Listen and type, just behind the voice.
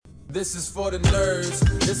This is for the nerds,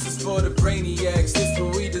 this is for the brainiacs, this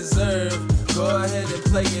what we deserve. Go ahead and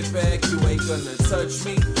play it back, you ain't gonna touch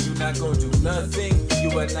me, you not gonna do nothing,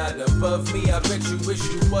 you are not above me, I bet you wish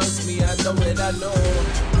you was me, I know it, I know.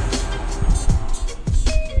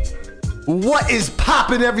 What is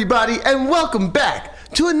poppin', everybody, and welcome back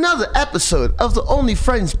to another episode of the Only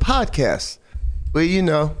Friends podcast, where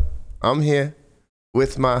I'm here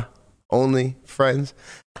with my only friends,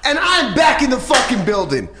 and I'm back in the fucking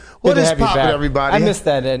building. What is poppin', everybody? I missed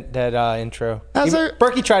that intro.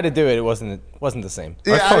 Berkey tried to do it. It wasn't the same.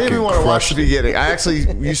 Yeah, I didn't even want to watch the beginning. I actually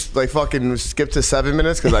used to fucking skip to 7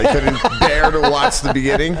 minutes because I couldn't bear to watch the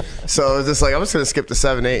beginning. So it was just like, I'm just going to skip to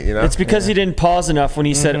 7, 8, It's because he didn't pause enough when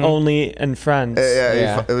he said only and friends.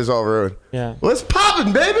 Yeah. It was all ruined. Yeah. What's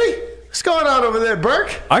poppin', baby? What's going on over there,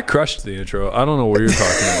 Burke? I crushed the intro. I don't know what you're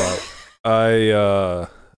talking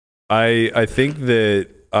about. I think that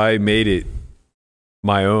I made it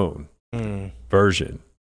my own version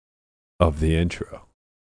of the intro,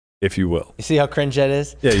 if you will. You see how cringe that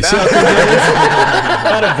is? Yeah, you see how cringe that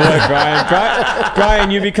Not a boy, Brian. Brian,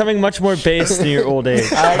 you're becoming much more based in your old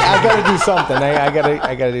age. I gotta do something. I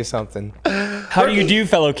gotta do something. How do you do,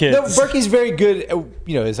 fellow kids? No, Berkey's very good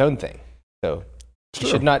at his own thing. So you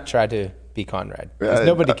should not try to be Conrad.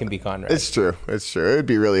 Nobody can be Conrad. It's true. It would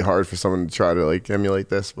be really hard for someone to try to emulate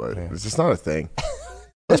this, but it's just not a thing.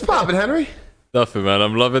 What's poppin', Henry? Nothing, man.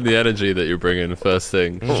 I'm loving the energy that you're bringing first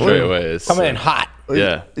thing straight away. It's coming in hot.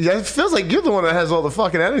 Yeah. Yeah, it feels like you're the one that has all the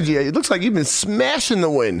fucking energy. It looks like you've been smashing the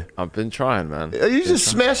win. I've been trying, man. Are you just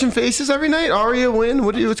smashing faces every night? Aria win?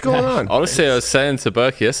 What's going on? Honestly, I was saying to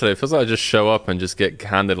Berkey yesterday, it feels like I just show up and just get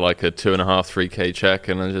handed like a 2.5, 3K check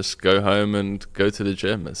and I just go home and go to the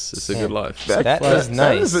gym. It's a good life. That is nice.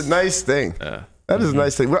 That is a nice thing. Yeah. That is a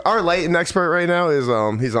nice thing. Our lighting expert right now is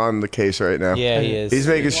he's on the case right now. Yeah, he is. He's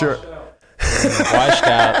making sure. Washed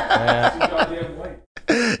out. Yeah.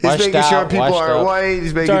 He's making sure people aren't white.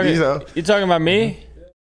 He's making You talking about me?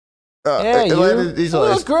 Yeah, you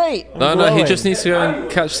look great. No, he just needs to go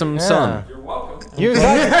and catch some sun. You're welcome.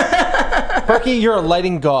 Berkey, you're a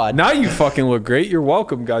lighting god. Now you fucking look great. You're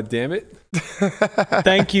welcome, goddammit.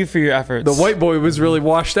 Thank you for your efforts. The white boy was really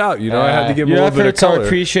washed out. I had to give him a your little bit of efforts are color.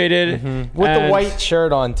 appreciated. With the white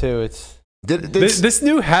shirt on, too. It's This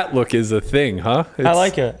new hat look is a thing, huh? I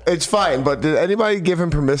like it. It's fine, but did anybody give him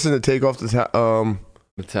permission to take off the towel?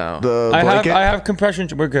 I have compression.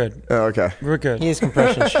 We're good. Oh, okay. We're good. He has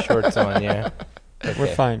compression shorts on, yeah. Okay.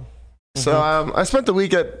 We're fine. So I spent the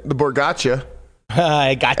week at the Borgaccia.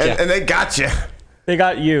 I got you. And they got you. They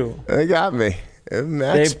got you. They got me.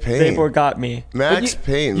 Max Payne. They got me. Max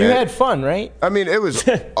Payne, man. You had fun, right? I mean, it was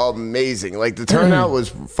amazing. The turnout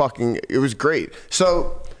was it was great.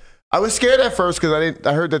 So I was scared at first because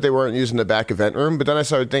I heard that they weren't using the back event room, but then I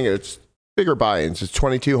started thinking it's bigger buy-ins. It's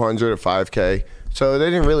 2,200 or 5K. So they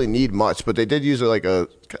didn't really need much, but they did use a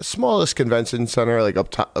smallest convention center,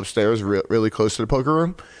 upstairs, really close to the poker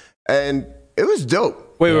room. And it was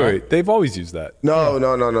dope. Wait. They've always used that. No.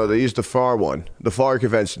 They used the far one, the far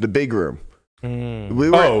convention, the big room.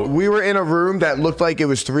 We were in a room that looked like it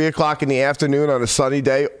was 3:00 in the afternoon on a sunny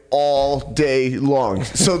day all day long.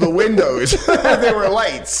 So the windows, there were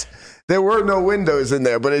lights. There were no windows in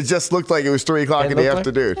there, but it just looked like it was 3:00 in the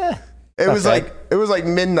afternoon. It was like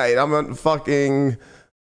midnight. I'm on fucking,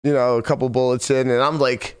 a couple bullets in, and I'm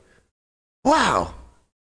like, wow,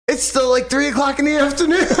 it's still 3:00 in the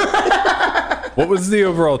afternoon. What was the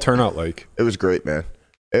overall turnout like? It was great, man.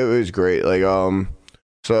 It was great.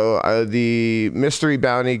 So the mystery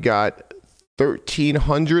bounty got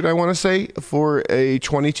 1,300, I want to say, for a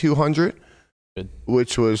 2,200,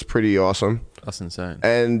 which was pretty awesome. That's insane.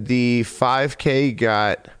 And the 5K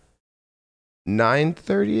got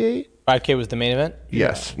 938. 5K was the main event?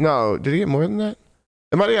 Yes. No, did he get more than that?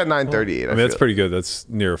 It might have got 938. I mean, that's pretty good. That's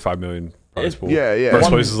near 5 million prize pool. Yeah. First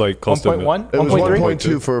place is close to 1.1? It was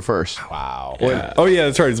 1.2 for first. Wow. Yeah. Oh, yeah,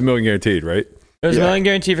 that's right. It's a million guaranteed, right? It was a million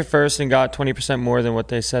guarantee for first and got 20% more than what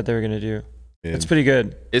they said they were going to do. Yeah. It's pretty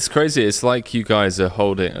good. It's crazy. It's like you guys are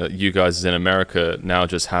holding, you guys in America now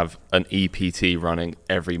just have an EPT running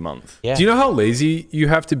every month. Yeah. Do you know how lazy you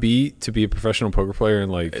have to be a professional poker player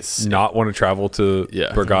and not want to travel to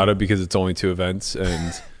Borgata because it's only 2 events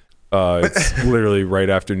and it's literally right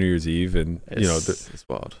after New Year's Eve and it's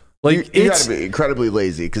wild. You gotta be incredibly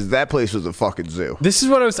lazy because that place was a fucking zoo. This is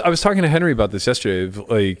what I was talking to Henry about this yesterday.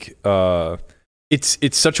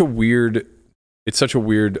 It's such a weird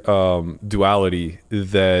duality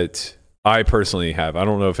that I personally have. I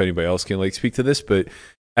don't know if anybody else can speak to this, but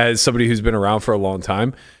as somebody who's been around for a long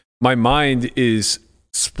time, my mind is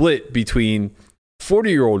split between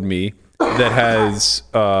 40-year-old me that has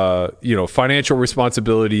financial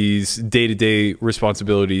responsibilities, day-to-day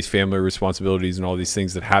responsibilities, family responsibilities, and all these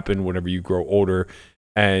things that happen whenever you grow older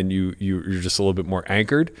and you're just a little bit more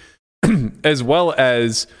anchored, as well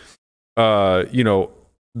as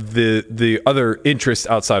the other interests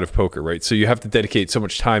outside of poker, right? So you have to dedicate so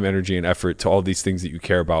much time, energy, and effort to all these things that you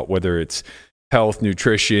care about, whether it's health,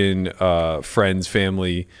 nutrition, friends,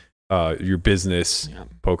 family, your business,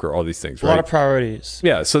 poker, all these things, right? A lot of priorities.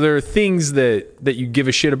 Yeah, so there are things that you give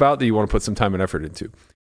a shit about that you want to put some time and effort into.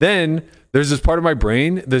 Then there's this part of my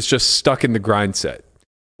brain that's just stuck in the grind set,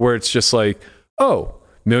 where it's just like, oh,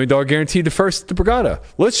 $1 million guaranteed to first the Borgata.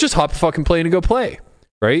 Let's just hop a fucking plane and go play,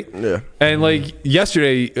 right? Yeah. And like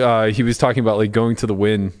yesterday, he was talking about like going to the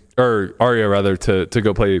Wynn, or Aria rather, to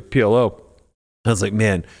go play PLO. I was like,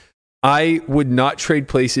 man, I would not trade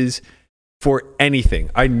places for anything.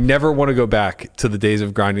 I never want to go back to the days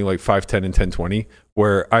of grinding like 510 and 1020,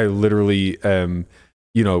 where I literally am,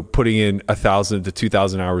 putting in 1,000 to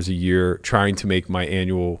 2,000 hours a year trying to make my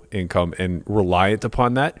annual income and reliant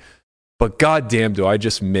upon that. But goddamn, do I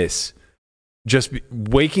just miss just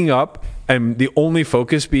waking up and the only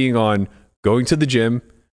focus being on going to the gym,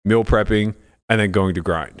 meal prepping, and then going to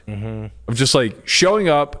grind. Of just like showing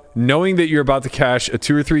up, knowing that you're about to cash a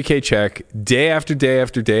 2 or 3K check day after day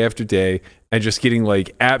after day after day, and just getting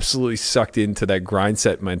like absolutely sucked into that grind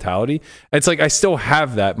set mentality. It's like I still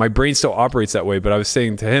have that. My brain still operates that way. But I was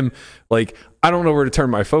saying to him, like, I don't know where to turn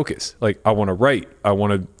my focus. Like, I want to write. I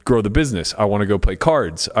want to grow the business. I want to go play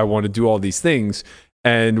cards. I want to do all these things.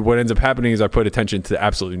 And what ends up happening is I put attention to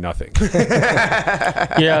absolutely nothing.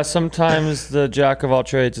 Yeah, sometimes the jack of all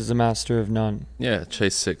trades is a master of none. Yeah,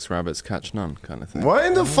 chase 6 rabbits, catch none kind of thing. What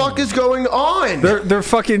in the fuck is going on? They're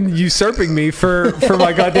fucking usurping me for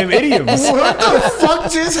my goddamn idioms. What the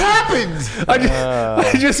fuck just happened?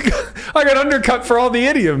 I got undercut for all the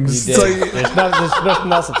idioms. You did. There's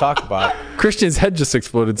nothing else to talk about. Christian's head just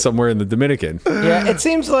exploded somewhere in the Dominican. Yeah, it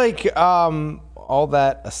seems like all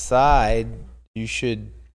that aside, you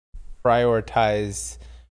should prioritize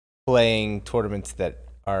playing tournaments that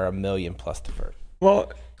are $1 million plus to first. Well,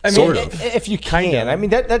 I mean, Sort of. If you can. I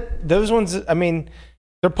mean, those ones, I mean,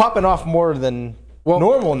 they're popping off more than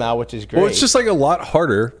normal now, which is great. Well, it's just like a lot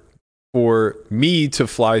harder for me to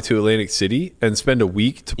fly to Atlantic City and spend a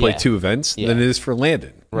week to play 2 events than it is for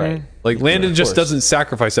Landon. Right. Like Landon just doesn't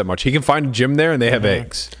sacrifice that much. He can find a gym there and they have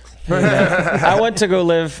eggs. I went to go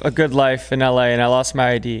live a good life in LA and I lost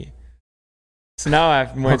my ID. So now I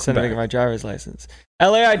have more incentive to get my driver's license.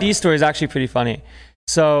 LA ID story is actually pretty funny.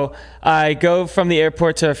 So I go from the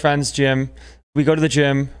airport to a friend's gym. We go to the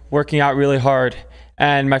gym, working out really hard.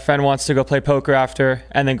 And my friend wants to go play poker after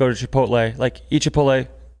and then go to Chipotle. Like eat Chipotle,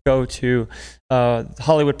 go to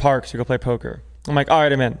Hollywood Park to go play poker. I'm like, all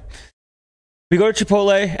right, I'm in. We go to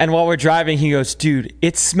Chipotle, and while we're driving, he goes, dude,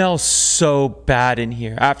 it smells so bad in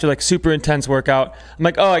here. After like super intense workout, I'm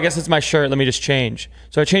like, oh, I guess it's my shirt. Let me just change.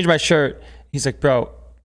 So I change my shirt. He's like, bro,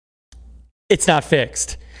 it's not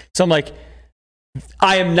fixed. So I'm like,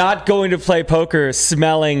 I am not going to play poker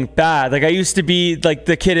smelling bad. Like I used to be like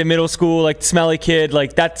the kid in middle school, like smelly kid,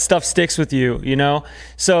 like that stuff sticks with you, you know?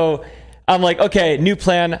 So I'm like, okay, new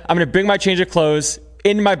plan. I'm going to bring my change of clothes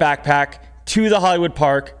in my backpack to the Hollywood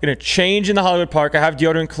Park. Going to change in the Hollywood Park. I have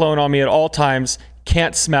deodorant cologne on me at all times.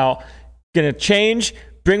 Can't smell. Going to change,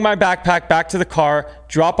 bring my backpack back to the car,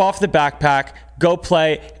 drop off the backpack, go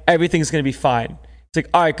play. Everything's going to be fine. It's like,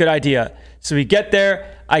 all right, good idea. So we get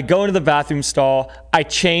there. I go into the bathroom stall. I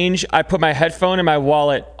change. I put my headphone and my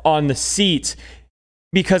wallet on the seat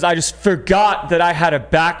because I just forgot that I had a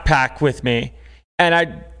backpack with me. And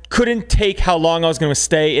I couldn't take how long I was going to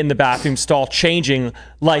stay in the bathroom stall changing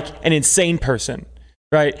like an insane person,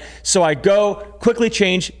 right? So I go, quickly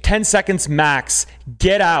change, 10 seconds max,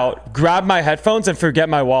 get out, grab my headphones, and forget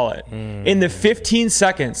my wallet. In the 15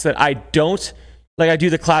 seconds that I don't, like I do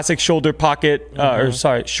the classic short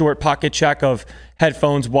pocket check of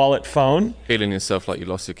headphones, wallet, phone. Feeling yourself like you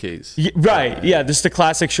lost your keys. Right, yeah, this is the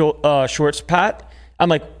classic shorts pat. I'm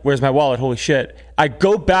like, where's my wallet? Holy shit. I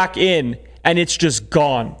go back in, and it's just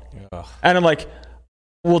gone. Ugh. And I'm like,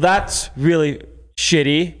 well, that's really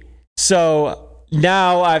shitty. So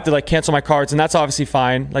now I have to like cancel my cards, and that's obviously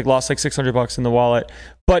fine. Like lost like $600 in the wallet.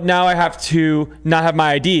 But now I have to not have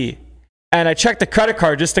my ID. And I checked the credit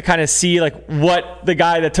card just to kind of see like what the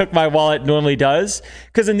guy that took my wallet normally does.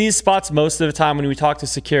 Because in these spots, most of the time when we talk to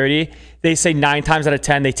security, they say 9 times out of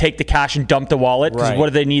 10, they take the cash and dump the wallet. Because what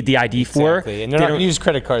do they need the ID for? Exactly. And they're not going to use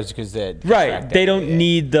credit cards because they don't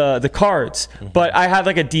need the cards. But I have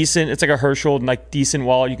like a decent, it's like a Herschel like decent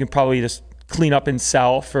wallet. You can probably just clean up and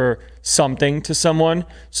sell for something to someone.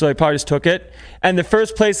 So I probably just took it. And the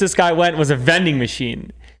first place this guy went was a vending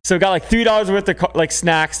machine. So got like $3 worth of like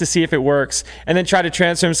snacks to see if it works, and then tried to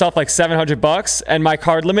transfer himself like $700. And my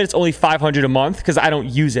card limit is only $500 a month because I don't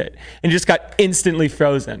use it, and it just got instantly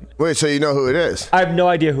frozen. Wait, so you know who it is? I have no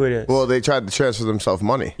idea who it is. Well, they tried to transfer themselves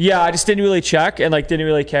money. Yeah, I just didn't really check and like didn't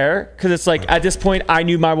really care because it's like at this point I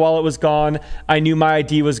knew my wallet was gone, I knew my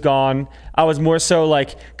ID was gone. I was more so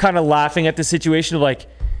like kind of laughing at the situation of like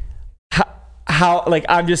how like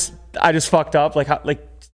I just fucked up, like how, like.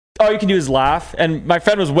 All you can do is laugh, and my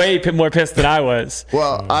friend was way more pissed than I was.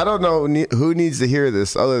 Well, I don't know who needs to hear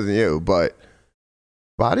this other than you, but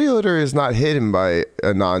body odor is not hidden by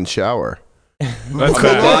a non-shower. Someone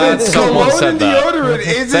said that. Deodorant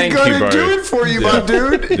isn't going to do it for you, my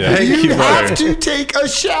dude. Yeah. You have to take a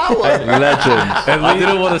shower. Legend. I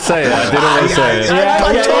didn't want to say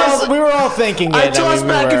it. We were all thinking it. I tossed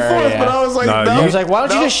back and forth, but I was like, I was like, why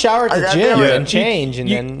don't you just shower at the gym and change, and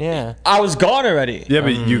you, then I was gone already. Yeah,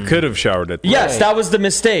 but you could have showered at the Yes, that was the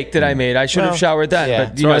mistake that I made. I should have showered then. Yeah.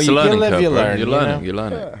 But you know, It's a you learning live, curve, you bro. learn, You're you learning. know? You're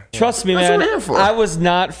learning. trust me, That's man. what we're here for. I was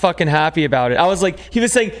not fucking happy about it. I was like, he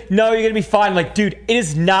was saying, no, you're gonna be fine. I'm like, dude, it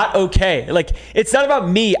is not okay. Like, it's not about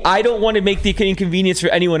me. I don't want to make the inconvenience for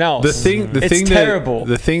anyone else. The thing terrible.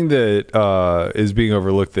 The thing that is being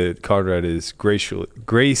overlooked that Conrad is gracefully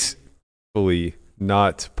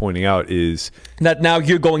not pointing out is that now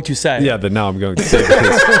you're going to say. Yeah, that now I'm going to say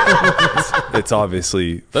because it's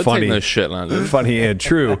obviously Don't funny, take no shit, Landon. funny and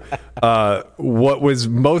true. What was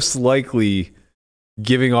most likely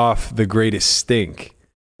giving off the greatest stink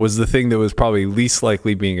was the thing that was probably least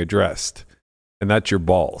likely being addressed. And that's your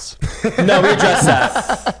balls. No, we addressed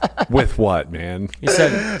that. With what, man? I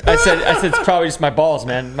said it's probably just my balls,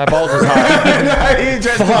 man. My balls was hot. He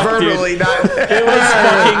addressed it Fuck, verbally, dude. not. It was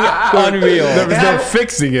fucking unreal. There was no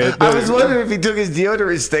fixing it. I was wondering if he took his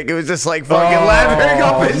deodorant stick. It was just like fucking lathering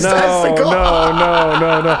up his testicle.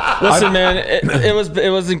 No. Listen, man,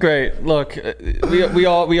 it wasn't great. Look, we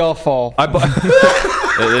all fall.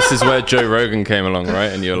 This is where Joe Rogan came along,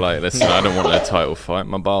 right? And you're like, listen, I don't want a title fight.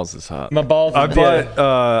 My balls is hot. My balls.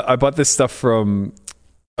 I bought this stuff from,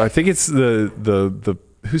 I think it's the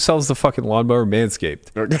who sells the fucking lawnmower?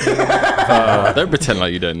 Manscaped. Don't pretend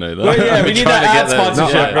like you don't know that. Well, yeah, we need that ad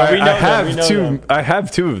sponsorship. No, We know I have them, we know two. them. I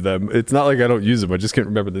have two of them. It's not like I don't use them. I just can't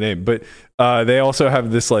remember the name. But they also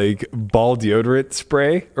have this like ball deodorant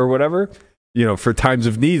spray or whatever. You know, for times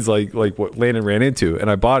of needs, like what Landon ran into,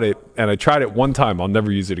 and I bought it and I tried it one time. I'll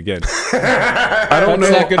never use it again. I don't know.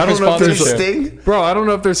 That's not good I don't for know if there's sponsorship. Sting? I don't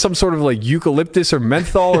know if there's some sort of like eucalyptus or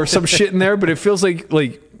menthol or some shit in there, but it feels like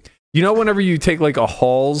you know, whenever you take like a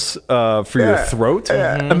Halls for your throat,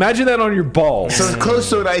 imagine that on your balls. So it's close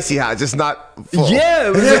to an icy hot, just not full. Yeah,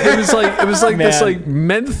 it was like this Man. like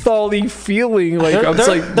menthol-y feeling. Like I was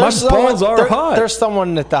like, my balls are hot. There's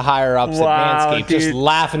someone at the higher ups Wow, at Manscaped just dude.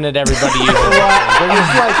 laughing at everybody using it. They're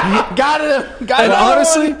just like, got it. And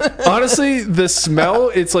honestly, the smell,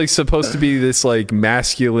 it's like supposed to be this like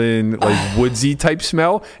masculine, like woodsy type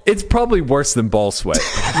smell. It's probably worse than ball sweat.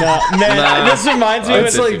 This reminds me of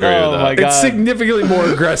It's like, oh my god. It's significantly more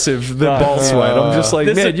aggressive than ball sweat. I'm just like,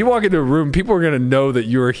 This man, is- you walk into a room, people are gonna know that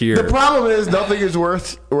you're here. The problem is nothing is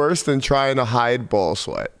worse than trying to hide ball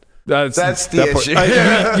sweat. That's the that part.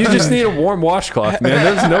 issue. You just need a warm washcloth, man.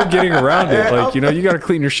 There's no getting around it. Like, you know, you got to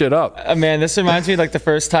clean your shit up. Man, this reminds me of, like the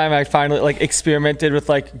first time I finally like experimented with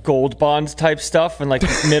like Gold Bond type stuff in like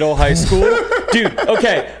middle high school. Dude,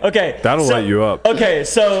 okay. That'll light you up. Okay,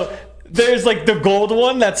 so there's like the gold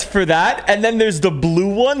one that's for that, and then there's the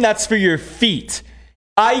blue one that's for your feet.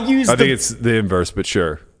 I think it's the inverse, but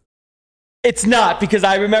sure. It's not, because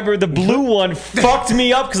I remember the blue one fucked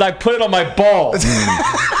me up because I put it on my balls.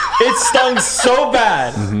 It stung so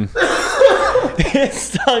bad. It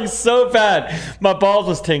stung so bad. My balls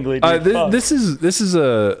was tingly. Dude. This is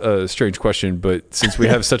a strange question, but since we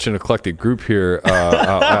have such an eclectic group here,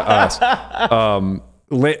 I'll ask.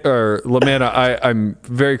 Lamanna, I'm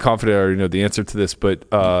very confident I already know the answer to this, but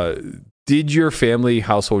did your family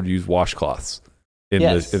household use washcloths in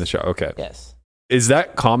the shower? Okay. Yes. Is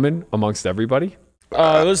that common amongst everybody?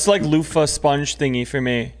 It was like loofah sponge thingy for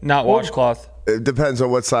me, not washcloth. It depends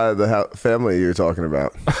on what side of the family you're talking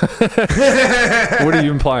about. What are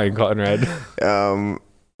you implying, Conrad?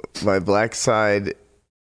 My black side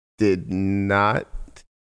did not,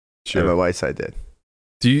 and my white side did.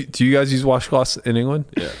 Do you guys use washcloths in England?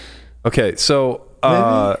 Yeah. Okay, so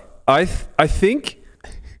I think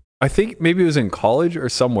maybe it was in college or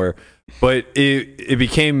somewhere, but it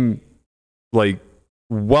became like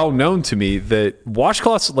well known to me that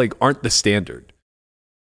washcloths like aren't the standard.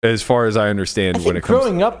 as far as I understand. I think when it comes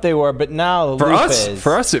growing up they were, but now for Lopez.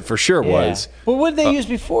 us, it for sure was. But what did they use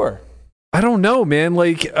before? I don't know, man.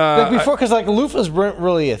 Like Before, because like loofahs weren't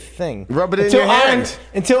really a thing. Rub it in your hand.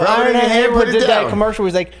 Until Rub it in your Ironhead hand, put Hayward it did that down. commercial. Where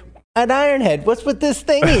he's like, "An Ironhead, what's with this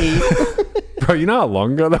thingy?" bro, you know how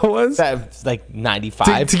long ago that was? That was like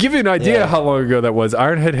 95. To give you an idea how long ago that was,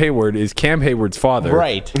 Ironhead Hayward is Cam Hayward's father.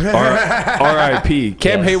 Right. R.I.P.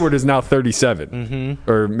 Cam Yes. Hayward is now 37.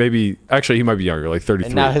 Or maybe, actually, he might be younger, like 33.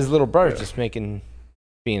 And now his little brother's just being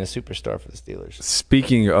a superstar for the Steelers.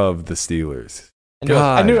 Speaking of the Steelers.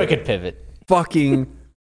 I knew I could pivot. Fuck! We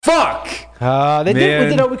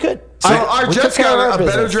did all we could. So our we Jets took care of got our a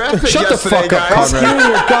better business. draft pick Shut the yesterday, fuck up, guys. Fuck you and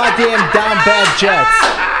your goddamn down bad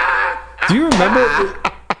Jets. Do you remember?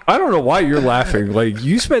 I don't know why you're laughing. Like,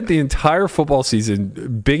 you spent the entire football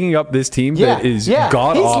season bigging up this team that is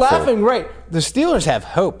god He's awful. laughing, right. The Steelers have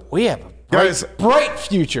hope. We have a bright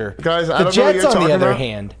future. Guys, I the don't know what Jets, you're on the talking other about.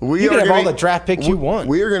 hand, We you can are have all gonna- the draft picks you want.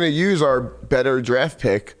 We are going to use our better draft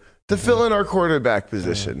pick to fill in our quarterback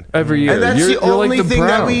position. Every year. And that's You're the only like the thing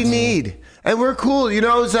that we Browns. need. And we're cool. You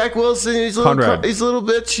know, Zach Wilson, he's a Conrad. little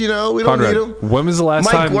bitch. You know, we don't Conrad, need him. when was the last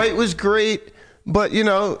Mike time? White was great, but, you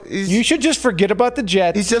know, You should just forget about the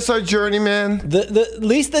Jets. he's just our journeyman. At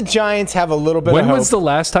least the Giants have a little bit When of hope. was the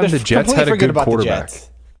last time the Just Jets completely had a forget good about the quarterback? Jets.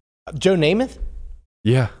 Joe Namath?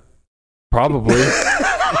 Yeah, probably.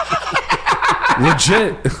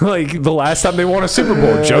 Legit. Like, the last time they won a Super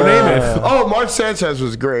Bowl, Joe Namath. Oh, Mark Sanchez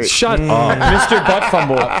was great. Shut up. Mr. Butt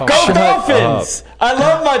Fumble. Go Shut Dolphins! I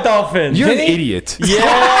love my Dolphins. You're an idiot.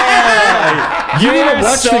 Yeah. You didn't even You're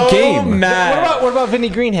watch so the game. Mad. What about Vinny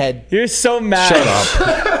Greenhead? You're so mad. Shut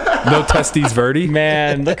up. No testes Verdi.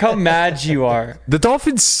 Man, look how mad you are. The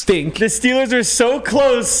Dolphins stink. The Steelers are so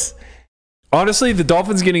close. Honestly, the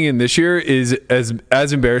Dolphins getting in this year is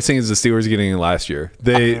as embarrassing as the Steelers getting in last year.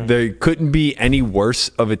 They couldn't be any worse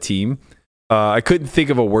of a team. I couldn't think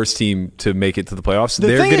of a worse team to make it to the playoffs.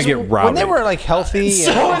 They're going to get routed. When they were like healthy,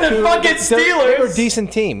 So and the fucking they were a Steelers.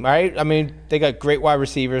 decent team, right? I mean, they got great wide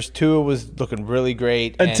receivers. Tua was looking really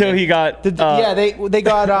great Until he got they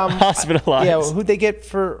got hospitalized. Yeah, who'd they get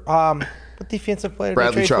for what defensive player? did they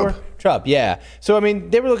Bradley trade Chubb. for? Chubb, yeah. So I mean,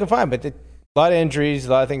 they were looking fine, but a lot of injuries,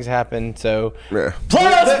 a lot of things happened. So Yeah.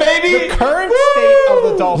 Playoffs, baby! the current state of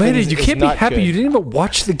the Dolphins. Lady, you is can't be not happy. good. You didn't even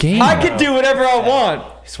watch the game. I could do whatever I want.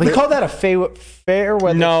 We call that a fair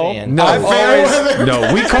weather No. fan. No, I've always-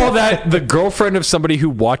 no, we call that the girlfriend of somebody who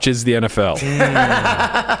watches the NFL.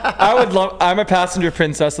 I'm a passenger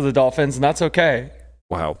princess of the Dolphins, and that's okay.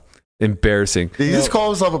 Wow, embarrassing. Did he just call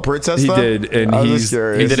himself a princess, He though? did, and I was he's just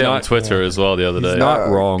curious. He did it on not- Twitter as well the other day. not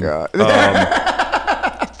Oh, wrong. God.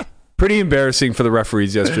 Pretty embarrassing for the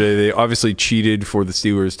referees yesterday. They obviously cheated for the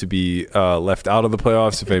Steelers to be left out of the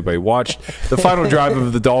playoffs. If anybody watched the final drive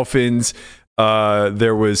of the Dolphins,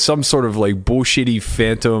 there was some sort of like bullshitty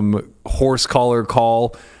phantom horse collar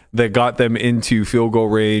call that got them into field goal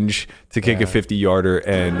range to kick a 50-yarder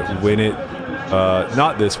and win it.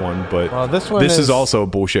 Not this one, but Well, this one is is- also a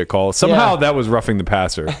bullshit call. Somehow Yeah. that was roughing the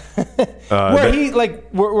passer. Where he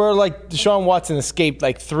where like Deshaun Watson escaped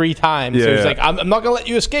like 3 times. So Yeah. he's like, I'm not gonna let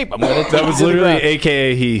you escape. I'm gonna. That was literally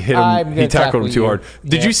AKA he hit I'm him. gonna He tackled him tackle too you. hard.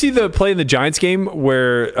 Did Yeah. you see the play in the Giants game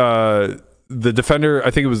where the defender?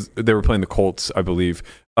 I think it was they were playing the Colts, I believe.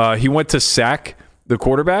 He went to sack the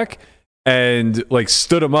quarterback and like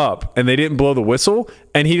stood him up, and they didn't blow the whistle,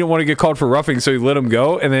 and he didn't want to get called for roughing, so he let him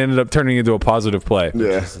go, and they ended up turning into a positive play.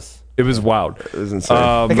 Yeah, It was wild. it was insane.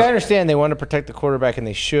 Like I understand they want to protect the quarterback and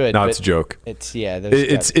they should. No, but it's a joke. It's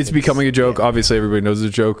there's It's got- becoming a joke. Obviously, everybody knows it's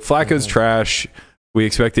a joke. Flacco's trash. We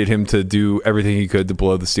expected him to do everything he could to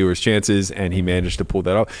blow the Steelers' chances, and he managed to pull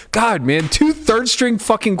that off. God, man, 2 third-string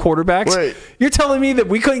fucking quarterbacks. Wait. You're telling me that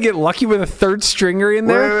we couldn't get lucky with a third stringer in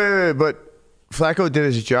there? Wait, but Flacco did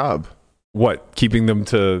his job. What? Keeping them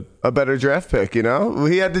to? A better draft pick, you know?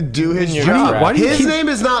 He had to do his your job. draft. Why do you his keep- name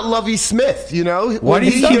is not Lovie Smith, you know? Why do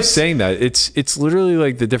you keep gets- saying that? It's literally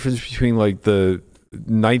like the difference between like the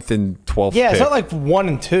 9th and 12th. Yeah, it's pick. not like 1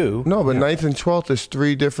 and 2. No, but 9th and 12th is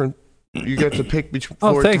 3 different. You get to pick between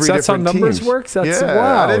Oh, thanks. 3 That's how different numbers teams. works? That's- yeah,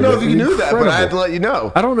 wow, I didn't know if you that's knew that, but I had to incredible. let you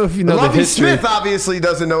know. I don't know if you know the Lovie history. Smith obviously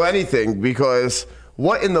doesn't know anything because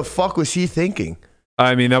what in the fuck was he thinking?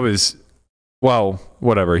 I mean, that was well,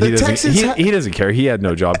 whatever. The Texans He doesn't care. He had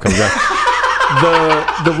no job coming back.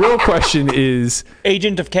 The real question is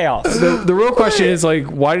Agent of Chaos. the real question is like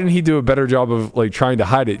why didn't he do a better job of like trying to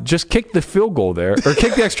hide it? Just kick the field goal there or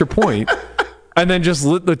kick the extra point and then just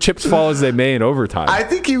let the chips fall as they may in overtime. I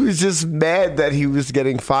think he was just mad that he was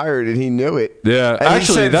getting fired and he knew it. Yeah, And he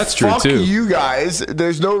actually, said, that's true, Fuck too. you guys.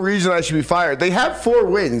 There's no reason I should be fired. They have 4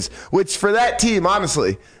 wins, which for that team,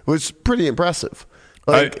 honestly, was pretty impressive.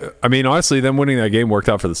 I mean, honestly, them winning that game worked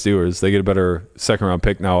out for the Steelers. They get a better second-round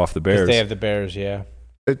pick now off the Bears. They have the Bears, yeah.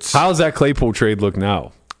 How's that Claypool trade look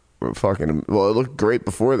now? It looked great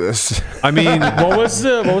before this. I mean, what was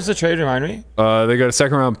the trade? Remind me. They got a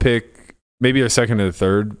second-round pick, maybe a second and a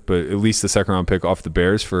third, but at least the second-round pick off the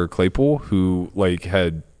Bears for Claypool, who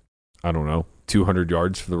had, I don't know, 200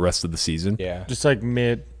 yards for the rest of the season. Yeah, just like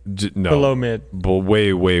mid. No, below mid.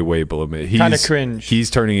 Way below mid. Kind of cringe. He's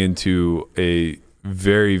turning into a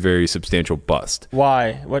very, very substantial bust.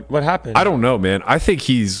 Why? What happened? I don't know, man. I think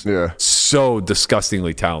he's so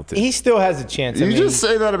disgustingly talented. He still has a chance. You just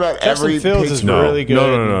say that about every Fields is really good.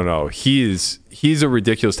 No. He's a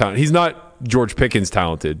ridiculous talent. He's not George Pickens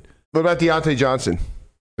talented. What about Deontay Johnson?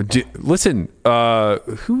 Listen,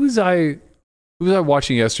 who was I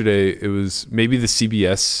watching yesterday? It was maybe the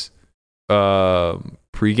CBS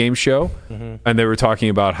pregame show, and they were talking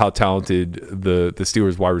about how talented the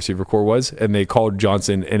Steelers wide receiver core was, and they called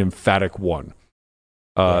Johnson an emphatic one.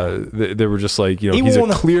 They were just like, he's a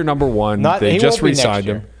clear number one. They just re-signed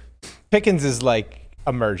him. Pickens is like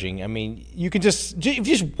emerging. I mean, you can if you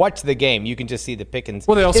just watch the game, you can just see that Pickens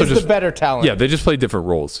they also is the better talent. Yeah, they just play different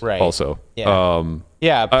roles. Right. Also,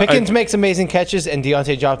 Pickens makes amazing catches, and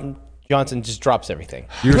Deontay Johnson just drops everything.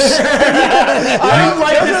 I don't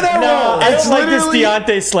like this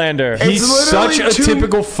Deontay slander. He's such a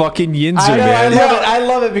typical fucking yinzer, man. I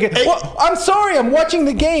love it because I'm sorry, I'm watching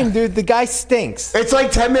the game, dude. The guy stinks. It's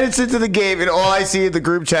like 10 minutes into the game, and all I see in the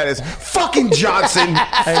group chat is fucking Johnson,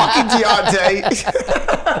 fucking Deontay.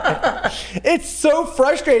 It's so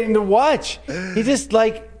frustrating to watch. He just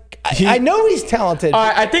I know he's talented. All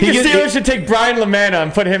right, I think the Steelers should take Brian Lamanna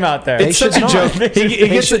and put him out there. It's such a joke. He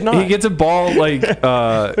gets a ball like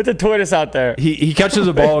put the tortoise out there. He catches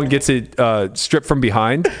a ball and gets it stripped from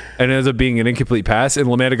behind, and it ends up being an incomplete pass. And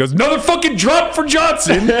Lamanna goes, "Another fucking drop for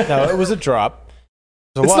Johnson." No, it was a drop.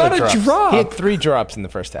 It's not a drop. He had 3 drops in the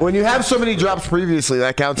first half. When you have so many drops previously,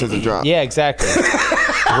 that counts as a drop. Yeah, exactly.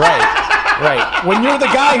 Right. When you're the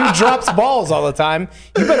guy who drops balls all the time,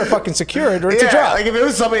 you better fucking secure it or it's a drop. Like if it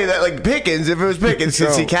was somebody that Pickens,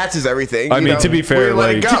 since he catches everything. I mean, to be fair,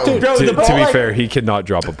 fair, he cannot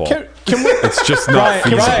drop a ball. It's just not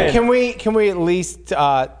feasible. Can we at least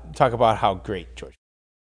talk about how great George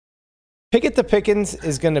Pickett to Pickens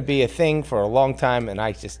is going to be a thing for a long time, and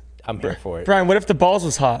I'm here for it. Brian, what if the balls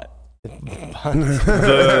was hot?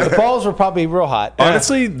 The balls were probably real hot.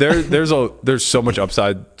 Honestly, there's so much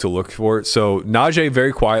upside to look for. So Najee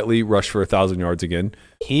very quietly rushed for 1,000 yards again.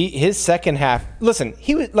 His second half. Listen,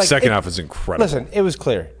 he was like second half was incredible. Listen, it was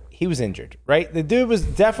clear he was injured. Right, the dude was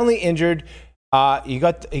definitely injured. He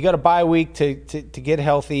got a bye week to get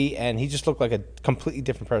healthy, and he just looked like a completely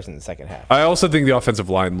different person in the second half. I also think the offensive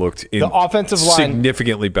line looked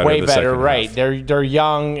significantly better. Way the better, second right? Half. They're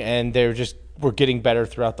young, and we're getting better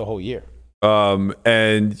throughout the whole year.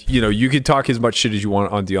 And you could talk as much shit as you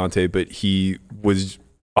want on Deontay, but he was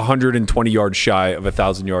 120 yards shy of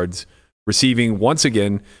 1,000 yards receiving once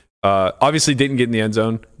again. Obviously didn't get in the end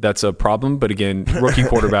zone. That's a problem. But again, rookie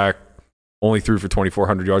quarterback only threw for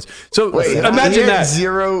 2,400 yards. So imagine that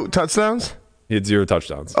 0 touchdowns. He had 0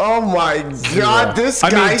 touchdowns. Oh my God, this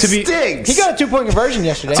guy stinks. He got a 2-point conversion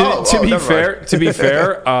yesterday. To be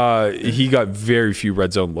fair, he got very few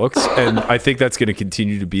red zone looks, and I think that's going to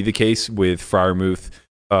continue to be the case with Freiermuth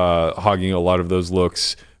hogging a lot of those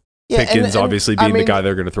looks. Yeah, Pickens obviously being the guy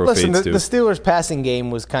they're going to throw fades to. The Steelers' passing game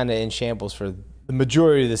was kind of in shambles for the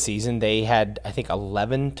majority of the season. They had, I think,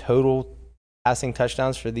 11 total passing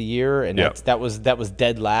touchdowns for the year, and that was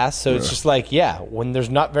dead last. So it's just when there's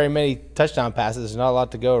not very many touchdown passes, there's not a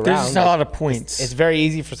lot to go around. There's just not a lot of points. It's very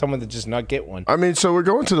easy for someone to just not get one. I mean, so we're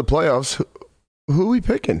going to the playoffs. Who are we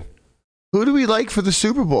picking? Who do we like for the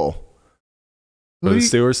Super Bowl? Are the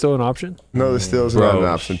Steelers still an option? No, the Steelers are not an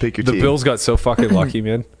option. Pick your team. The Bills got so fucking lucky,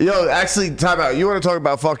 man. Yo, actually, time out. You want to talk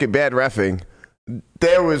about fucking bad reffing?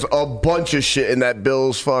 There was a bunch of shit in that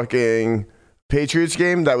Bills fucking Patriots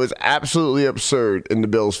game that was absolutely absurd in the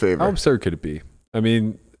Bills' favor. How absurd could it be? I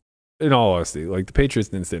mean, in all honesty, the Patriots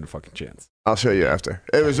didn't stand a fucking chance. I'll show you after.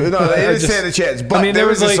 It was they didn't stand a chance. But there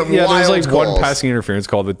was some there was wild one calls. Passing interference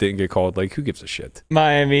call that didn't get called. Who gives a shit?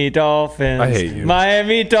 Miami Dolphins. I hate you.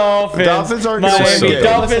 Miami Dolphins. Dolphins aren't Miami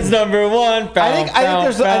Dolphins number 1.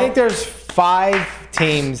 I think there's 5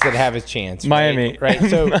 teams that have a chance. Miami, right?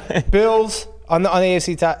 So Bills. On the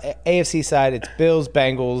AFC side, it's Bills,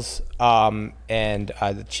 Bengals, and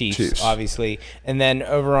the Chiefs, obviously. And then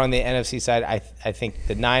over on the NFC side, I think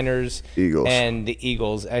the Niners, Eagles, and the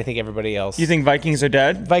Eagles. I think everybody else. You think Vikings are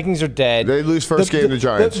dead? Vikings are dead. They lose first game to the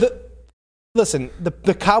Giants. Listen,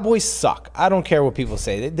 the Cowboys suck. I don't care what people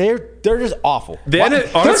say. They're just awful.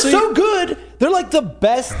 Honestly, they're so good They're like the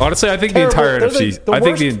best. Honestly, I think the entire NFC. I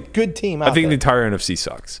think the good team. I think the entire NFC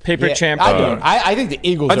sucks. Paper champ. I think the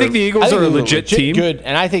Eagles. I think the Eagles are a legit team. Good,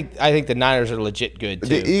 and I think the Niners are legit good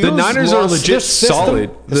too. The Niners are legit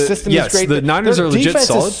solid. The system is great. The Niners are legit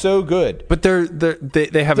solid. Is so good. But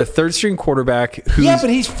they have a third string quarterback who's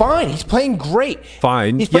but he's fine. He's playing great.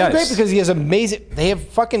 Fine. He's playing great because he has amazing. They have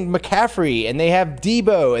fucking McCaffrey, and they have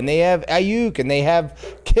Debo, and they have Ayuk, and they have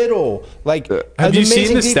Kittle. Like, have you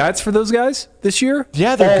seen the stats for those guys this year?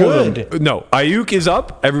 Yeah, they're good. No, Ayuk is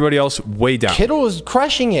up. Everybody else way down. Kittle is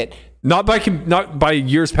crushing it. Not by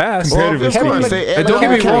years past. Don't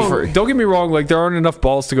get me wrong. Like, there aren't enough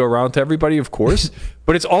balls to go around to everybody, of course.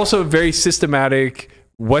 But it's also a very systematic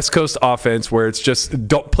West Coast offense where it's just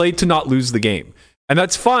don't play to not lose the game. And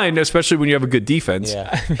that's fine, especially when you have a good defense.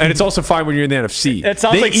 Yeah. And it's also fine when you're in the NFC.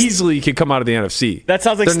 They easily can come out of the NFC. That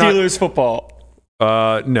sounds like Steelers football.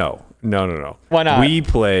 No. Why not? We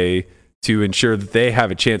play to ensure that they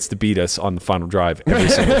have a chance to beat us on the final drive every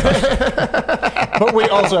single time. But we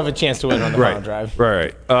also have a chance to win on the final drive.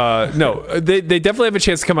 Right. No, they definitely have a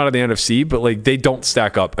chance to come out of the NFC, but like they don't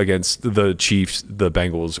stack up against the Chiefs, the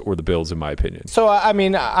Bengals, or the Bills, in my opinion. So I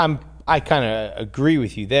mean, I kind of agree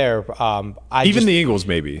with you there. Even the Eagles,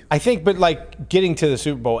 maybe. I think, but like getting to the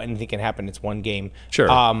Super Bowl, anything can happen. It's one game. Sure.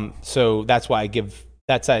 So that's why I give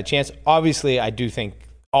that side a chance. Obviously, I do think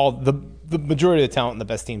all the majority of the talent and the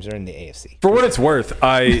best teams are in the AFC. For what it's worth,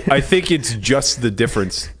 I think it's just the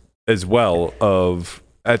difference as well of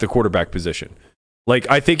at the quarterback position. Like,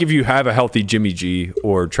 I think if you have a healthy Jimmy G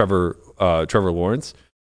or Trevor Lawrence,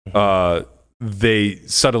 they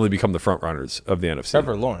suddenly become the front runners of the NFC.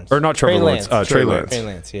 Trevor Lawrence. Or not Trevor Lawrence. Trey Lance. Trey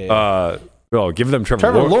Lance, yeah. Well, give them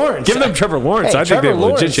Trevor Lawrence. Give them Trevor Lawrence. I think they're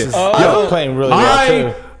legit shit. Playing really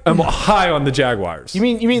well, too. I'm high on the Jaguars. You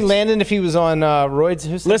mean Landon if he was on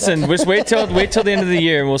roids? Listen, just wait till the end of the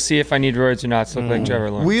year, and we'll see if I need roids or not to look like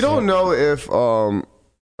Trevor Lawrence. We don't know if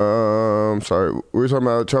sorry, we were talking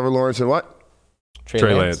about Trevor Lawrence and what?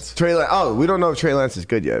 Trey Lance. Oh, we don't know if Trey Lance is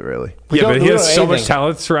good yet, really. But he has so much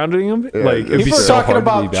talent surrounding him. Yeah. Like, people are talking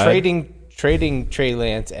about trading Trey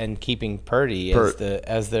Lance and keeping Purdy as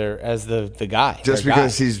the guy. Just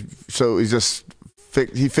because he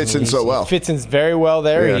fits in so well. He fits in very well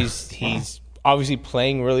there. Yeah. He's obviously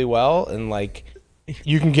playing really well, and like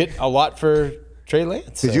you can get a lot for Trey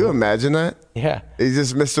Lance. Did you imagine that? Yeah. He's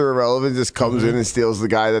just Mr. Irrelevant, just comes in and steals the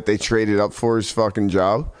guy that they traded up for his fucking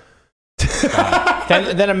job.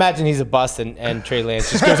 Then imagine he's a bust and Trey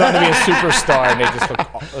Lance just goes on to be a superstar and they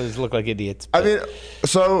just look like idiots. But. I mean,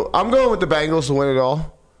 so I'm going with the Bengals to win it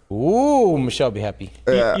all. Ooh, Michelle will be happy.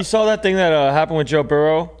 Yeah. You saw that thing that happened with Joe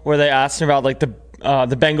Burrow where they asked him about like the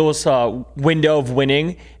Bengals window of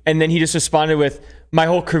winning, and then he just responded with, "My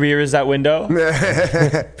whole career is that window."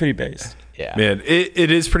 Pretty based. Yeah, man,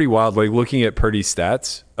 it is pretty wild. Like looking at Purdy's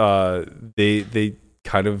stats, they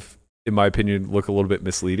kind of, in my opinion, look a little bit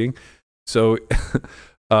misleading. So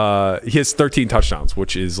he has 13 touchdowns,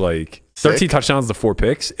 which is like 13 touchdowns to 4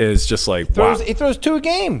 picks is just like wow. He throws 2 a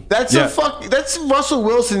game. That's Russell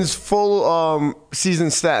Wilson's full season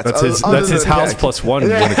stats. That's his house plus one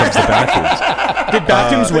when it comes to bathrooms. Did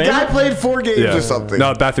bathrooms win? The guy played 4 games or something.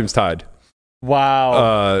 No, bathrooms tied.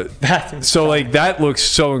 Wow. So like that looks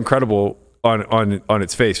so incredible on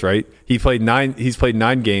its face, right? He's played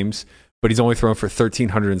 9 games, but he's only thrown for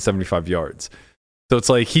 1,375 yards. So it's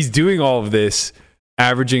like he's doing all of this,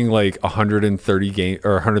 averaging like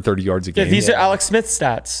 130 yards a game. Yeah, these are Alex Smith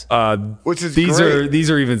stats. Which is these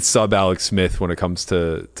are even sub Alex Smith when it comes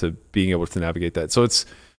to being able to navigate that. So it's,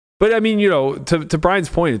 but I mean, you know, to Brian's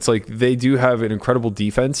point, it's like they do have an incredible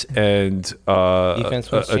defense and a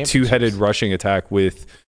 2-headed rushing attack with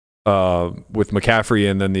McCaffrey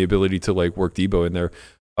and then the ability to like work Debo in there.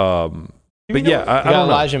 But yeah, I don't know.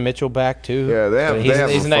 Elijah Mitchell back too. Yeah, they have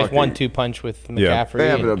he's a nice 1-2 punch with McCaffrey. Yeah. They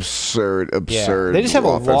have an absurd. Yeah. They just have a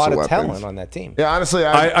lot of talent on that team. Yeah, honestly,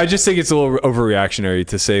 I just think it's a little overreactionary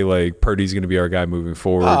to say like Purdy's going to be our guy moving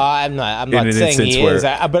forward. I'm not saying he is,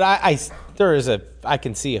 but I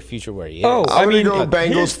can see a future where he is. Oh, I'm going to go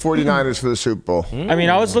Bengals 49ers for the Super Bowl. I mean,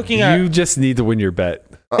 I was looking at. You just need to win your bet.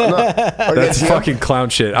 That's fucking clown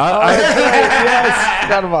shit. Yes,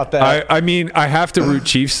 forgot about that. I mean, I have to root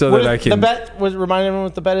Chiefs so that I can. The bet was remind everyone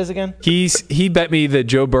what the bet is again. He bet me that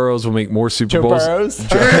Joe Burrows will make more Super Bowls. Burrows? He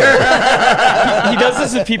does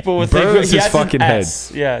this with people with Burrows his fucking head.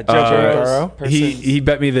 Yeah, Joe Burrow. He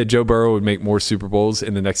bet me that Joe Burrow would make more Super Bowls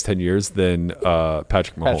in the next 10 years than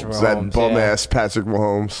Patrick Mahomes. That bum ass Patrick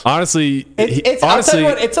Mahomes. Honestly,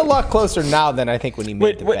 it's a lot closer now than I think when he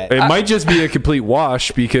made the bet. It might just be a complete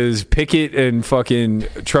wash because Pickett and fucking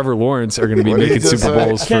Trevor Lawrence are going to be making Super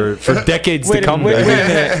Bowls for decades to come. Wait a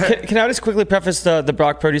minute. Can I just quickly preface the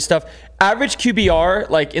Brock Purdy stuff? Average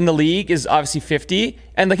QBR like in the league is obviously 50,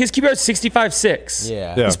 and like his QBR is 65.6.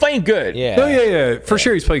 Yeah. He's playing good. Yeah. Oh yeah. For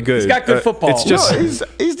sure, he's playing good. He's got good football. It's just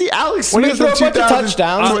he's the Alex When you Smith throw a of bunch of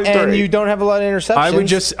touchdowns and you don't have a lot of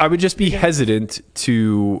interceptions. I would just be hesitant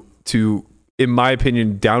to, in my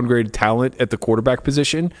opinion, downgrade talent at the quarterback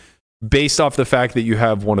position based off the fact that you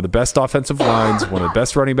have one of the best offensive lines, one of the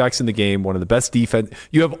best running backs in the game, one of the best defense.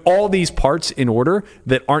 You have all these parts in order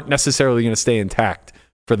that aren't necessarily going to stay intact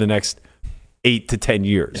for the next 8 to 10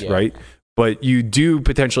 years, right? But you do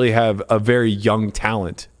potentially have a very young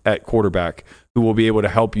talent at quarterback who will be able to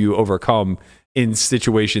help you overcome in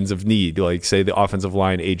situations of need, like say the offensive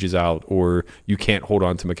line ages out or you can't hold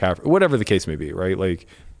on to McCaffrey, whatever the case may be, right? Like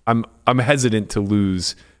I'm hesitant to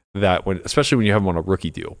lose that especially when you have him on a rookie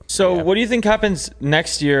deal. So what do you think happens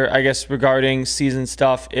next year, I guess, regarding season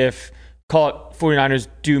stuff if, call it, 49ers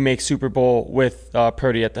do make Super Bowl with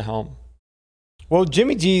Purdy at the helm? Well,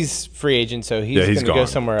 Jimmy G's free agent, so he's going to go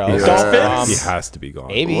somewhere else. Dolphins? He has to be gone.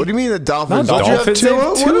 Maybe. What do you mean the Dolphins? Not Don't you have Dolphins,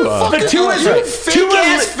 Tua? Tua. What the fuck is you fake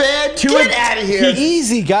ass fan? Get out of here.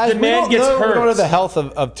 Easy, guys. The man gets hurt. We don't know the health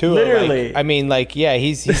of Tua. Literally.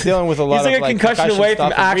 He's dealing with a lot He's of like a concussion away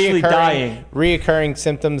from actually dying. Reoccurring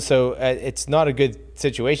symptoms, so it's not a good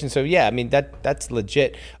situation. So yeah, I mean that's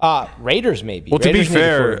legit. Raiders maybe. Well, Raiders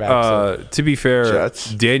to be fair,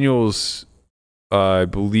 Jets. Daniels, I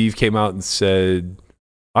believe, came out and said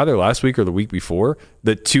either last week or the week before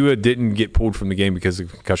that Tua didn't get pulled from the game because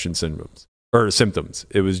of concussion symptoms.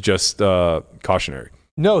 It was just cautionary.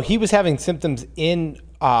 No, he was having symptoms in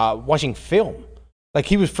watching film. Like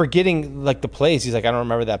he was forgetting like the plays. He's like, I don't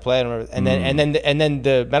remember that play. I don't remember. And then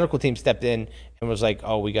the medical team stepped in and was like,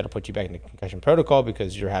 oh, we got to put you back in the concussion protocol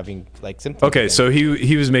because you're having like symptoms. Okay, so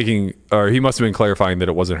he was making, or he must have been clarifying that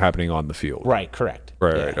it wasn't happening on the field. Right. Correct.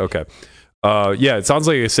 Right. Okay. It sounds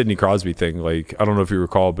like a Sidney Crosby thing. Like, I don't know if you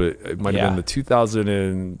recall, but it might have been the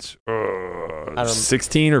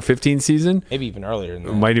 2016 or 15 season. Maybe even earlier than that.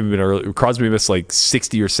 It might have been early. Crosby missed like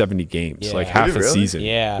 60 or 70 games, like half a season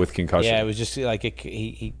with concussion. Yeah, it was just like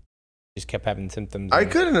he just kept having symptoms. I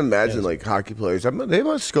couldn't imagine like hockey players. They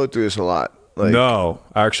must go through this a lot. Like, no,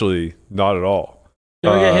 actually, not at all. They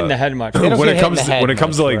don't get hit in the head much. When it comes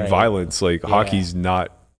to like violence, like hockey's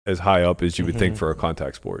not as high up as you would think for a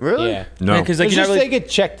contact sport. Really? Yeah. No. Because like they get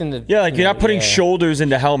checked in the you're not putting shoulders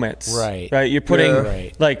into helmets. Right. You're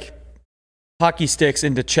putting like hockey sticks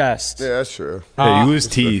into chest. Yeah, that's true. Yeah, you lose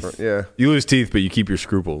teeth. Different. Yeah. You lose teeth, but you keep your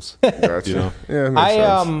scruples. Gotcha. You know? Yeah, makes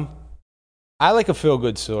sense. I like a feel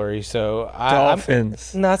good story, so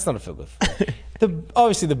Dolphins. No, that's not a feel good story.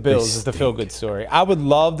 Obviously the Bills is the feel good story. I would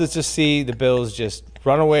love to just see the Bills just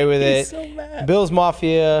run away with it. So mad. Bills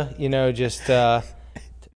Mafia, just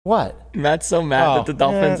what? Matt's so mad that the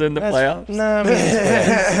Dolphins are in the playoffs. No, I mean,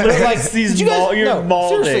 it's like you're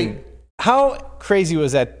mauling. Seriously, how crazy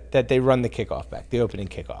was that they run the kickoff back, the opening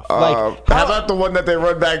kickoff? How about the one that they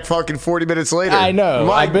run back fucking 40 minutes later? I know.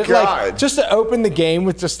 My God. Like, just to open the game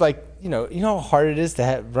with just like, you know how hard it is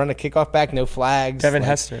to run a kickoff back, no flags. Devin like,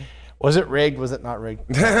 Hester. Was it rigged? Was it not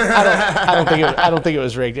rigged? I don't think it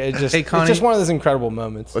was rigged. It's just one of those incredible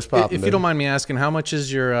moments. What's poppin', if you don't mind me asking, how much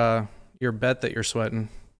is your bet that you're sweating?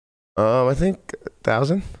 I think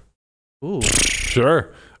 1,000. Ooh.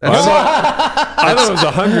 Sure. I thought it was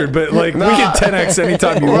 100, but like we can 10x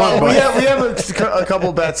anytime you want. We have a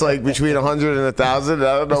couple bets like between 100 and 1,000.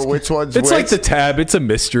 I don't know which one's It's which. like the tab. It's a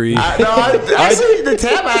mystery. Actually, the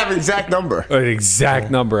tab I have an exact number. An exact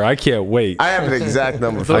number. I can't wait. I have an exact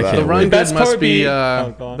number for that. The run Best good must part be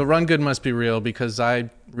the run good must be real because I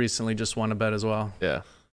recently just won a bet as well. Yeah.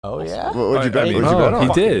 Oh yeah. What'd you bet? I mean, What'd you bet on?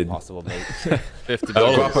 he did. Possible, mate.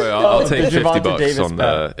 $50. I'll take the Javonte $50 Davis on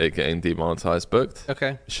bet. it getting demonetized. Booked.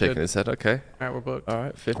 Okay. Shaking good. his head. Okay. All right, we're booked. All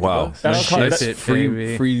right. $50. Wow. That'll cost- That's it,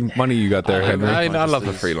 free baby. money you got there, Henry. I love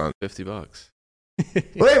the this. freelance. $50.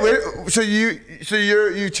 Wait. So you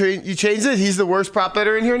changed it? He's the worst prop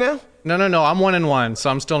better in here now? No. I'm 1-1, so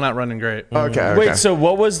I'm still not running great. Okay. Wait, so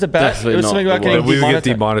what was the bet? Definitely It was not something the about one. getting We would get demonetized.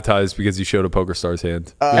 demonetized because he showed a poker star's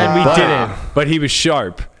hand. And we didn't. But he was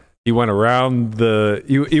sharp. He went around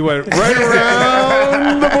he went right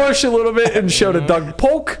around the bush a little bit and showed a Doug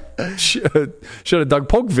Polk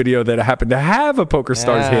video that happened to have a poker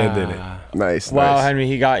star's hand in it. Nice. Wow, nice. Henry,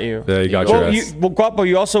 he got you. Yeah, he got your Well, ass. Guapo,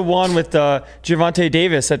 you also won with Javonte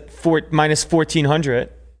Davis at minus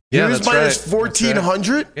 1,400. Yeah, He was that's minus right.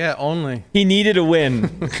 1,400? Yeah, only. He needed a win.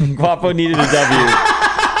 Guapo needed a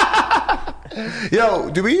W.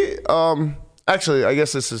 Yo, do we actually, I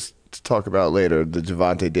guess this is to talk about later, the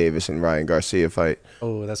Gervonta Davis and Ryan Garcia fight.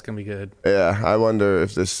 Oh, that's gonna be good. Yeah, I wonder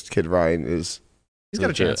if this kid Ryan is. He's got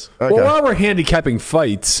a chance. Okay. Well, while we're handicapping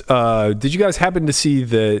fights, did you guys happen to see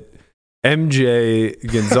that MJ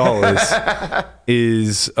Gonzalez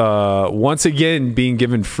is once again being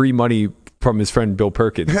given free money from his friend Bill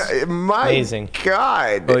Perkins? Amazing.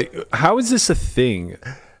 God. Like, how is this a thing?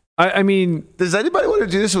 I mean, does anybody want to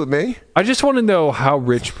do this with me? I just want to know how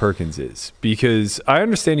rich Perkins is, because I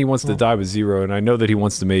understand he wants to die with zero, and I know that he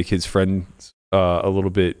wants to make his friends a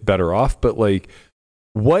little bit better off, but like,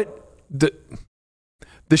 what the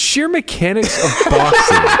sheer mechanics of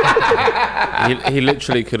boxing. He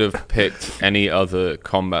literally could have picked any other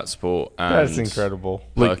combat sport. And That's incredible.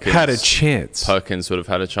 Like, had a chance. Perkins would have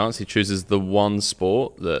had a chance. He chooses the one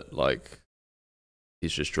sport that, like,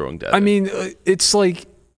 he's just drawing dead. I mean, it's like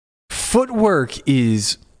footwork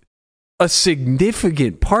is a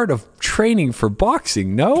significant part of training for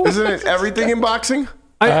boxing, no? Isn't it everything in boxing?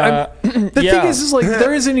 The thing is like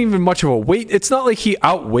there isn't even much of a weight. It's not like he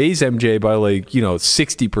outweighs MJ by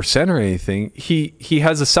 60% or anything. He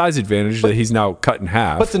has a size advantage that he's now cut in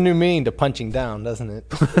half. Puts a new meaning to punching down, doesn't it?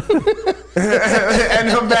 And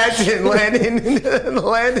imagine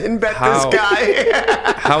Landon bet this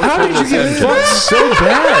guy. How did you get fucked so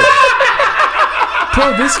bad?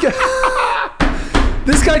 Bro,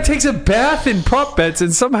 this guy takes a bath in prop bets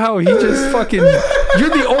and somehow he just fucking... You're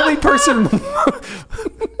the only person...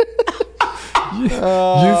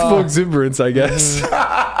 Youthful exuberance, I guess.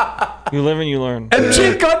 You live and you learn.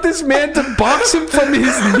 MJ got this man to box him from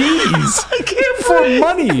his knees for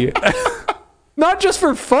money. Not just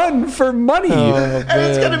for fun, for money. And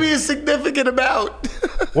it's going to be a significant amount.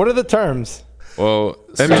 What are the terms? Well,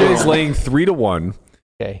 MJ's laying 3-1.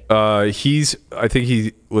 Okay. I think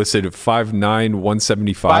he listed at 5'9",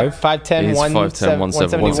 175. 5'10", He's 5'10",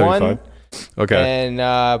 171. Okay.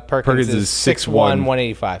 And Perkins is 6'1",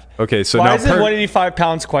 185. Okay, so Why now is it 185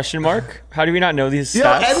 pounds question mark? How do we not know these You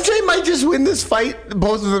stats? know, MJ might just win this fight,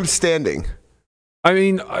 both of them standing. I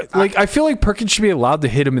mean, I feel like Perkins should be allowed to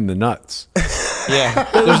hit him in the nuts. Yeah.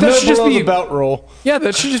 There's no below the belt rule. Yeah,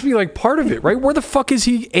 that should just be like part of it, right? Where the fuck is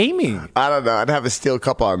he aiming? I don't know. I'd have a steel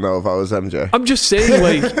cup on though if I was MJ. I'm just saying,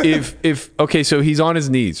 like, if okay, so he's on his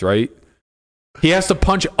knees, right? He has to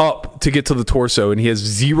punch up to get to the torso, and he has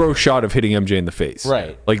zero shot of hitting MJ in the face.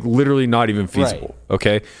 Right. Like, literally not even feasible. Right.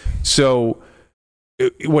 Okay. So,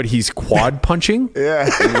 what, he's quad punching? Yeah.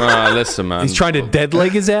 Nah, listen, man. He's trying to dead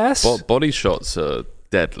leg his ass? Body shots are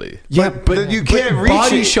deadly. Yeah, but you can't reach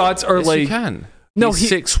body it. shots are Yes, like... you can. No, he's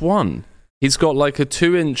 6'1". He's got like a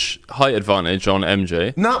 2-inch height advantage on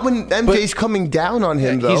MJ. Not when MJ's coming down on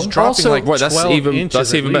him, though. He's dropping Also, like 12 that's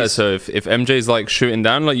inches even at better. least. So if MJ's like shooting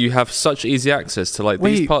down, like you have such easy access to like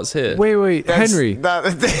these parts here. Wait, Henry. Dude,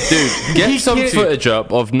 get some footage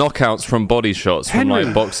up of knockouts from body shots from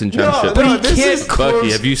like boxing championship. No, this is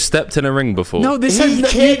Berkey, have you stepped in a ring before? No, this He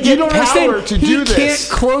has can't you get don't power understand. to He do can't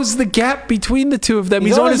this. close the gap between the two of them.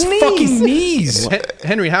 He's on his knees. fucking knees.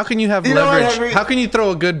 Henry, how can you have You know what, leverage? Henry? How can you throw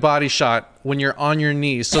a good body shot when you're on your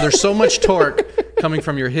knees? So there's so much torque coming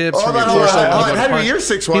from your hips, Hold from your on, hold torso. on, when you hold go on. to Henry, punch. you're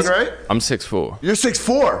 6'1", right? I'm 6'4". You're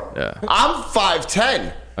 6'4". Yeah. I'm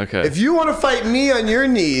 5'10". Okay. If you want to fight me on your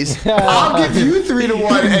knees, I'll give you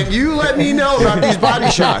 3-1, and you let me know about these body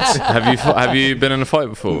shots. Have you been in a fight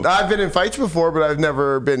before? I've been in fights before, but I've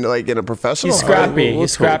never been like in a professional He's fight. scrappy.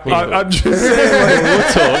 He's scrappy. I'm just saying,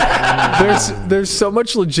 like, there's so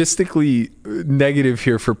much logistically negative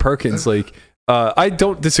here for Perkins. Like, I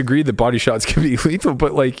don't disagree that body shots can be lethal,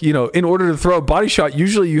 but like, you know, in order to throw a body shot,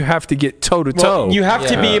 usually you have to get toe to toe. You have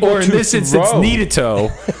to be able or in to this instance, throw. knee to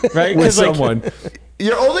toe, Right? with 'Cause, like, someone.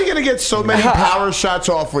 You're only going to get so many power shots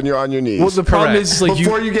off when you're on your knees. Well, the problem Correct. is, like,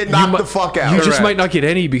 Before you get knocked the fuck out. you just Correct. might not get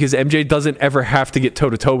any because MJ doesn't ever have to get toe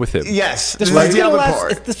to toe with him. Yes. This This is fight's the gonna other last.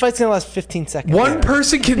 part. This fight's gonna last 15 seconds. One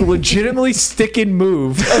person can legitimately stick and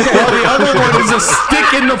move, while the other one is a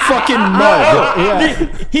stick in the fucking mud.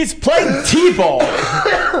 He's playing T-ball.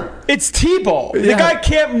 It's T-ball. The Yeah. guy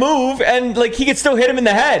can't move, and like he can still hit him in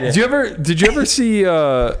the head. Did you ever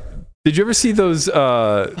see those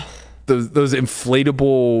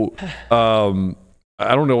inflatable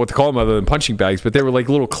I don't know what to call them other than punching bags, but they were like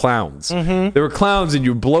little clowns. They were clowns, and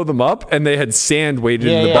you blow them up, and they had sand weighted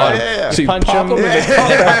in the bottom. So you Punch pop them, them. and they pop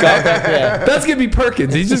back up. That's gonna be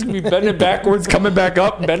Perkins. He's just gonna be bending backwards, coming back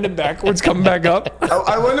up, bending backwards, coming back up.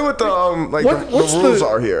 I wonder what the What's the rules the-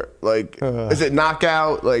 are here. Like, is it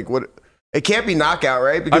knockout? Like, what? It can't be knockout,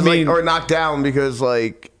 right? Because I mean- or knocked down because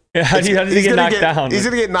like. How does he get knocked down? He's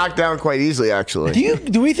gonna get knocked down quite easily, actually.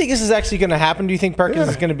 Do we think this is actually going to happen? Do you think Perkins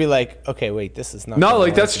is going to be like, okay, wait, this is not? No, gonna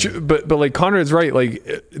like that's happen. true, but like Conrad's right. Like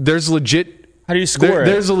there's legit How do you score it?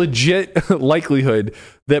 There's a legit likelihood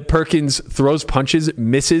that Perkins throws punches,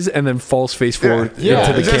 misses, and then falls face forward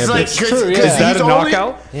into the canvas. Is that a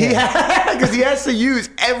knockout? Because he has to use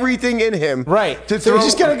everything in him. Right. So he's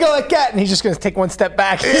just going to go like that, and he's just going to take one step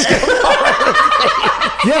back.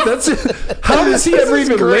 Yeah, that's it. How does he ever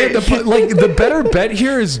even land a punch? Like, the better bet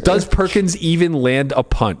here is, does Perkins even land a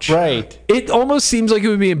punch? Right. It almost seems like it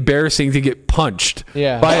would be embarrassing to get punched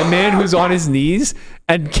by a man who's on his knees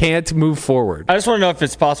and can't move forward. I just want to know if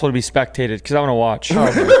it's possible to be spectated because I want to watch. Oh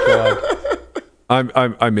my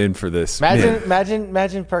God. I'm in for this.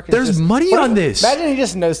 Imagine Perkins. There's money on this. Imagine he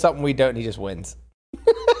just knows something we don't, and he just wins.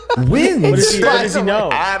 Wins. What does he know?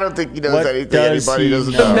 I don't think he knows What anything does anybody he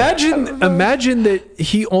doesn't know? know. Imagine that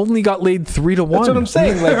he only got laid 3-1. That's what I'm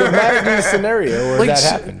saying. Like, imagine a scenario where that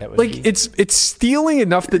happened. That would be... it's stealing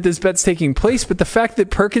enough that this bet's taking place, but the fact that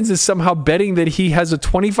Perkins is somehow betting that he has a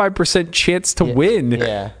 25% chance to win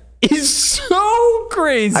is so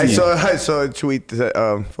crazy. I saw a tweet that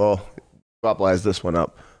Bob has this one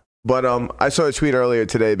up. But I saw a tweet earlier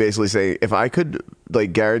today basically saying if I could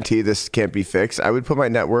like guarantee this can't be fixed, I would put my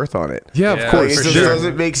net worth on it. Yeah, of course. It just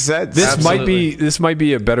doesn't make sense. This might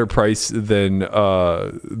be a better price than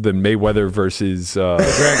Mayweather versus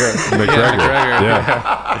McGregor.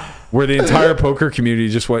 Yeah. Where the entire poker community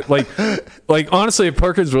just went like honestly, if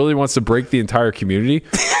Perkins really wants to break the entire community,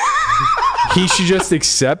 he should just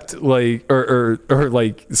accept or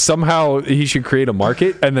somehow he should create a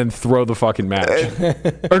market and then throw the fucking match.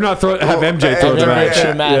 Or not have MJ throw the match.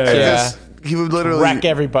 Yeah. He would literally wreck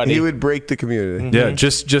everybody. He would break the community. Mm-hmm. Yeah,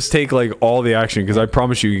 just take like all the action because I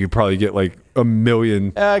promise you could probably get like 1 million.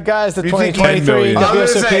 Guys, the 10 2023 million.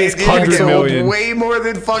 WSOP is 100 million. Way more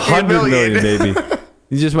than fucking 100 million maybe.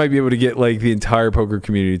 You just might be able to get like the entire poker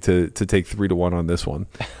community to take 3-1 on this one.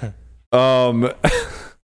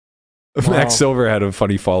 Max Silver had a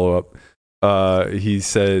funny follow-up. He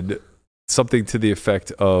said something to the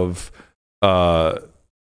effect of,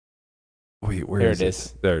 wait, where is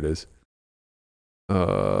it? There it is.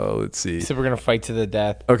 Let's see. So we're going to fight to the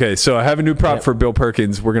death. Okay, so I have a new prop for Bill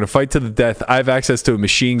Perkins. We're going to fight to the death. I have access to a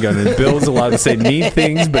machine gun, and Bill's allowed to say mean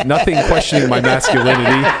things, but nothing questioning my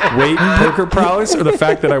masculinity, weight, poker prowess, or the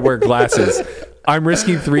fact that I wear glasses. I'm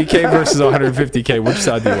risking $3K versus $150K. Which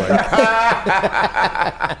side do you like?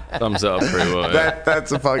 Thumbs up, pretty well.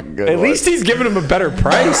 That's a fucking good At one. least he's giving him a better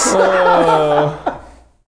price. God,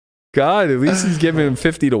 at least he's giving him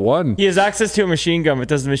 50-1. He has access to a machine gun, but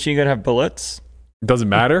does the machine gun have bullets? Doesn't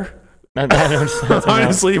matter. I don't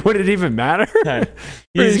Honestly, would it even matter?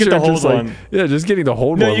 You just get the hold one. Yeah, just getting the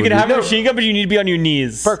hold one. No, you can have a machine gun, but you need to be on your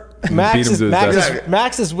knees. Max is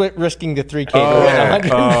risking the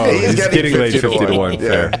 3K. He's getting laid 50-1.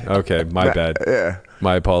 Yeah. Fair. Okay, my bad. Yeah.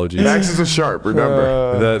 My apologies. Max is a sharp,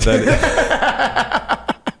 remember.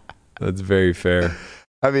 That's very fair.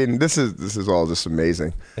 I mean, this is all just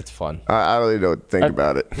amazing. It's fun. I don't even know what to think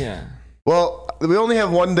about it. Yeah. Well, we only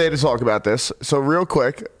have one day to talk about this. So real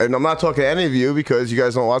quick, and I'm not talking to any of you because you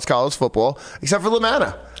guys don't watch college football, except for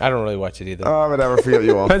LaManna. I don't really watch it either. Whatever, forget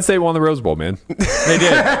you all. Penn State won the Rose Bowl, man. They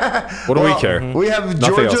did. What do we care? We have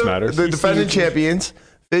Nothing else Georgia, matters. the defending champions,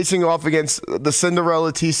 facing off against the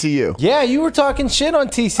Cinderella TCU. Yeah, you were talking shit on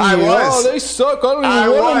TCU. I was. Oh, they suck. I don't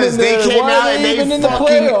even want them in They there. came Why out are and they even they in the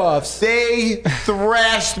playoffs? They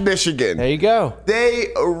thrashed Michigan. There you go. They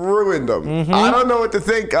ruined them. I don't know what to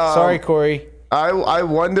think. Sorry, Corey. I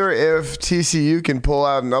wonder if TCU can pull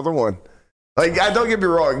out another one. Like, don't get me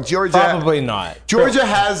wrong, Georgia Probably not. Georgia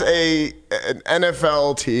has an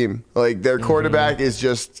NFL team. Like, their quarterback is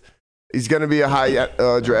just he's going to be a high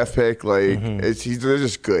draft pick. Like, they're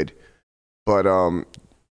just good. But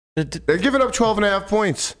they're giving up 12.5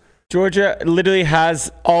 points. Georgia literally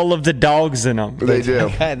has all of the dogs in them. They do.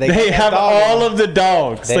 They have all of the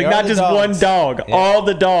dogs. They like, are not the just dogs. one dog. Yeah. All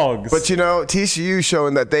the dogs. But, you know, TCU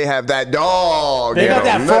showing that they have that dog. They got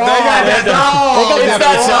that in frog. them. They got that dog. It's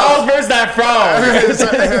that frog versus that frog.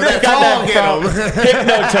 They got that frog.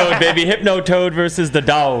 Hypno-toad, baby. Hypno-toad versus the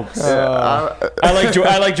dogs.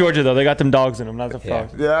 I like Georgia, though. They got them dogs in them, not the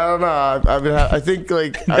frogs. Yeah, I don't know. I think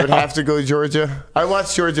like I would have to go Georgia. I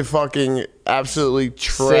watched Georgia fucking absolutely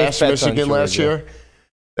trash bets on Michigan last Georgia. year,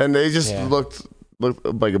 and they just looked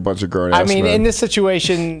like a bunch of grown ass I mean, men. in this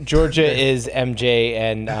situation, Georgia is MJ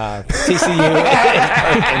and TCU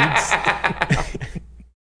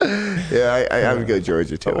is yeah, I would go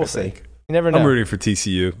Georgia too. But we'll I think. see. You never know. I'm rooting for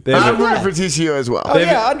TCU. I'm rooting for TCU as well. Oh,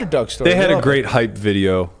 yeah, underdog story. They had We a love great hype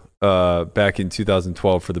video back in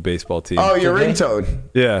 2012 for the baseball team. Oh, your ringtone.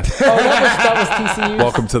 Yeah. it. Oh, that was TCU.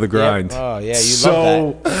 Welcome to the grind. Oh, yeah, you so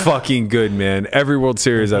love that. fucking good, man. Every World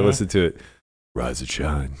Series I listened to it. Rise and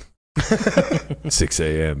shine. 6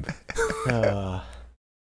 a.m.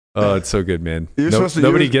 Oh, it's so good, man.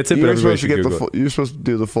 Nobody gets it, but everybody should Google it. You're supposed to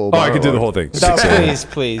do the full. Oh, I could do the whole thing. No,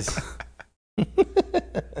 please.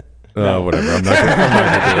 Whatever. I'm not gonna do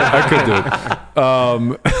it. I could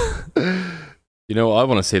do it. You know what I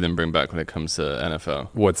want to see them bring back when it comes to NFL?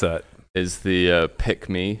 What's that? Is the Pick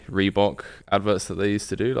Me Reebok adverts that they used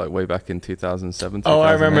to do, like way back in 2007. Oh,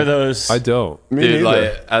 I remember those. I don't. Dude,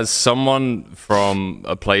 like, as someone from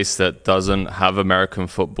a place that doesn't have American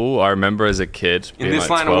football, I remember as a kid being in this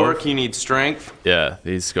like line 12, of work, you need strength. Yeah,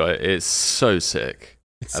 these guys, it's so sick.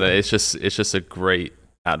 It's just a great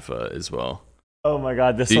advert as well. Oh my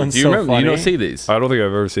god, this Do one's you so remember? funny. You don't see these? I don't think I've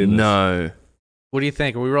ever seen this. No. What do you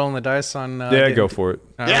think? Are we rolling the dice on? Yeah, go for it.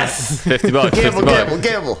 Yes. $50.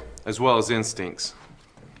 Gamble. As well as instincts.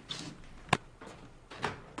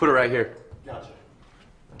 Put it right here. Gotcha.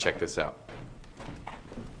 Check this out.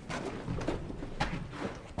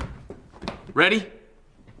 Ready?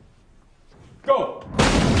 Go!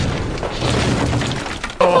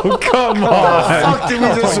 Oh, come on. Fuck, did we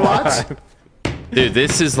just watch? Dude,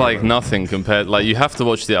 this is like nothing compared. Like, you have to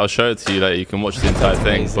watch I'll show it to you later. You can watch the entire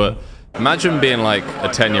thing. But imagine being like a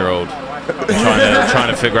 10-year-old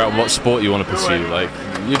trying to figure out what sport you want to pursue. Like,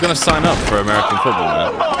 you're gonna sign up for American football,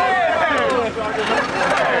 man.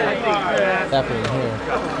 Happening here.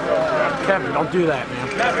 Kevin, don't do that, man.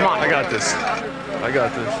 Come on. I got this.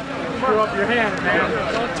 Screw up your hand, man.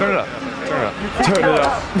 Turn it up. It's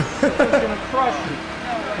gonna crush you.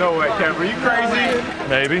 No way, Kevin. Are you crazy?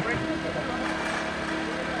 Maybe.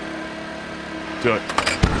 Do it.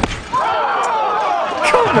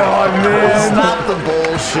 Come on, man. Stop the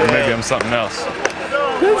bullshit. Maybe I'm something else.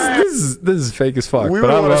 This is fake as fuck, We but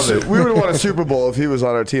would I have love it. We would have won a Super Bowl if he was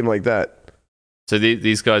on our team like that. So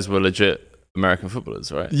these guys were legit American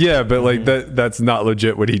footballers, right? Yeah, but like that's not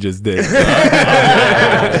legit what he just did.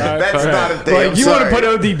 That's not a thing. Like, I'm you want to sorry. put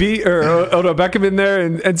ODB or Odell Beckham in there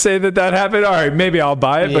and say that happened? All right, maybe I'll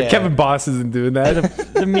buy it. But Yeah. Kevin Boss isn't doing that.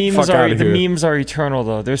 The memes Fuck are outta here. memes are eternal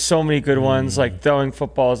though. There's so many good ones like throwing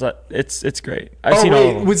footballs. It's great. I've seen Oh all of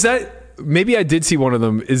wait, them. was that? Maybe I did see one of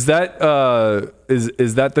them. Is that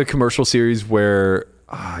is that the commercial series where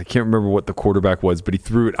I can't remember what the quarterback was, but he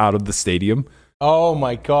threw it out of the stadium? Oh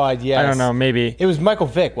my god, yes. I don't know. Maybe. It was Michael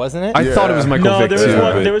Vick, wasn't it? I thought it was Michael No, Vick there was too.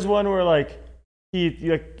 one. but- There was one where like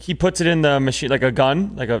he puts it in the machine like a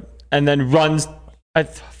gun, and then runs.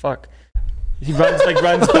 Fuck. He runs.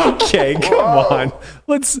 Okay, come on.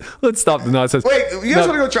 Let's stop the nonsense. Wait, you guys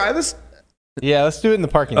want to go try this? Yeah, let's do it in the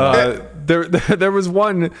parking lot. There was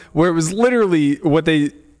one where it was literally what they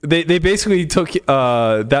basically took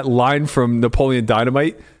that line from Napoleon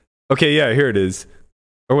Dynamite. Okay, yeah, here it is.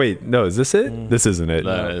 Or wait, no, is this it? This isn't it.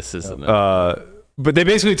 No, this isn't it. But they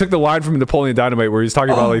basically took the line from Napoleon Dynamite where he's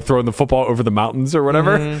talking about like throwing the football over the mountains or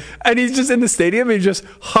whatever, and he's just in the stadium and he just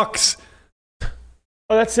hucks.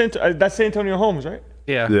 Oh, that's San Antonio Holmes, right?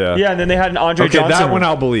 Yeah. Yeah, and then they had an Andre Okay, Johnson. that one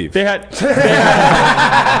I'll believe. They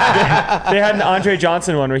had an Andre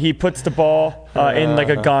Johnson one where he puts the ball in like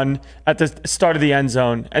a gun at the start of the end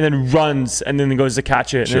zone and then runs and then goes to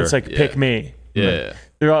catch it and Sure. it's like pick me. Yeah.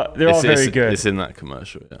 They're all very good. It's in that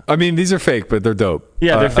commercial, yeah. I mean, these are fake, but they're dope.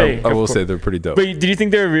 Yeah, they're fake, I of will course. say they're pretty dope. But did you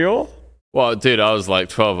think they were real? Well, dude, I was like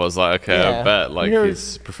 12. I was like, okay, Yeah. I bet. Like, You're-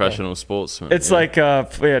 he's a professional sportsman. It's yeah. like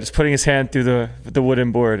just putting his hand through the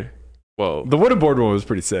wooden board. Whoa. The wooden board one was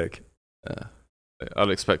pretty sick. I'd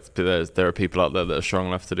expect there are people out there that are strong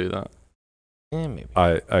enough to do that. Yeah, maybe.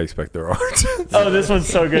 I expect there aren't. Oh, this one's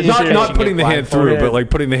so good. Not- too. Not putting the hand through, Yeah. but like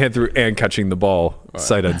putting the hand through and catching the ball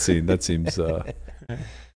sight unseen. That seems right.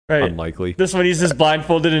 unlikely. This one, he's just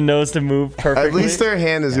blindfolded and knows to move perfectly. At least their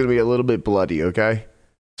hand is going to be a little bit bloody, okay?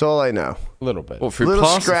 That's all I know. A little bit. What, through Little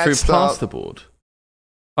plasterboard? scratched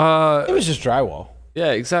It was just drywall.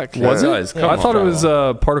 Yeah, exactly. Was it? Guys, come I on. thought it was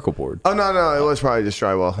particle board. Oh, no, it was probably just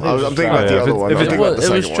drywall. I'm thinking drywall. about the Yeah, other one. if I'm it thinking about the It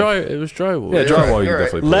was second one. dry. It was drywall. Yeah, drywall you you're can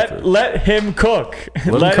definitely play through. Let him cook.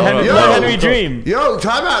 Let cook. Henry Yo. dream. Yo,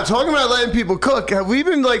 time out. Talking about letting people cook. Have we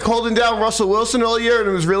been like holding down Russell Wilson all year and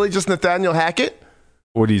it was really just Nathaniel Hackett?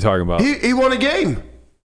 What are you talking about? He won a game.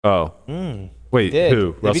 Oh. Wait, did.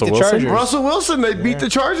 who? They beat Russell the Wilson? Chargers. Russell Wilson, they beat the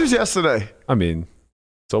Chargers yesterday. I mean,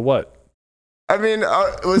 so what? I mean,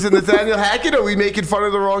 was it Nathaniel Hackett? Are we making fun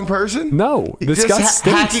of the wrong person? No, this Just guy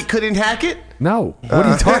stinks. Hackett couldn't hack it? No, what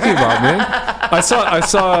are you talking about, man? I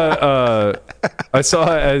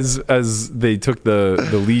saw as they took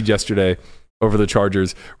the lead yesterday over the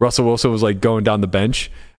Chargers. Russell Wilson was like going down the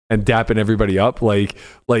bench and dapping everybody up, like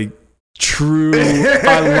true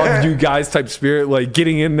I love you guys type spirit, like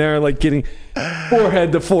getting in there, like getting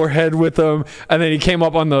forehead to forehead with them. And then he came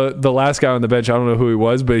up on the last guy on the bench. I don't know who he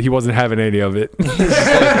was, but he wasn't having any of it.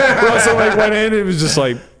 Russell like went in and was just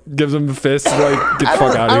like gives him the fist. Like, get the fuck out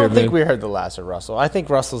of here, man. I don't think we heard the last of Russell. I think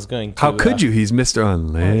Russell's going to. How could you? He's Mr.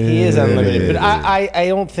 Unlimited. He is unlimited, but I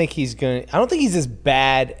don't think he's going. I don't think he's as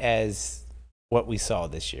bad as what we saw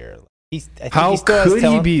this year. How could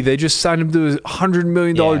he be? They just signed him to a $100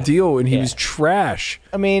 million deal, and he was trash.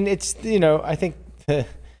 I mean, it's I think.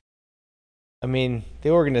 The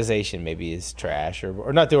organization maybe is trash,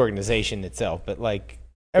 or not the organization itself, but like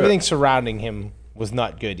everything surrounding him was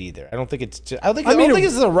not good either. I don't think it's. I don't think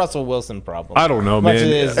this is a Russell Wilson problem. I don't know, man. Do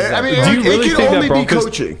you really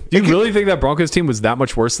think that Broncos team was that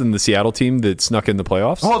much worse than the Seattle team that snuck in the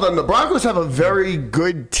playoffs? Hold on, the Broncos have a very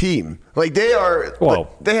good team. Like they are.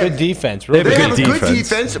 Well, they have good defense. Really. They have a good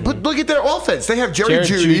defense, but look at their offense. They have Jerry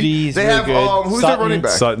Jeudy. They have who's their running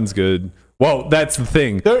back? Sutton's good. Well, that's the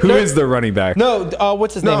thing. Who is their running back? No,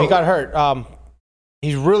 what's his name? He got hurt.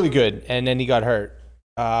 He's really good, and then he got hurt.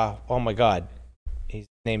 Oh my God, his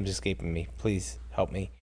name's escaping me. Please help me.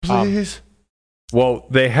 Please. Well,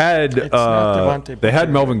 they had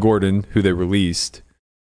Melvin Gordon, who they released.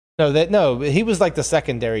 No, he was like the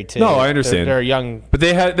secondary too. No, I understand. They're young, but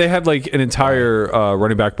they had like an entire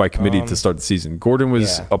running back by committee to start the season. Gordon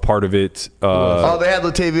was a part of it. They had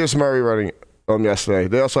Latavius Murray running yesterday.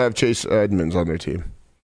 They also have Chase Edmonds on their team.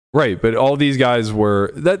 Right, but all these guys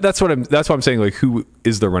were. That's what I'm saying. Like, who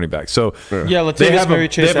is their running back? So they have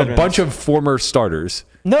a bunch of former starters.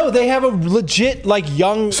 No, they have a legit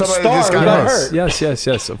young star who got hurt.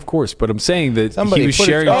 Yes, of course. But I'm saying that he was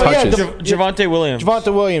sharing touches. Javonte Williams.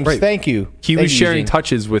 Right. Thank you. He was sharing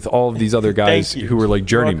touches with all of these other guys who were like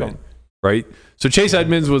journeymen. Right. So Chase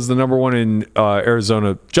Edmonds was the number one in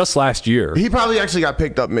Arizona just last year. He probably actually got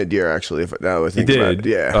picked up mid-year. Actually, He did.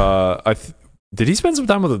 Yeah. Did he spend some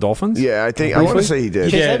time with the Dolphins? Yeah, I want to say he did.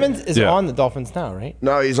 Chase Edmonds is on the Dolphins now, right?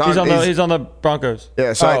 No, he's on the Broncos.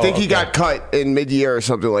 Yeah, so I think he got cut in mid-year or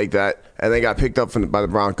something like that, and they got picked up by the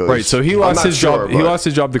Broncos. Right, so he lost his job. He lost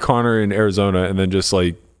his job to Connor in Arizona, and then just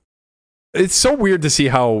like. It's so weird to see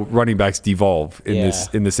how running backs devolve in this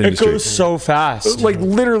industry. It goes so fast. Like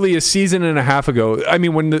literally a season and a half ago. I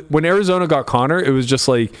mean, when Arizona got Connor, it was just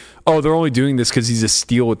like, oh, they're only doing this because he's a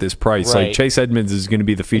steal at this price. Right. Like Chase Edmonds is going to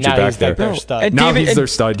be the feature back there. He's their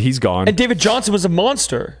stud. He's gone. And David Johnson was a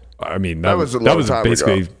monster. I mean, that was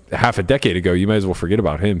basically half a decade ago. You might as well forget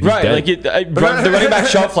about him. He's right. dead. The running back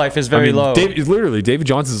shelf life is very low. David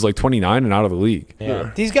Johnson is like 29 and out of the league.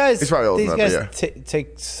 Yeah. These guys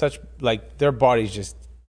take such their bodies just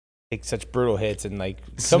take such brutal hits and like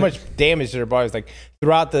so much damage to their bodies like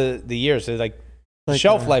throughout the years. So the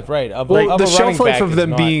shelf life, right? The shelf life of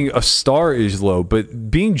them being a star is low,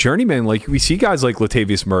 but being journeyman, like we see guys like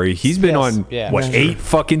Latavius Murray, he's been on 8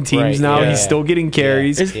 fucking teams now. He's still getting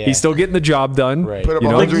carries. He's still getting the job done. Right. Put up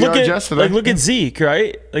 100 yards yesterday. Look at Zeke,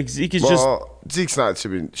 right? Like Zeke is Zeke's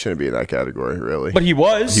shouldn't be in that category, really. But he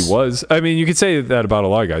was. He was. I mean, you could say that about a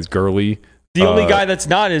lot of guys. Gurley. The only guy that's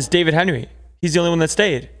not is David Henry. He's the only one that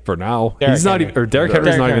stayed. For now. Derrick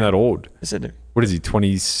Henry's not even that old. What is he,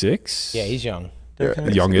 26? Yeah, he's young.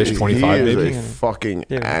 Youngish, 25 he maybe. He's a fucking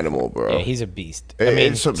animal, bro. Yeah, he's a beast.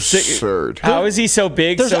 It's absurd. How is he so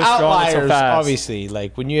big, There's so strong, and so fast? Obviously,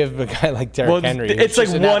 like when you have a guy like Derrick Henry. It's like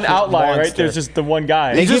one outlier, right? There's just the one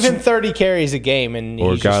guy. They give him 30 carries a game, and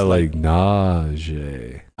or a guy like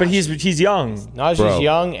Najee. But he's young. Najee's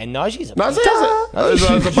young, and Najee's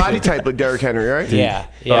has a body type like Derrick Henry, right? Yeah.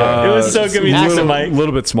 It was so good. A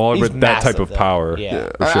little bit smaller, but that type of power. Yeah.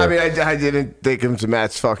 I mean, I didn't think him to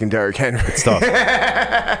match fucking Derrick Henry. It's tough.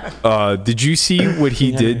 Did you see what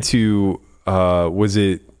he did to? Was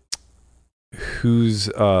it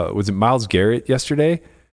Myles Garrett yesterday,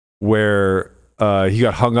 where he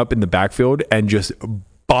got hung up in the backfield and just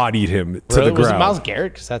bodied him to the ground? Was it Myles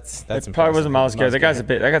Garrett? Because that's probably wasn't Myles Garrett. That guy's a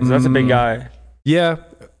bit. That's a big guy. Yeah.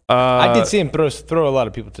 I did see him throw a lot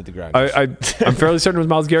of people to the ground. I'm fairly certain it was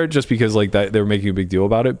Myles Garrett just because like that they were making a big deal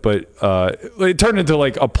about it, but it turned into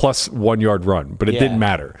like a plus 1 yard run, but it didn't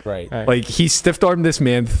matter. Right. Like he stiff armed this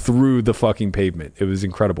man through the fucking pavement. It was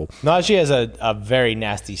incredible. Najee has a very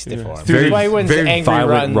nasty stiff arm. Very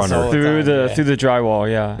violent runner through the drywall.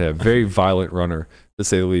 Yeah, very violent runner to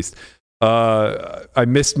say the least. I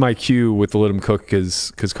missed my cue with the let him cook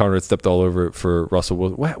because Connor had stepped all over it for Russell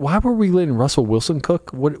Wilson. Why were we letting Russell Wilson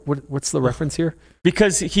cook? What's the reference here?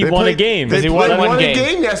 Because he won a game. They won a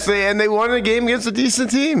game yesterday, and they won a game against a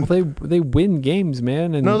decent team. Well, they win games,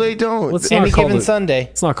 man. And no, they don't. Any given Sunday.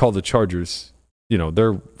 It's not called the Chargers.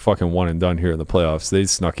 They're fucking one and done here in the playoffs. They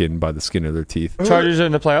snuck in by the skin of their teeth. Chargers are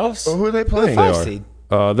in the playoffs? Who are they playing?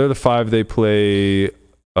 They're the 5. They play...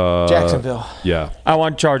 Jacksonville. Yeah. I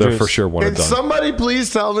want Chargers. They're for sure one and done. Can somebody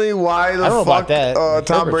please tell me why the fuck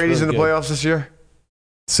Tom Brady's in the playoffs this year?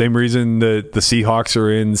 Same reason that the Seahawks are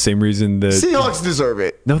in. Same reason that Seahawks deserve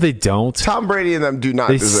it. No, they don't. Tom Brady and them do not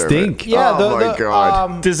They deserve stink. it. Yeah, oh my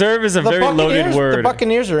God. Deserve is a very loaded word. The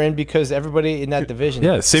Buccaneers are in because everybody in that division.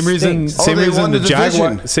 Yeah, same reason. stinks. Same they reason won the the Jaguars.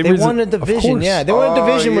 division. Same They reason. won a division. Of course. Yeah, they won a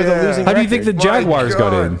division with a yeah. losing How record. do you think the Jaguars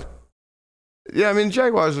got in? Yeah, I mean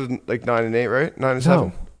Jaguars was like 9-8, right? 9-7.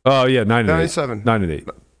 No. Oh yeah, 9-8. 9-7. 9-8.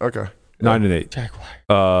 Okay. 9-8.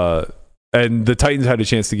 Jaguar. And the Titans had a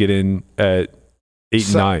chance to get in at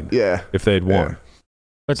 8-9. Yeah. If they had won. Yeah.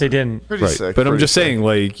 But they didn't. Pretty Right. sick. But I'm pretty just sick. saying,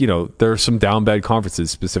 like, you know, there are some down bad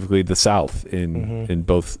conferences, specifically the South in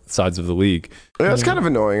both sides of the league. Yeah, it's kind of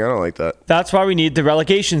annoying. I don't like that. That's why we need the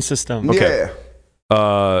relegation system. Okay.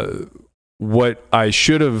 Yeah. What I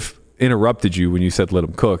should have interrupted you when you said let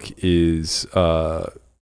them cook is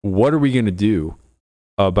what are we going to do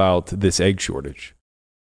about this egg shortage?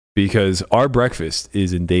 Because our breakfast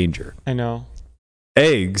is in danger. I know.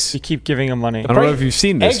 Eggs. You keep giving them money. I don't know if you've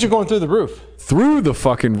seen this. Eggs are going through the roof. Through the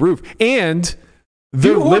fucking roof. And If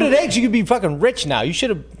they're you hoarded eggs, you could be fucking rich now. You should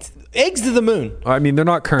have eggs to the moon. I mean, they're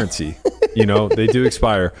not currency. You know, they do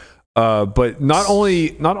expire. But not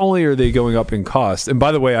only are they going up in cost, and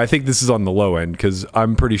by the way, I think this is on the low end because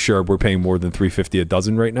I'm pretty sure we're paying more than $3.50 a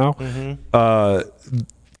dozen right now.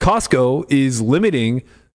 Costco is limiting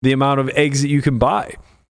the amount of eggs that you can buy.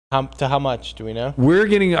 To how much do we know?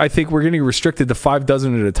 I think we're getting restricted to 5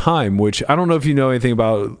 dozen at a time, which I don't know if you know anything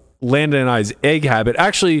about Landon and I's egg habit.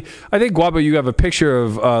 Actually, I think, Guabo, you have a picture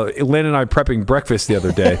of Landon and I prepping breakfast the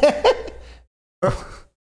other day.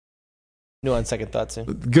 No, on second thought soon.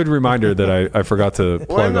 Good reminder that I forgot to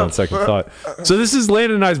plug on second thought. So this is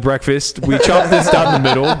Landon and I's breakfast. We chopped this down the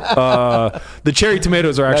middle. The cherry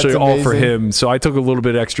tomatoes are actually all for him. So I took a little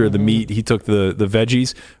bit extra of the meat. He took the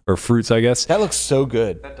veggies or fruits, I guess. That looks so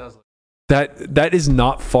good. That is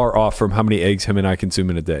not far off from how many eggs him and I consume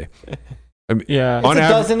in a day. I mean, Yeah. It's a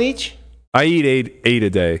dozen each? I eat eight a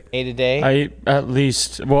day. 8 a day? I eat at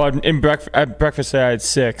least. Well, at breakfast I had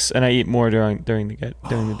 6, and I eat more during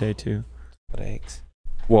the day too. What eggs?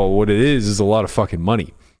 Well, what it is a lot of fucking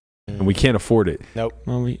money, and we can't afford it. Nope.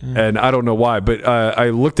 Well, And I don't know why, but I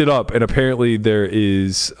looked it up, and apparently there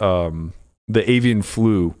is the avian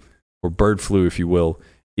flu, or bird flu, if you will,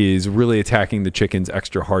 is really attacking the chickens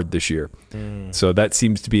extra hard this year. So that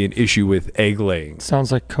seems to be an issue with egg laying.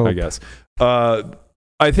 sounds like coke. I guess.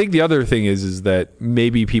 I think the other thing is that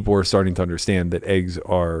maybe people are starting to understand that eggs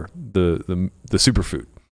are the superfood.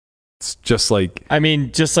 It's just like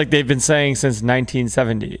they've been saying since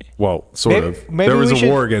 1970. Well, sort of. Maybe there was we a should-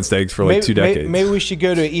 war against eggs for like 2 decades. Maybe we should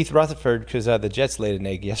go to East Rutherford because the Jets laid an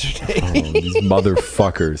egg yesterday. Oh, these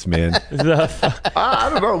motherfuckers, man. I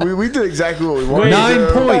don't know. We did exactly what we wanted.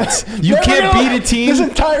 9 points. You can't beat a team. This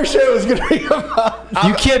entire show is going to be about.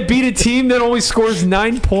 You can't beat a team that only scores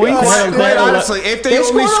 9 points. Quite honestly, if they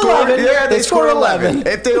only scored scored, 11. they scored 11.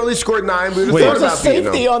 If they only scored 9, we would Wait. have There thought was a about beating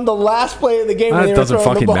safety them. on the last play of the game. when That they were doesn't throwing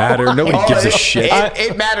the fucking ball. matter. Nobody gives a shit.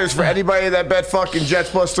 It matters for anybody that bet fucking Jets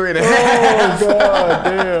plus 3.5. Oh, God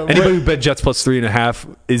damn. Anybody who bet Jets plus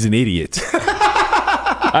 3.5 is an idiot.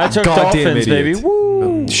 I took Goddamn Dolphins, idiot. baby.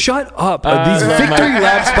 Woo. Shut up. I These love victory my-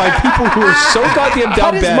 laps by people who are so goddamn down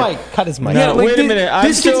Cut his bad. mic. Cut his mic. No, wait a thi- minute. I'm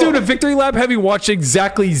This kid's still- doing a victory lap having watched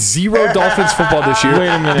exactly 0 Dolphins football this year. Wait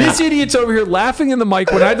a minute. This idiot's over here laughing in the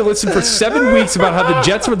mic when I had to listen for 7 weeks about how the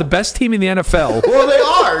Jets were the best team in the NFL. Well, they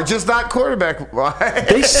are, just not quarterback.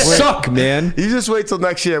 They suck, man. You just wait till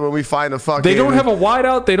next year when we find a fucking. They don't have a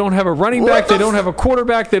wideout. They don't have a running What back. the They don't have a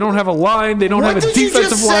quarterback. They don't have a line. They don't What have a did you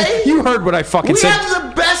defensive just line. say? You heard what I fucking We said. have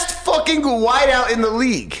the best fucking wideout in the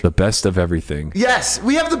league. The best of everything. Yes,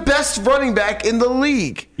 we have the best running back in the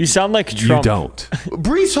league. You sound like You Trump. don't.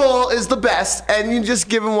 Brees Hall is the best, and you just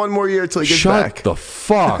give him one more year until he gets Shut back. the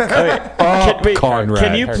fuck up, Wait, Conrad.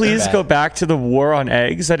 can you Hurt please bad. go back to the war on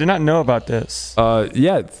eggs? I did not know about this.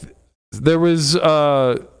 Yeah, there was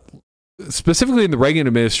specifically in the Reagan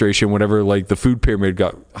administration, whenever like the food pyramid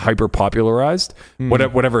got hyper popularized,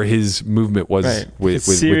 whatever his movement was Right. with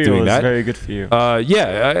Cereal doing is that. very good for you.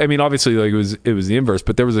 Yeah, I mean, obviously, like it was the inverse,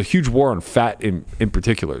 but there was a huge war on fat in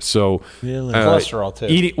particular. So Really? Cholesterol, too.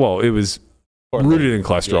 it was rooted in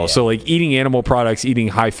cholesterol. Yeah. So like eating animal products, eating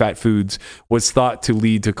high fat foods was thought to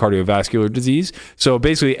lead to cardiovascular disease. So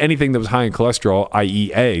basically anything that was high in cholesterol,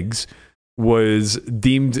 i.e. eggs, was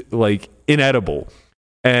deemed like inedible.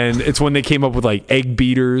 And it's when they came up with like egg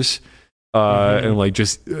beaters and like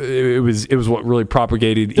just it was what really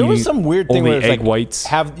propagated There was eating some weird thing only where it's egg like, whites.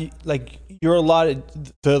 you're allotted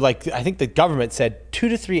to, like, I think the government said 2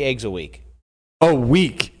 to 3 eggs a week. a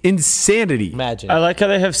week. Insanity. Imagine. I like how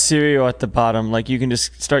they have cereal at the bottom. Like you can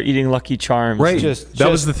just start eating Lucky Charms. Right. That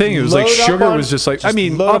was the thing. It was like sugar was just like, I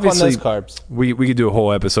mean, obviously carbs. We could do a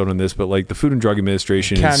whole episode on this, but like the Food and Drug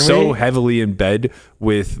Administration is so heavily in bed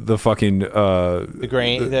with the fucking the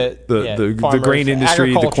grain, the grain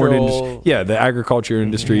industry, the corn industry, the agriculture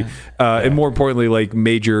industry, and more importantly, like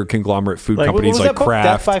major conglomerate food companies like Kraft.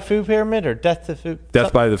 Death by Food Pyramid or Death to Food?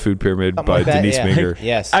 Death by the Food Pyramid by Denise Minger.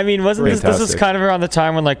 Yes. I mean, wasn't this was kind of around the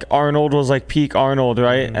time when like Arnold was like peak Arnold,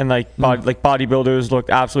 right? And like bodybuilders looked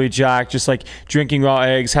absolutely jacked, just like drinking raw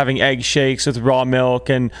eggs, having egg shakes with raw milk,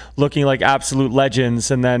 and looking like absolute legends.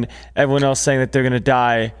 And then everyone else saying that they're gonna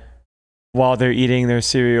die while they're eating their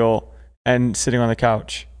cereal and sitting on the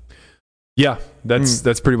couch. Yeah,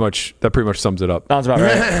 that's pretty much sums it up. Sounds about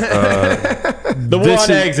right. The war on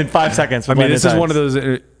eggs in 5 seconds. I mean, this is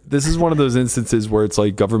one of those instances where it's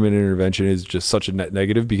like government intervention is just such a net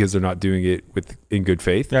negative because they're not doing it in good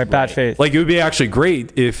faith. Right, bad faith. Like it would be actually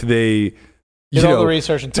great if they did all the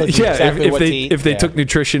research and told you exactly what to eat. If they took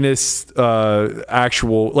nutritionists,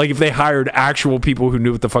 if they hired actual people who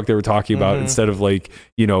knew what the fuck they were talking about instead of like,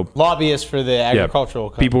 lobbyists for the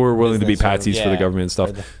agricultural people who were willing to be patsies for the government and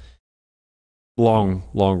stuff. Long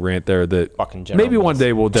rant there that maybe one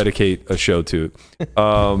day we'll dedicate a show to.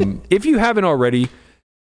 If you haven't already,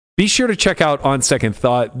 be sure to check out On Second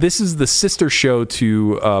Thought. This is the sister show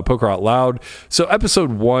to Poker Out Loud. So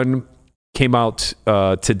episode 1 came out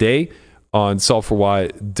today on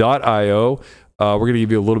solveforwhy.io. We're going to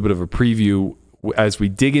give you a little bit of a preview as we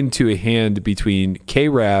dig into a hand between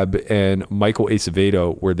K-Rab and Michael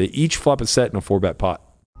Acevedo, where they each flop a set in a 4-bet pot.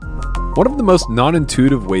 One of the most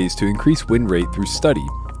non-intuitive ways to increase win rate through study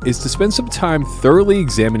is to spend some time thoroughly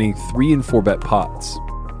examining 3 and 4-bet pots.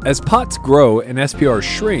 As pots grow and SPRs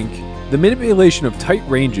shrink, the manipulation of tight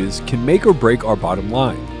ranges can make or break our bottom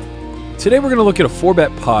line. Today we're going to look at a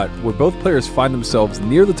 4-bet pot where both players find themselves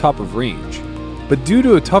near the top of range, but due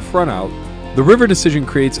to a tough run out, the river decision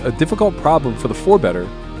creates a difficult problem for the 4-better,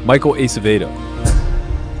 Michael Acevedo.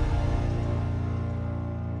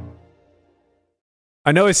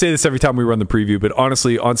 I know I say this every time we run the preview, but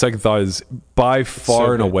honestly, On Second Thought is by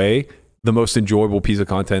far and away the most enjoyable piece of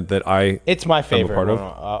content that it's my favorite part of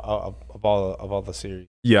all the series.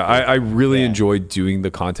 Yeah, I really enjoyed doing the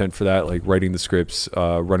content for that, like writing the scripts,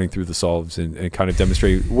 running through the solves, and kind of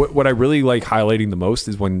demonstrate. What I really like highlighting the most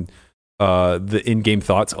is when the in-game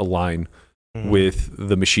thoughts align with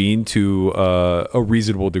the machine to a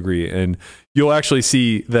reasonable degree. And you'll actually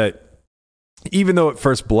see that even though at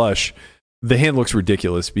first blush, the hand looks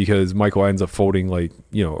ridiculous because Michael ends up folding like,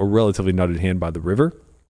 a relatively nutted hand by the river.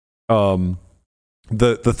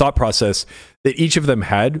 The thought process that each of them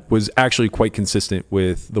had was actually quite consistent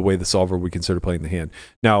with the way the solver would consider playing the hand.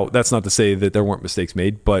 Now, that's not to say that there weren't mistakes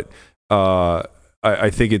made, but I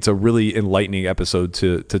think it's a really enlightening episode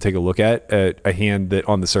to take a look at a hand that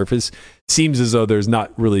on the surface seems as though there's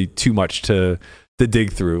not really too much to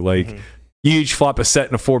dig through. Like you each flop a set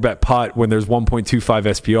in a 4-bet pot when there's 1.25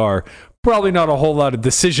 SPR. Probably not a whole lot of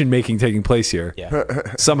decision making taking place here. Yeah.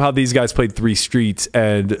 Somehow these guys played 3 streets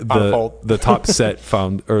and the top set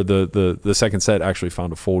found, or the second set actually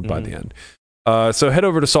found a fold by the end. So head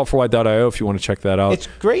over to solveforwhy.io if you want to check that out. It's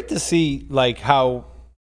great to see like how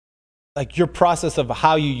your process of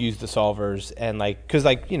how you use the solvers, and because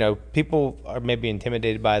people are maybe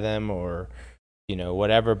intimidated by them or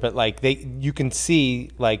whatever, but you can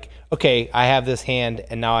see okay, I have this hand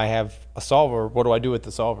and now I have a solver. What do I do with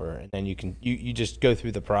the solver? And then you just go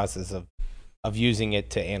through the process of using it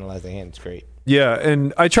to analyze the hand. It's great. Yeah,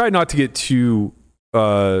 and I try not to get too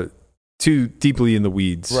deeply in the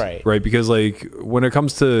weeds, right? Because when it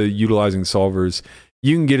comes to utilizing solvers,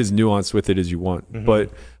 you can get as nuanced with it as you want,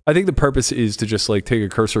 but I think the purpose is to just take a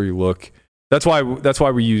cursory look. That's why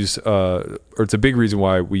we use, or it's a big reason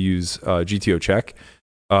why we use GTO check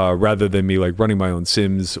rather than me running my own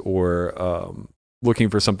sims or looking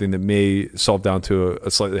for something that may solve down to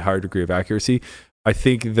a slightly higher degree of accuracy. I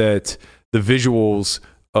think that the visuals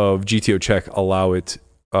of GTO check allow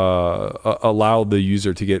the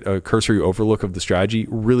user to get a cursory overlook of the strategy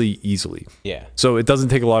really easily. Yeah. So it doesn't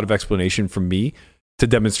take a lot of explanation from me to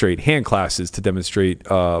demonstrate hand classes, to demonstrate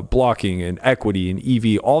blocking and equity and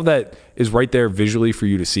EV. All that is right there visually for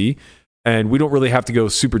you to see. And we don't really have to go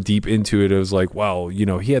super deep into it. It was well,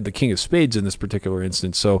 he had the king of spades in this particular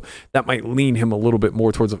instance, so that might lean him a little bit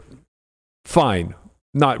more towards fine.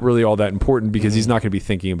 Not really all that important because he's not going to be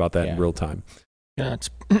thinking about that in real time. Yeah,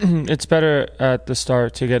 it's better at the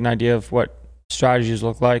start to get an idea of what strategies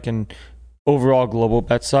look like and overall global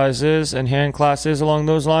bet sizes and hand classes along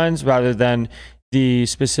those lines rather than the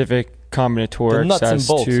specific combinatorics as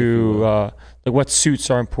to like what suits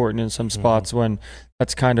are important in some spots when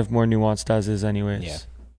that's kind of more nuanced as is anyways.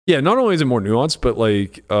 Yeah, not only is it more nuanced, but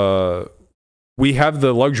like we have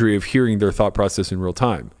the luxury of hearing their thought process in real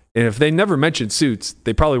time. And if they never mentioned suits,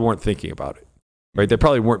 they probably weren't thinking about it, right? They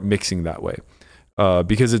probably weren't mixing that way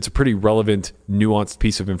because it's a pretty relevant, nuanced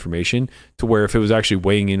piece of information to where if it was actually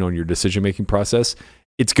weighing in on your decision-making process,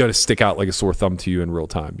 it's going to stick out like a sore thumb to you in real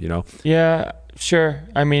time, you know? Yeah, sure.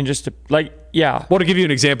 I mean, just to, like, yeah. Well, to give you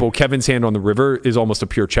an example, Kevin's hand on the river is almost a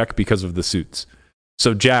pure check because of the suits.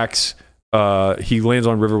 So Jax, he lands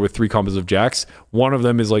on river with 3 combos of jacks. One of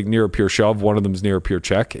them is like near a pure shove, one of them is near a pure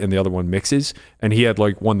check, and the other one mixes. And he had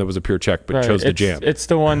like one that was a pure check, but chose to jam. It's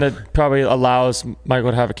the one that probably allows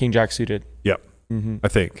Michael to have a king jack suited. Yep, I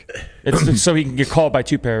think. It's so he can get called by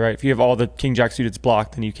 2 pair, right? If you have all the king jack suiteds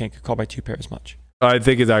blocked, then you can't get called by 2 pair as much. I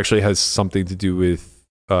think it actually has something to do with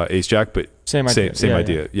ace jack, but same idea. Same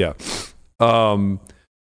idea. Yeah.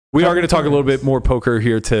 We are going to talk a little bit more poker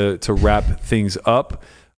here to wrap things up.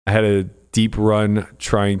 I had a deep run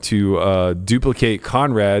trying to duplicate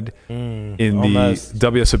Conrad in the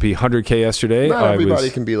WSOP 100K yesterday. Not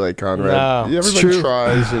everybody can be like Conrad. No. Everybody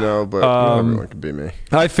tries, you know, but not everyone can be me.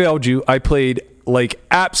 I failed you. I played like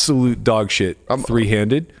absolute dog shit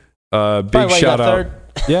 3-handed. Big shout out.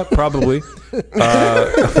 Yeah, probably.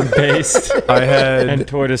 Based. I had and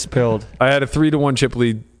tortoise pilled. I had a 3-1 chip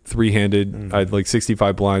lead 3-handed. I had like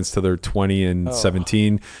 65 blinds to their 20 and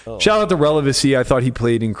 17. Shout out to Relevancy. I thought he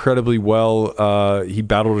played incredibly well. He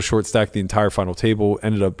battled a short stack the entire final table,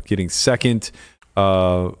 ended up getting second.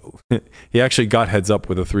 He actually got heads up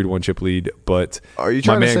with a 3-1 chip lead, but Are you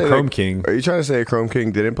trying my to man say Chrome King. Are you trying to say Chrome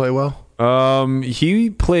King didn't play well? He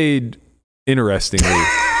played interestingly.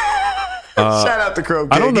 Shout out to Chrome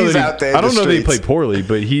King. I don't know He's that out there. I don't know that he played poorly,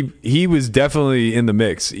 but he was definitely in the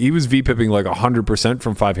mix. He was V-pipping like 100%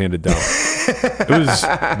 from 5-handed down. It was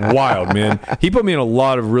wild, man. He put me in a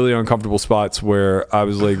lot of really uncomfortable spots where I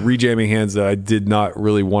was like rejamming hands that I did not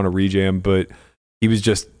really want to rejam, but he was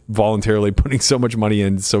just voluntarily putting so much money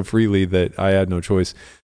in so freely that I had no choice.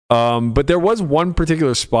 But there was one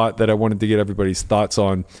particular spot that I wanted to get everybody's thoughts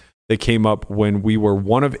on that came up when we were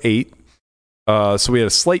 1 of 8. So we had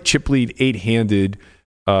a slight chip lead 8-handed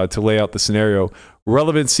to lay out the scenario.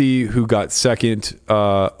 Relevancy, who got second,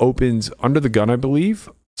 opens under the gun, I believe.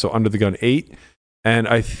 So under the gun 8. And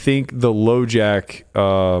I think the low jack,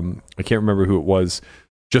 I can't remember who it was,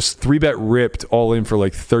 just 3-bet ripped all in for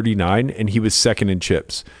like 39, and he was second in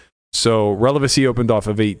chips. So Relevancy opened off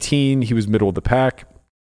of 18. He was middle of the pack.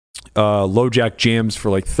 Low jack jams for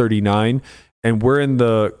like 39. And we're in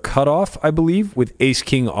the cutoff, I believe, with ace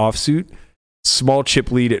king offsuit. Small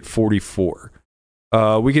chip lead at 44.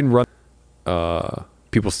 We can run.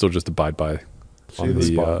 People still just abide by on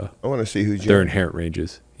the I want to see who's their inherent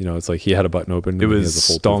ranges. You know, it's like he had a button open. It was he has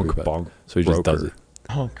a Stonk Bonk, so he just does it.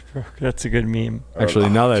 Stonk Bonk. That's a good meme. Actually,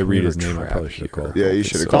 now that I read his name, I probably should have called. Yeah, you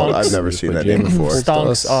should have called. I've never seen that name before.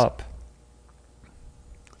 Stonks up.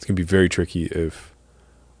 It's gonna be very tricky if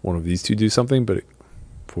one of these two do something, but.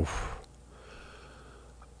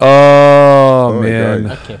 Oh man!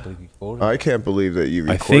 I can't believe you folded. I can't believe that you.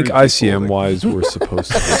 I think ICM wise we're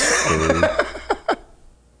supposed to just fold.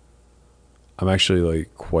 I'm actually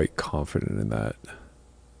like quite confident in that.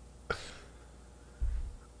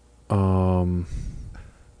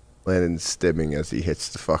 Landon's stimming as he hits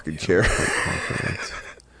the fucking chair.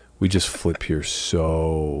 We just flip here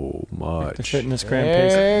so much. The fitness gram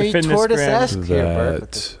pace. The fitness gram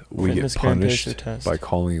that we get punished by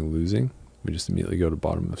calling and losing. We just immediately go to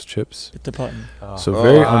bottom of those chips. Hit the button. So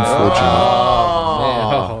very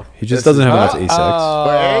unfortunate. He just doesn't have enough ace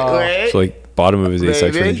X. So like bottom of his ace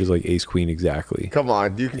X range is like ace queen exactly. Come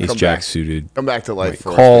on, you can ace come jack back. suited. Come back to life.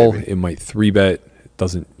 Might call. It might 3-bet. It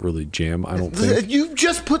doesn't really jam. I don't think. You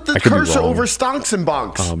just put the cursor over stonks and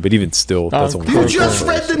bonks. But even still, that's only. You just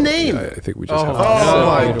read the name. Yeah, I think we just. Oh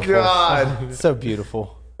my god, so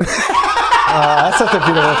beautiful. That's such a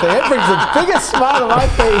beautiful thing. It brings the biggest smile to my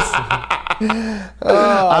face.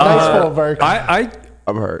 Nice full Burke.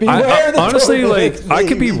 I'm hurt. Honestly, like I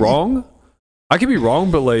could be wrong.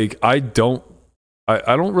 But like I don't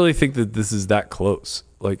really think that this is that close.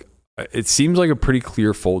 Like it seems like a pretty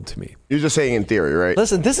clear fold to me. You're just saying in theory, right?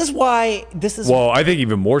 Listen, this is why this is. Well, I think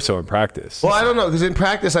even more so in practice. Well, I don't know because in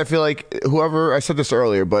practice, I feel like whoever I said this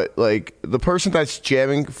earlier, but like the person that's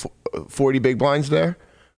jamming 40 big blinds there.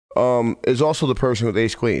 Is also the person with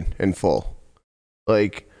ace queen in full,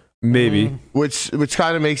 like maybe, which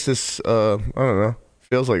kind of makes this I don't know,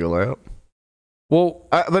 feels like a layup. Well,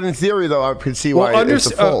 but in theory though, I could see why it's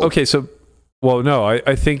a fold. Okay, so no,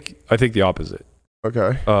 I think the opposite.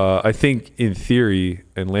 Okay. I think in theory,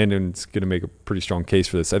 and Landon's going to make a pretty strong case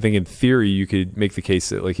for this. I think in theory, you could make the case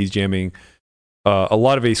that like he's jamming a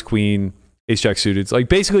lot of ace queen, ace jack suited. Like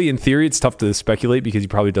basically, in theory, it's tough to speculate because he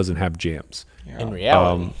probably doesn't have jams. In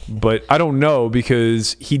reality, But I don't know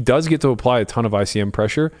because he does get to apply a ton of ICM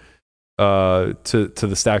pressure to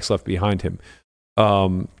the stacks left behind him.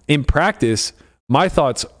 In practice, my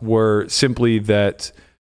thoughts were simply that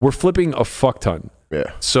we're flipping a fuck ton.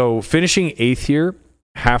 Yeah. So finishing 8th here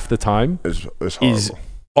half the time is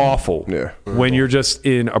awful. Yeah. When you're just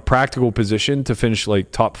in a practical position to finish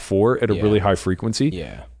like top 4 at a really high frequency.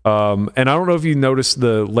 Yeah. And I don't know if you noticed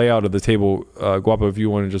the layout of the table, Guapo, if you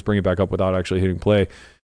want to just bring it back up without actually hitting play.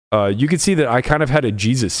 You can see that I kind of had a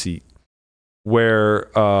Jesus seat where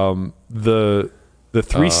the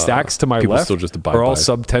 3 stacks to my left still just are all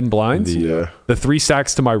sub 10 blinds. The 3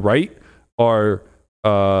 stacks to my right are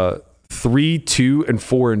 3, 2, and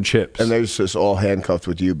 4 in chips. And there's just all handcuffed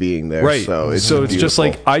with you being there. Right. So it's just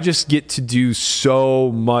like I just get to do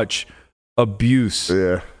so much abuse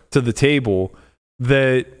to the table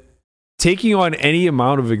that taking on any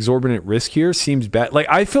amount of exorbitant risk here seems bad. Like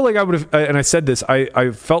I feel like I would have, and I said this,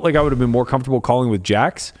 I felt like I would have been more comfortable calling with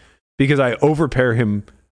jacks because I overpair him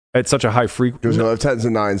at such a high frequency. Because he'll have 10s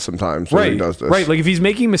and 9s sometimes when he does this. Right. Like if he's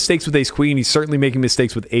making mistakes with ace queen, he's certainly making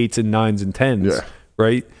mistakes with 8s and 9s and 10s. Yeah.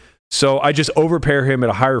 Right. So I just overpair him at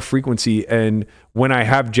a higher frequency. And when I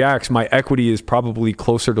have jacks, my equity is probably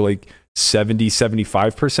closer to like 70,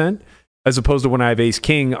 75%. As opposed to when I have ace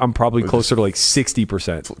king, I'm probably closer to like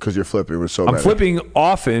 60%. Because you're flipping with so I'm many. flipping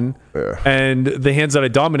often. And the hands that I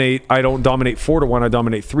don't dominate 4-1, I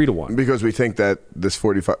dominate 3-1. Because we think that this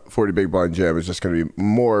 40 big blind jam is just going to be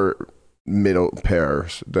more middle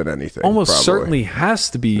pairs than anything. Almost certainly has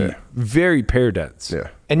to be very pair dense. Yeah.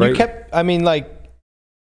 And you kept, I mean, like,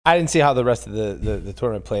 I didn't see how the rest of the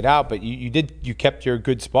tournament played out, but you kept your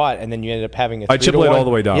good spot, and then you ended up having a 3-1. I chip laid all the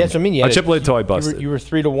way down. Yeah, that's what I mean. I chip laid until I busted. You were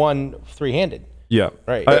 3-1, 3-handed. Yeah.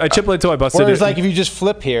 Right. I chip laid until I busted. Whereas, like, if you just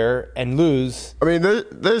flip here and lose. I mean,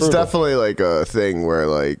 there's definitely like a thing where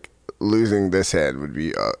like losing this hand would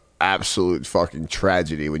be an absolute fucking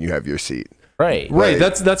tragedy when you have your seat. Right. Right.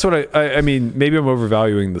 That's what I mean, maybe I'm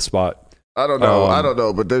overvaluing the spot. I don't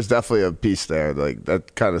know, but there's definitely a piece there. Like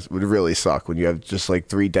that kind of would really suck when you have just like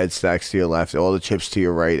 3 dead stacks to your left, all the chips to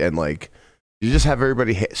your right, and like you just have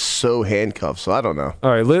everybody so handcuffed. So I don't know.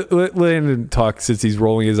 All right, let Landon talk since he's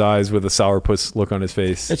rolling his eyes with a sourpuss look on his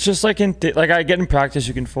face. It's just like I get in practice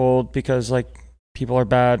you can fold because like people are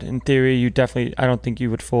bad. In theory, I don't think you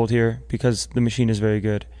would fold here because the machine is very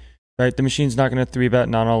good, right? The machine's not going to 3-bet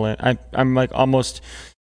not all in. I'm like almost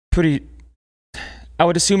pretty. I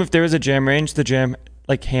would assume if there is a jam range, the jam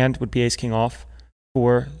like hand would be ace king off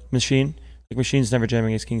for machine. Like machine's never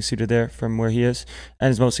jamming ace king suited there from where he is, and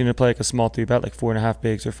is mostly going to play like a small 3-bet, like 4.5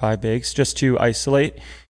 bigs or 5 bigs, just to isolate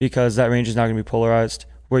because that range is not going to be polarized.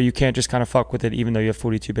 Where you can't just kind of fuck with it, even though you have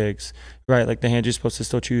 42 bigs, right? Like the hand you're supposed to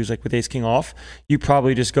still choose, like with ace king off, you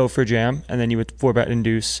probably just go for jam, and then you would 4-bet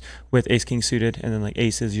induce with ace king suited, and then like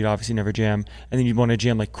aces you'd obviously never jam, and then you'd want to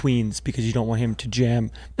jam like queens because you don't want him to jam.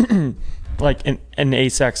 Like an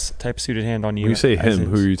ace-x type suited hand on you. When you say him,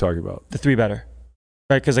 who are you talking about? The 3-better.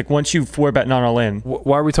 Right? Because like once you 4-bet not all in.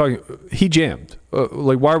 Why are we talking? He jammed.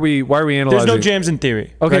 Like why are we analyzing? There's no jams in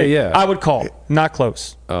theory. Okay, right? yeah. I would call. Not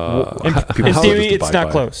close. In theory, it's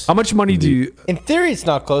not close. How much money do you... In theory, it's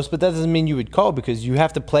not close, but that doesn't mean you would call because you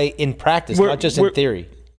have to play in practice, not just in theory.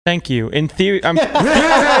 Thank you. In theory, I'm...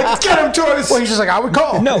 Let's get him to us. Well, he's just like, I would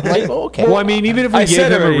call. No, like, okay. Well, I mean, even if we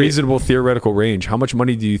gave him a reasonable theoretical range, how much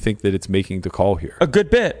money do you think that it's making to call here? A good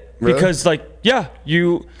bit. Really? Because, like,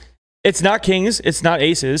 it's not kings, it's not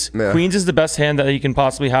aces. Yeah. Queens is the best hand that you can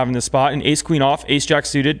possibly have in this spot. And ace queen off, ace jack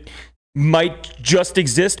suited might just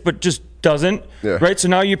exist, but just doesn't. Yeah. Right? So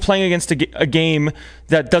now you're playing against a game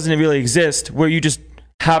that doesn't really exist, where you just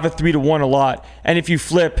have a 3-1 a lot. And if you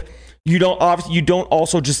flip, you don't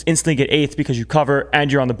also just instantly get eighth because you cover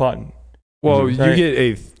and you're on the button. Well, you get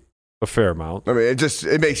eighth a fair amount. I mean,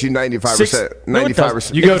 it makes you 95%.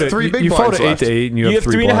 95%. You go to 3 big you fall blinds to 8 left. to 8, and you have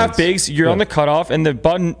 3.5 blinds. bigs. You're on the cutoff, and the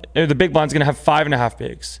button or the big blind's gonna have 5.5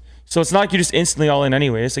 bigs. So it's not like you're just instantly all in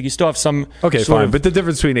anyways. Like you still have some. Okay, fine. But the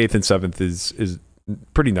difference between 8th and 7th is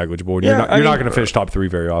pretty negligible. And you're not going to finish top 3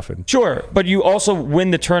 very often. Sure, but you also win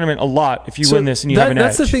the tournament a lot if you win this and you have an edge.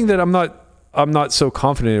 That's the thing that I'm not so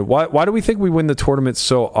confident in. Why do we think we win the tournament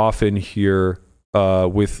so often here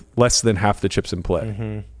with less than half the chips in play?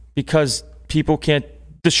 Mm-hmm. Because people can't.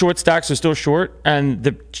 The short stacks are still short, and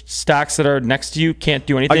the stacks that are next to you can't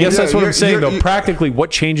do anything. I guess that's what I'm saying, though. Practically,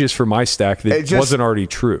 what changes for my stack that wasn't already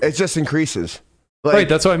true? It just increases. Like, right,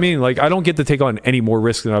 that's what I mean. Like, I don't get to take on any more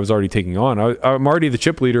risk than I was already taking on. I'm already the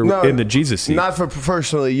chip leader in the Jesus seat. Not for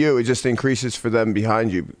personally you. It just increases for them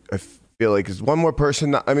behind you. I feel like it's one more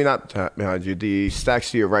person. Not behind you. The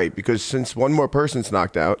stacks to your right, because since one more person's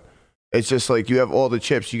knocked out, it's just like you have all the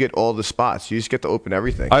chips. You get all the spots. You just get to open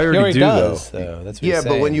everything. I already do, though. That's what yeah,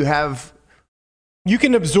 but when you have, you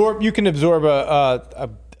can absorb a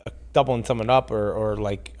doubling someone up or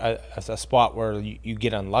like a spot where you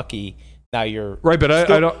get unlucky. Now you're right, but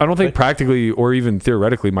I don't think practically or even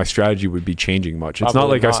theoretically my strategy would be changing much. It's not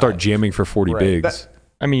like I start jamming for 40 bigs.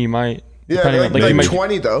 I mean, you might. Yeah, like you might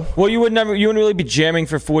 20 though. Well, you wouldn't really be jamming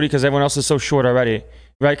for 40 because everyone else is so short already,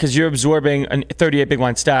 right? Because you're absorbing a 38 big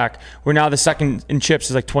blind stack, where now the second in chips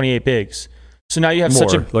is like 28 bigs. So now you have more,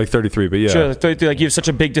 such a like 33, but yeah, sure, 33. Like you have such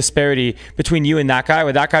a big disparity between you and that guy,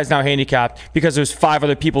 where that guy's now handicapped because there's 5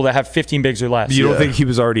 other people that have 15 bigs or less. But you don't think he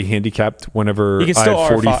was already handicapped whenever I had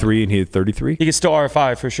 43 and he had 33? He can still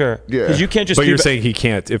R5 for sure. Yeah, because you can't just. But you're saying he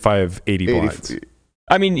can't if I have 80 blinds.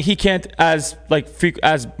 I mean, he can't as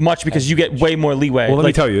much because you get way more leeway. Well, let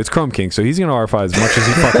me tell you, it's Chrome King, so he's going to R5 as much as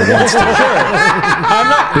he fucking wants to.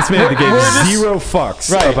 This man gave zero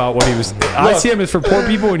fucks about what he was. ICM is for poor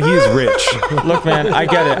people and he is rich. Look, man, I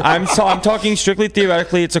get it. I'm talking strictly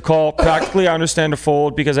theoretically. It's a call. Practically, I understand a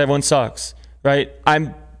fold because everyone sucks, right?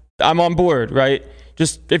 I'm on board, right?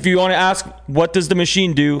 Just if you want to ask, what does the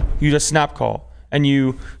machine do? You just snap call. And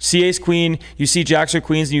you see ace queen, you see jacks or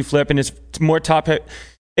queens, and you flip, and it's more top heavy.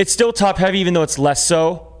 It's still top heavy, even though it's less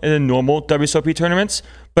so in the normal WSOP tournaments.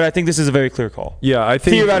 But I think this is a very clear call. Yeah, I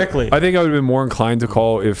think theoretically, I think I would have been more inclined to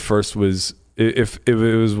call if first was if it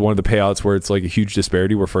was one of the payouts where it's like a huge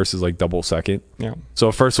disparity, where first is like double second. Yeah. So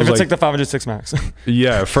if first was it's like the 506 max.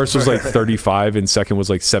 Yeah, first was like 35 and second was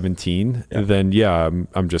like 17. Yeah. Then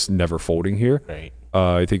I'm just never folding here. Right.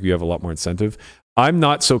 I think we have a lot more incentive. I'm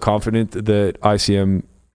not so confident that ICM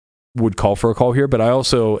would call for a call here, but I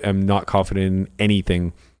also am not confident in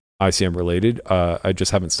anything ICM related. I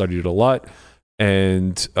just haven't studied it a lot,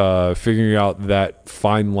 and figuring out that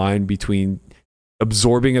fine line between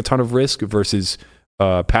absorbing a ton of risk versus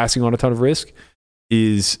passing on a ton of risk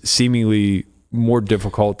is seemingly more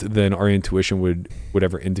difficult than our intuition would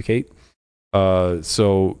ever indicate.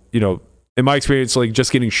 So, in my experience, like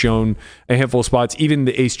just getting shown a handful of spots, even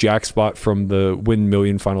the ace jack spot from the Win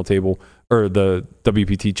Million final table or the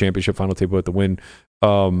WPT championship final table at the Win,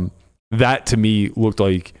 that to me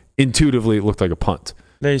intuitively it looked like a punt.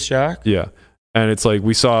 The ace jack? Yeah. And it's like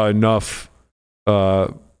we saw enough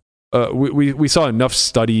we saw enough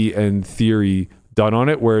study and theory done on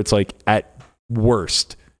it where it's like at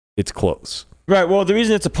worst it's close. Right. Well, the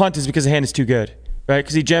reason it's a punt is because the hand is too good. Right,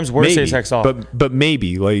 because he jams worse ace hex off. But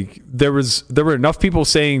maybe like there were enough people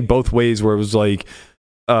saying both ways where it was like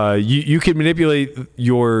you could manipulate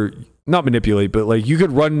not manipulate, but like you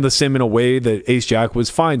could run the sim in a way that ace jack was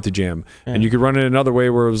fine to jam, and you could run it another way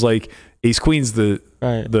where it was like ace queen's the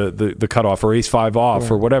cutoff or ace 5 off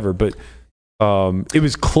or whatever. But it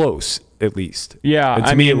was close at least. Yeah, and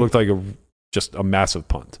to me it looked like just a massive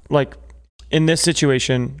punt. Like in this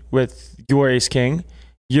situation with your ace king,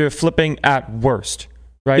 you're flipping at worst,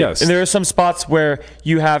 right? Yes. And there are some spots where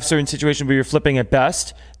you have certain situations where you're flipping at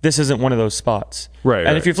best. This isn't one of those spots. Right.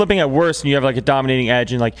 And if you're flipping at worst and you have like a dominating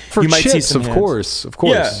edge and like for you might chips, see some of hands.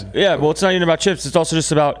 course. Yeah. Well, it's not even about chips. It's also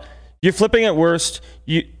just about you're flipping at worst.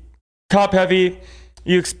 You top heavy.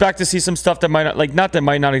 You expect to see some stuff that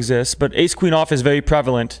might not exist, but ace queen off is very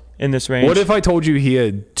prevalent in this range. What if I told you he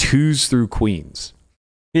had 2s through queens?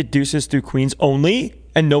 He had deuces through queens only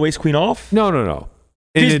and no ace queen off? No.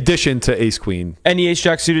 In addition to ace queen. Any ace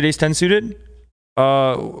jack suited, ace 10 suited?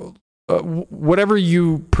 Whatever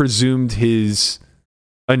you presumed his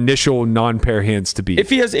initial non-pair hands to be. If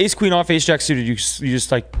he has ace queen off, ace jack suited, you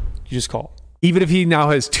just call. Even if he now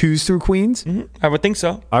has 2s through queens? Mm-hmm. I would think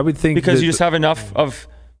so. I would think because you just have enough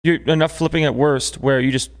flipping at worst where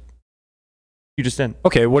you just didn't.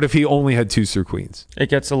 Okay, what if he only had 2s through queens? It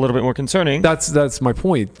gets a little bit more concerning. That's my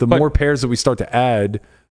point. The more pairs that we start to add,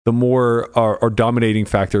 the more our dominating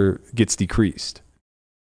factor gets decreased.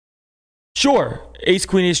 Sure. Ace,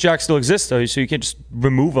 queen, ace, jack still exists, though, so you can't just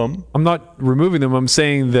remove them. I'm not removing them. I'm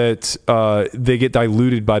saying that they get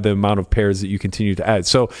diluted by the amount of pairs that you continue to add.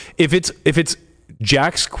 So if it's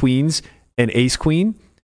jacks, queens, and ace, queen,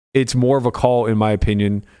 it's more of a call, in my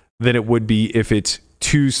opinion, than it would be if it's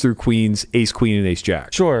 2s through queens, ace, queen, and ace,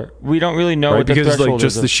 jack. Sure. We don't really know what the threshold is. Because like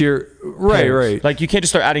just the sheer... Right. Like you can't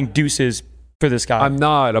just start adding deuces for this guy. I'm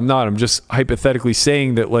not. I'm just hypothetically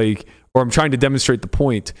saying that or I'm trying to demonstrate the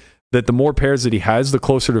point that the more pairs that he has, the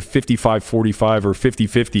closer to 55-45 or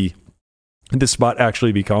 50-50 this spot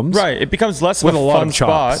actually becomes. Right. It becomes less of a fun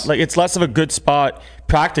spot. Like, it's less of a good spot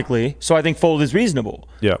practically. So I think fold is reasonable.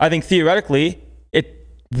 Yeah. I think theoretically it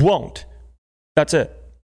won't. That's it.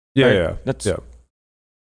 Yeah, right? yeah. That's, yeah.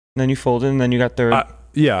 Then you fold it, and then you got third.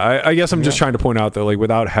 I guess I'm just trying to point out that, like,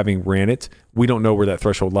 without having ran it, we don't know where that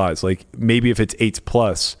threshold lies. Like, maybe if it's 8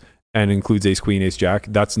 plus and includes ace queen, ace jack,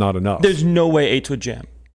 that's not enough. There's no way 8s would jam.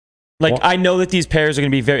 Like, I know that these pairs are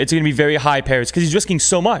going to be it's going to be very high pairs because he's risking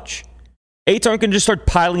so much. 8s aren't going to just start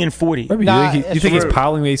piling in 40. You think he's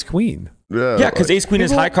piling ace queen? Yeah, because ace queen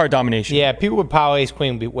is high card domination. Yeah, people would pile ace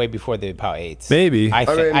queen way before they would pile 8s. Maybe.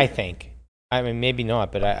 I think. I mean, maybe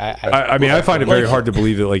not, but I find it very hard to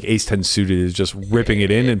believe that, like, ace 10 suited is just ripping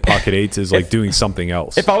it in, and pocket 8s is like doing something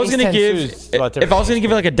else. If I was going to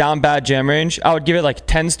give like a down bad jam range, I would give it like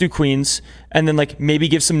 10s through queens, and then like maybe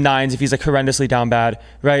give some 9s if he's like horrendously down bad,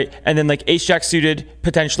 right? And then like ace jack suited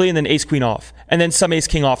potentially, and then ace queen off, and then some ace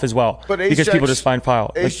king off as well, because people just find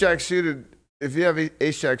file. Ace jack suited. If you have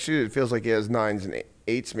ace jack suited, it feels like he has 9s and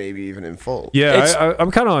 8s maybe even in full. Yeah,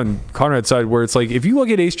 I'm kind of on Conrad's side where it's like, if you look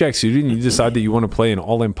at ace jack suited and you decide that you want to play an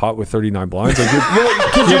all-in pot with 39 blinds, like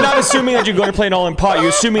because you're not assuming that you're going to play an all-in pot. You're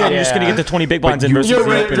assuming that you're just going to get the 20 big blinds in versus you're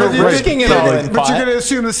risking it all in pot. But you're going to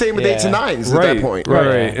assume the same with 8s and 9s at that point.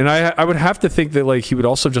 Right. And I would have to think that, like, he would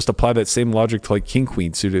also just apply that same logic to, like, king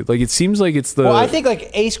queen suited. Like, it seems like it's the... Well, I think,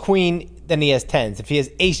 like, ace queen, then he has 10s. If he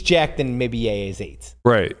has ace jack, then maybe he has 8s.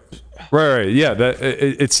 Right. Yeah, that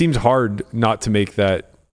it seems hard not to make that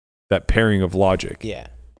pairing of logic. Yeah.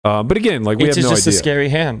 But again, like, we have no idea. 8s is just a scary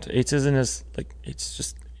hand. 8s isn't as, like, it's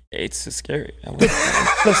just scary.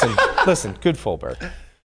 Listen, good Fulberg.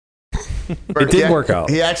 It did work out.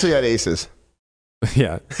 He actually had aces.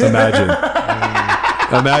 Yeah,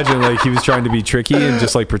 imagine like he was trying to be tricky and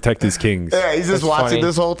just like protect his kings. Yeah, he's just watching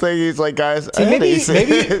this whole thing. He's like, guys, maybe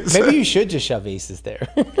you should just shove aces there.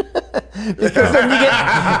 Because then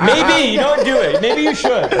maybe you don't do it. Maybe you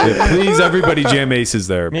should. Yeah, please, everybody, jam aces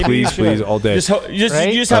there. Maybe please, all day. You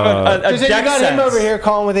just have a deck you got sense. him over here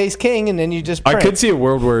calling with ace king, and then you just. I could see a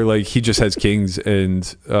world where like he just has kings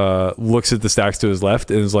and looks at the stacks to his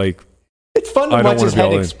left and is like. It's fun to watch his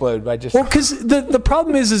head explode by just. Well, because the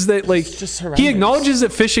problem is that like he acknowledges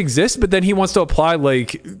that fish exist, but then he wants to apply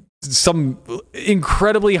like some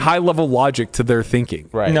incredibly high level logic to their thinking.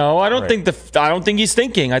 Right. No, I don't think he's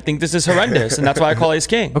thinking. I think this is horrendous, and that's why I call ace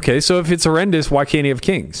king. Okay, so if it's horrendous, why can't he have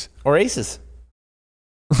kings or aces?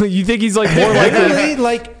 You think he's like more likely,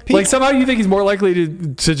 like somehow you think he's more likely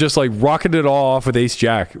to just like rocket it all off with ace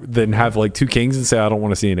jack than have like 2 kings and say I don't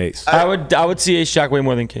want to see an ace. I would see ace jack way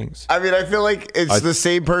more than kings. I mean, I feel like it's the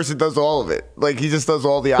same person does all of it. Like he just does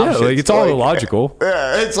all the options. Yeah, like it's all illogical.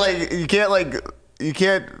 Yeah, it's like you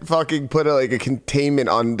can't fucking put a containment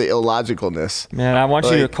on the illogicalness. Man, I want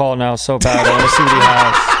you to call now so bad. I want to see what he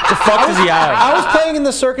has. The fuck does he have? I was playing in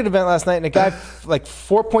the circuit event last night, and a guy like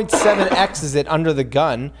 4.7x's it under the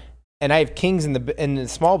gun, and I have kings in the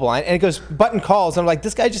small blind, and it goes button calls. And I'm like,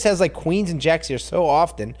 this guy just has like queens and jacks here so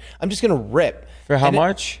often. I'm just gonna rip. For how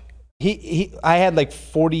much? I had like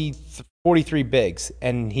 43 bigs,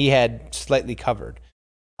 and he had slightly covered.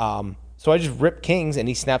 So I just rip kings, and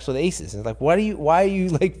he snaps with aces. And it's like, why are you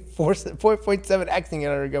like 4.7xing it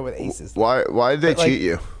under a gun with aces? Why did they cheat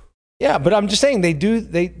you? Yeah, but I'm just saying they do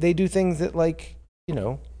things that like,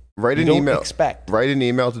 write an email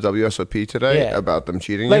to WSOP today about them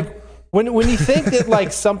cheating you. When you think that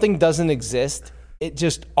like something doesn't exist, it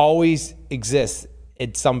just always exists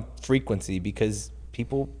at some frequency because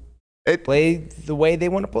people play the way they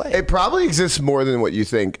want to play. It probably exists more than what you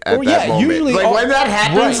think at that moment. Usually, like when that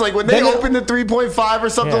happens, like when they open the 3.5 or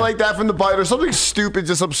something like that from the bite or something stupid,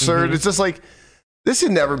 just absurd. It's just like. This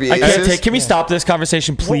should never be aces. Can we stop this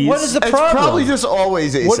conversation, please? What is the problem? It's probably just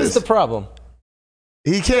always aces. What is the problem?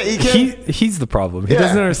 He can't. He's the problem. He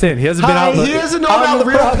doesn't understand. He hasn't been out. He doesn't know about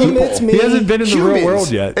real people. It's me. He hasn't been in the real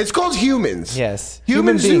world yet. It's called humans. Yes,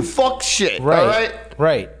 humans do fuck shit. Right.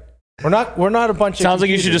 Right. We're not a bunch of. Sounds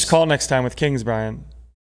like you should just call next time with kings, Brian.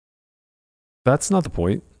 That's not the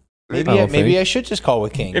point. Maybe I should just call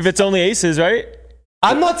with kings. If it's only aces, right?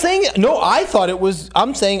 I'm not saying it. No,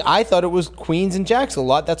 I'm saying I thought it was queens and jacks a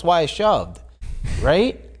lot. That's why I shoved.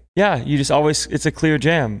 Right? Yeah, you just always, it's a clear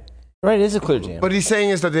jam. Right, it is a clear jam. What he's saying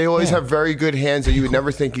is that they always have very good hands that you would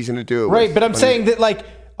never think he's going to do it with. Right, but I'm saying that like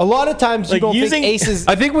a lot of times you don't think aces.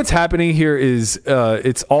 I think what's happening here is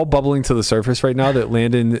it's all bubbling to the surface right now that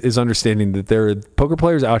Landon is understanding that there are poker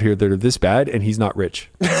players out here that are this bad and he's not rich.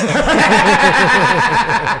 He's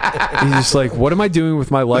just like, what am I doing with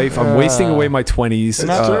my life? I'm wasting away my 20s.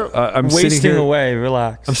 I'm wasting away.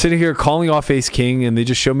 Relax. I'm sitting here calling off ace king and they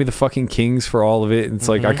just show me the fucking kings for all of it. And it's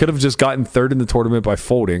like, I could have just gotten third in the tournament by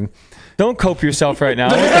folding. Don't cope yourself right now.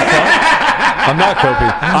 What the fuck? I'm not coping.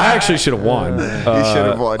 I actually should have won. You should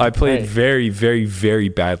have won. I played very, very, very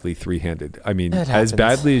badly three-handed. I mean, as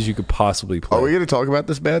badly as you could possibly play. Are we going to talk about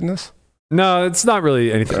this badness? No, it's not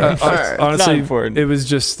really anything. Honestly, it was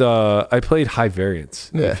just I played high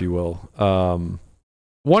variance, if you will.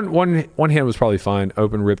 One hand was probably fine.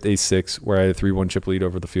 Open ripped ace-6, where I had a 3-1 chip lead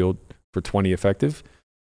over the field for 20 effective.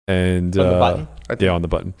 And on the button? Yeah, on the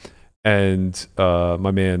button. And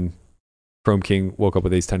my man Chrome King woke up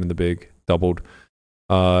with ace-10 in the big, doubled.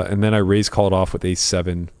 And then I called off with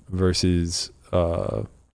ace-7 versus what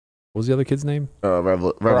was the other kid's name?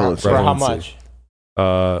 Revolution. For how much?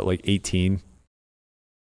 Like 18.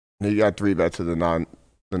 You got 3 bets of the non.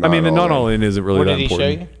 The non all in isn't really what that did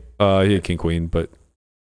important. He show you? He had king queen, but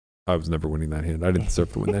I was never winning that hand. I didn't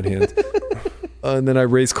deserve to win that hand. And then I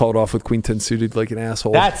called off with queen 10 suited like an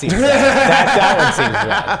asshole. That seems bad. that one seems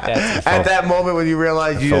bad. At that moment when you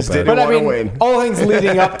realized you just bad. didn't want to win. All things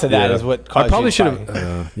leading up to that is what caused I probably you should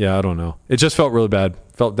have. Yeah, I don't know. It just felt really bad.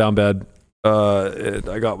 Felt down bad.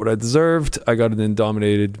 I got what I deserved. I got it in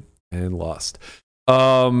dominated and lost.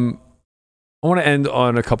 I want to end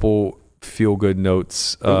on a couple feel-good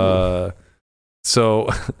notes. So,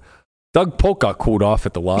 Doug Polk got cooled off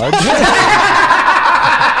at the lodge.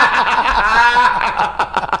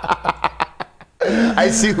 I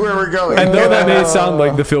see where we're going. And though that may sound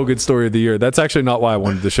like the feel-good story of the year, that's actually not why I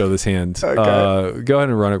wanted to show this hand. Okay. Go ahead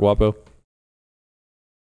and run it, Guapo.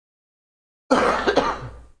 Do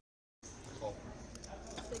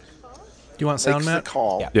you want sound, Matt?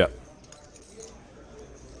 Call. Yeah.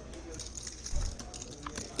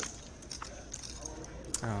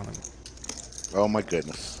 Oh my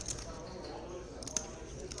goodness.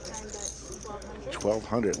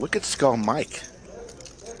 1200. Look at Skull Mike.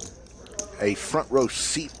 A front row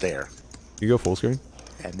seat there. You go full screen.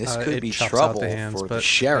 And this could be chops trouble out the hands, for but the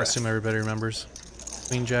Sheriff. I assume everybody remembers.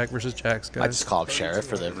 Queen Jack versus Jacks, guys. I just call him Sheriff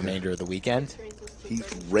for the remainder of the weekend. He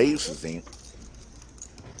raises him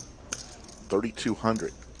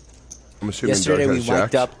 3,200. I'm assuming Yesterday Doug we has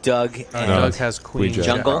mic'd Jack. up Doug and Doug has Queen Jack.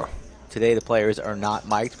 Jungle. Today the players are not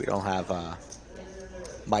mic'd. We don't have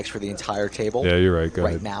mics for the entire table. Yeah, you're right. Go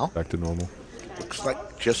right ahead. now. Back to normal. Looks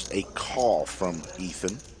like just a call from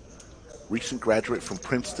Ethan. Recent graduate from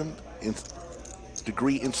Princeton,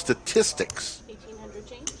 degree in statistics.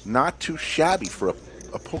 Not too shabby for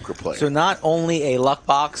a poker player. So not only a luck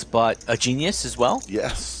box, but a genius as well.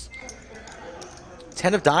 Yes.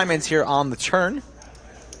 10 of diamonds here on the turn.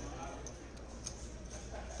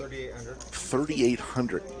 3,800.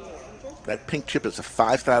 3,800. That pink chip is a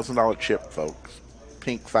 $5,000 chip, folks.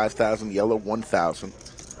 Pink 5,000, yellow 1,000,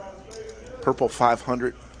 purple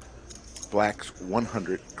 500, blacks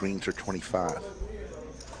 100, greens are 25.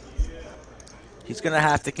 He's going to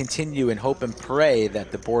have to continue and hope and pray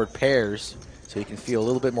that the board pairs so he can feel a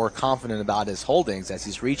little bit more confident about his holdings as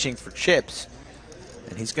he's reaching for chips,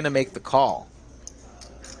 and he's going to make the call.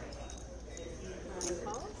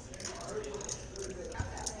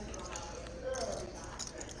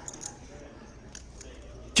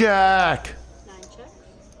 Jack.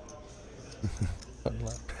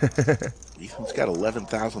 Ethan's got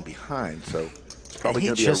 11,000 behind, so it's probably he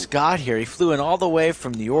going to be just got here. He flew in all the way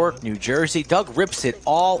from New York, New Jersey. Doug rips it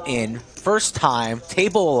all in. First time,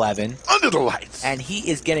 table 11. Under the lights. And he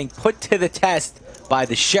is getting put to the test by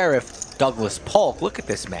the Sheriff, Douglas Polk. Look at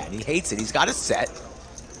this man. He hates it. He's got a set.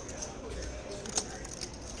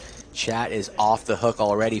 Chat is off the hook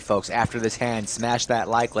already, folks. After this hand, smash that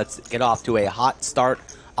like. Let's get off to a hot start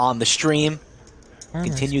on the stream.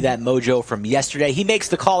 Continue that mojo from yesterday. He makes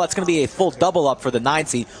the call. That's going to be a full double up for the 9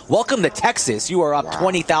 seed. Welcome to Texas. You are up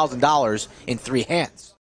 $20,000 in 3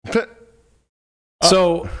 hands.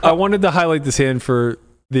 So I wanted to highlight this hand for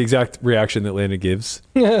the exact reaction that Landon gives.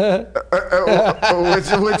 Which was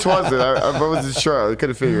it? I wasn't sure. I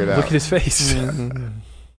couldn't figure it out. Look at his face. No,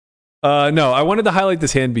 I wanted to highlight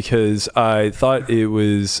this hand because I thought it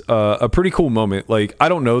was a pretty cool moment. Like I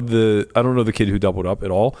don't know the kid who doubled up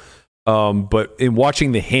at all. But in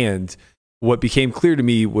watching the hand, what became clear to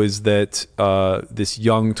me was that this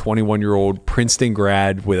young 21-year-old Princeton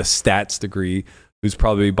grad with a stats degree, who's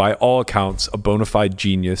probably by all accounts a bona fide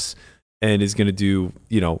genius and is going to do,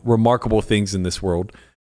 remarkable things in this world,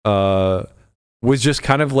 was just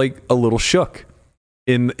kind of like a little shook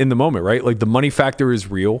in the moment, right? Like the money factor is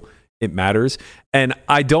real. It matters. And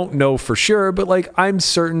I don't know for sure, but like I'm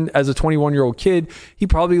certain as a 21-year-old kid, he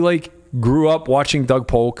probably like grew up watching Doug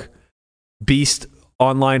Polk beast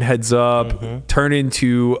online heads up, turn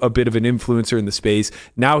into a bit of an influencer in the space.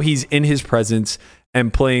 Now he's in his presence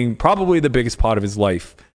and playing probably the biggest pot of his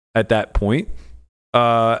life at that point.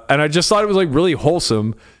 And I just thought it was like really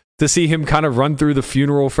wholesome to see him kind of run through the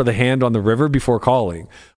funeral for the hand on the river before calling,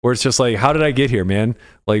 where it's just like, how did I get here, man?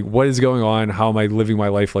 Like, what is going on? How am I living my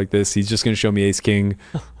life like this? He's just going to show me ace king.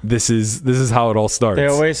 This is how it all starts. They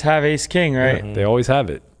always have ace king, right? Yeah, they always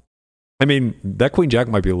have it. I mean, that queen jack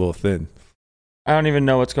might be a little thin. I don't even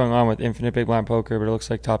know what's going on with infinite big blind poker, but it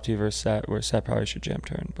looks like top 2 versus Set, where Set probably should jam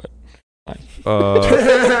turn, but fine.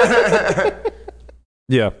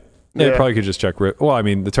 Yeah. They probably could just check rip. Well, I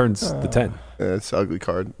mean, the turn's the 10. Yeah, it's an ugly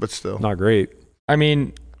card, but still. Not great. I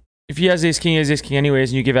mean, if he has ace king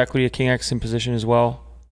anyways, and you give equity to king X in position as well,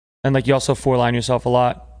 and like you also 4-line yourself a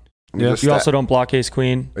lot. Yeah. You also don't block ace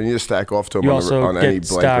queen. And you just stack off to him you also on any get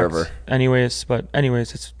blank stacked river. Anyways,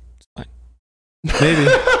 it's fine. Maybe.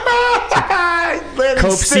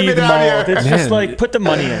 Cope seed mold. It's just like, put the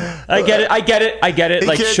money in. I get it.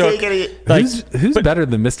 Like, shook. Like, who's better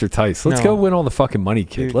than Mr. Tice? Let's go win all the fucking money,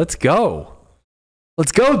 kid. Dude. Let's go,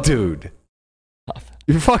 dude.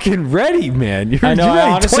 You're fucking ready, man. You're ready.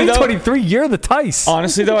 Honestly, 2023, you're the Tice.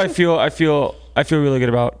 Honestly, though, I feel really good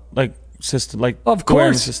about like of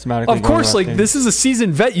course, like this is a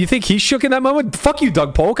seasoned vet. You think he's shook in that moment? Fuck you,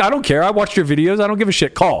 Doug Polk. I don't care. I watched your videos. I don't give a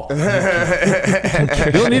shit. Call. You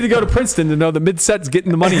don't need to go to Princeton to know the mid-set's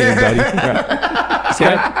getting the money in, buddy. See,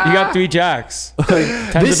 you got 3 jacks.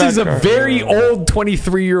 This is a very old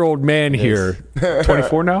 23-year-old man here.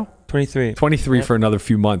 24 now? 23 for another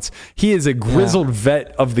few months. He is a grizzled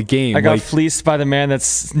vet of the game. I got fleeced by the man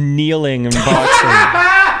that's kneeling in boxing.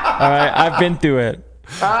 All right, I've been through it.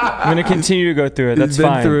 I'm going to continue to go through it. That's fine.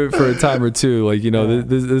 He's been through it for a time or two. Like,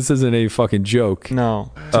 this isn't a fucking joke.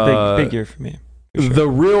 No, it's a big year for me. For sure. The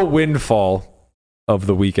real windfall of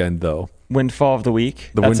the weekend, though. Windfall of the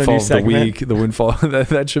week? The windfall of the week. The windfall.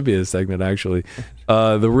 That should be a segment, actually.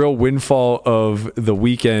 The real windfall of the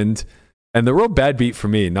weekend, and the real bad beat for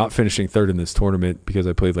me, not finishing third in this tournament because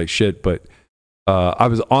I played like shit, but I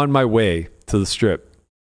was on my way to the strip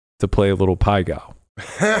to play a little Pai Gow.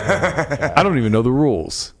 I don't even know the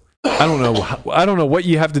rules. I don't know what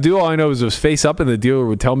you have to do. All I know is it was face up, and the dealer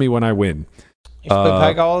would tell me when I win. You play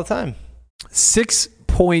Pai Gow all the time.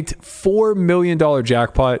 $6.4 million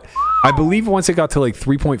jackpot. I believe once it got to like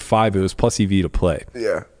 3.5, it was plus EV to play.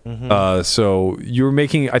 Yeah. Mm-hmm. So you were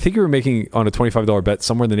making on a $25 bet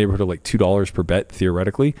somewhere in the neighborhood of like $2 per bet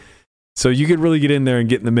theoretically. So you could really get in there and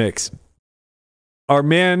get in the mix. Our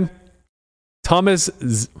man Thomas,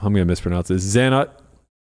 I'm going to mispronounce this. Zanat.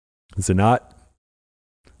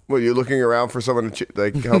 Well, you're looking around for someone to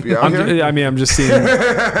help you out here? I'm just seeing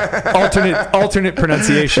alternate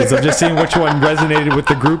pronunciations. I'm just seeing which one resonated with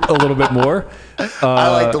the group a little bit more. I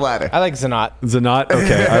like the latter. I like Zanat. Zanat,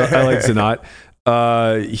 okay. I like Zanat.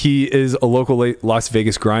 He is a local Las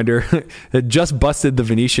Vegas grinder that just busted the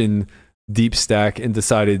Venetian deep stack and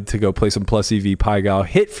decided to go play some plus EV Pai Gow.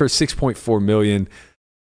 Hit for $6.4 million.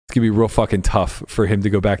 It's going to be real fucking tough for him to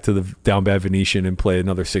go back to the down bad Venetian and play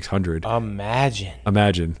another 600.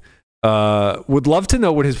 Imagine. Would love to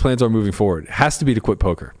know what his plans are moving forward. Has to be to quit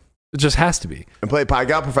poker. It just has to be. And play Pai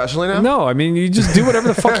Gow professionally now? No, I mean, you just do whatever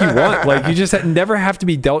the fuck you want. Like, you just never have to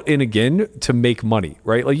be dealt in again to make money,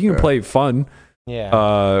 right? Like, you can play fun. Yeah.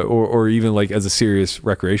 Or even like as a serious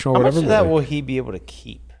recreational or whatever. How much of that will he be able to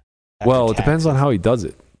keep? Well, it depends on how he does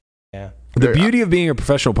it. Yeah. The beauty of being a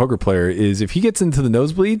professional poker player is if he gets into the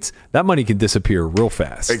nosebleeds, that money can disappear real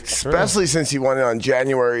fast. Especially since he won it on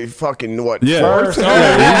January fucking what? Yeah. 4th? 12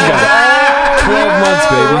 months,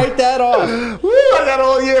 baby. Write that off. Woo, I got a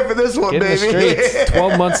whole year for this one, baby.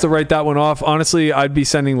 12 months to write that one off. Honestly, I'd be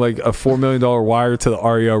sending like a $4 million wire to the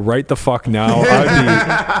Aria right the fuck now.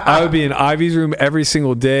 I would be in Ivy's room every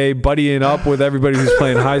single day, buddying up with everybody who's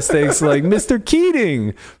playing high stakes, like, Mr.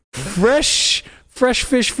 Keating, fresh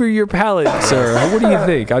fish for your palate, sir. What do you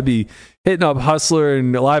think? I'd be hitting up Hustler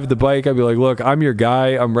and Live at the Bike. I'd be like, look, I'm your guy.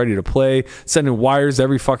 I'm ready to play. Sending wires to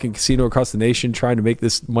every fucking casino across the nation, trying to make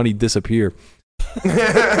this money disappear.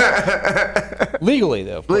 Legally,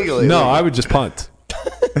 though. Legally. No, I would just punt.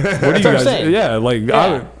 What do you guys? Yeah, like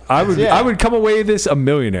yeah. I would come away this a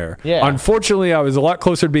millionaire. Yeah. Unfortunately, I was a lot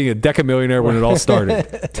closer to being a deca-millionaire when it all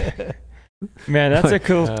started. Man, that's a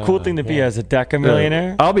cool thing to be as a deca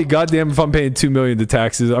millionaire. I'll be goddamn if I'm paying $2 million to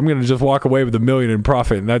taxes. I'm gonna just walk away with $1 million in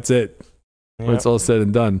profit, and that's it. When it's all said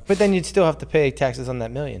and done. But then you'd still have to pay taxes on that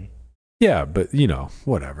 $1 million. Yeah, but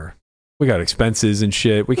whatever. We got expenses and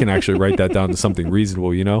shit. We can actually write that down to something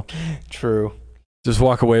reasonable, True. Just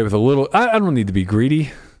walk away with a little. I don't need to be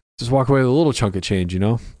greedy. Just walk away with a little chunk of change,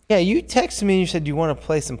 Yeah, you texted me and you said you want to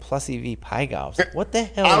play some plus EV Pai Gow. What the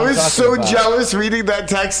hell? I was so jealous reading that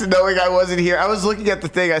text and knowing I wasn't here. I was looking at the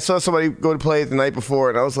thing. I saw somebody go to play it the night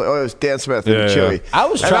before, and I was like, oh, it was Dan Smith and Chewy. I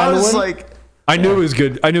was trying to win. Like, I knew it was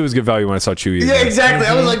good. I knew it was good value when I saw Chewy. Yeah, exactly.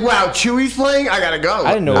 I was like, wow, Chewy's playing. I gotta go.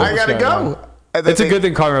 I didn't know. I gotta go. It's a good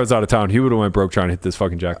thing Conrad was out of town. He would have went broke trying to hit this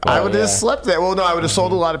fucking jackpot. I would have slept there. Well, no, I would have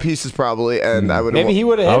sold a lot of pieces probably, and I would. Maybe he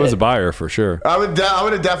would have. I was a buyer for sure. I would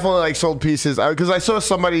have definitely like sold pieces because I saw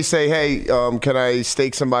somebody say, "Hey, can I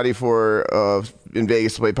stake somebody for in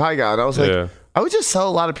Vegas to play Pygon?" And I was like, I would just sell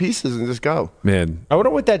a lot of pieces and just go. Man, I wonder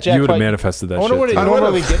what that jackpot. You would have manifested that. I wonder shit what it too.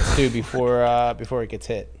 normally gets to before it gets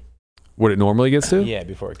hit. What it normally gets to? Yeah,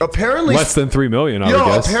 before it gets apparently less than 3 million. I would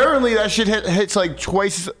guess. Apparently that shit hits like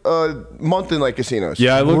twice a month in like casinos.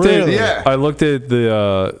 Yeah, I looked Really? I looked at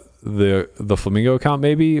the Flamingo account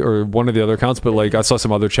maybe or one of the other accounts, but like I saw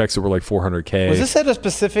some other checks that were like 400K. Was this at a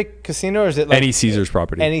specific casino or is it like any Caesars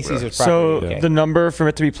property? Any Caesars So property. the number for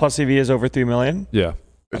it to be plus EV is over 3 million. Yeah.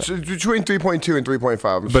 It's between 3.2 and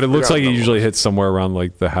 3.5. But it looks like it usually hits somewhere around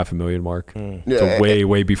like the $500,000 mark. So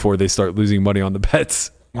way before they start losing money on the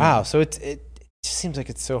bets. Wow, so it just seems like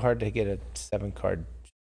it's so hard to get a 7-card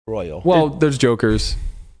royal. Well, there's jokers.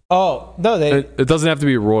 Oh no, it doesn't have to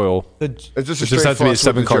be a royal. It just has to be a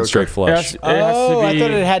 7-card straight flush. I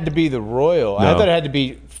thought it had to be the royal. No. I thought it had to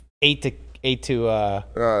be 8 to.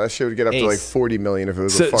 that shit would get up to like 40 million if it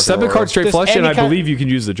was a fucking 7-card straight Just flush, and I any believe you can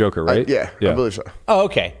use the joker, right? I believe so. Oh,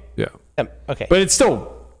 okay. Yeah. Okay. But it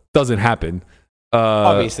still doesn't happen.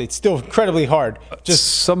 Obviously, it's still incredibly hard.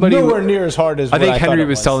 Just somebody nowhere near as hard as I think what Henry thought it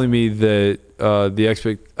was telling me that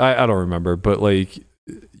I don't remember, but like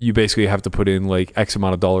you basically have to put in like X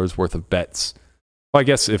amount of dollars worth of bets. Well, I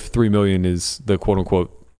guess if 3 million is the quote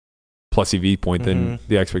unquote plus EV point, then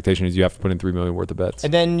the expectation is you have to put in 3 million worth of bets.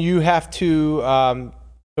 And then you have to.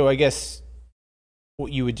 So I guess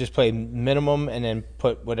you would just play minimum and then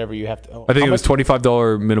put whatever you have to. I think it was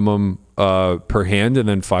 $25 minimum per hand, and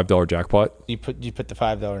then $5 jackpot. You put the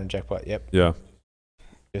 $5 in jackpot. Yep. Yeah.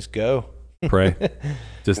 Just go. Pray.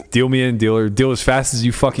 Just deal me in, dealer. Deal as fast as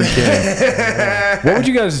you fucking can. What would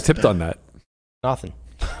you guys have tipped on that? Nothing.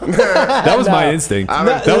 That was my instinct.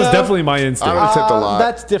 That was definitely my instinct. I would have tipped a lot.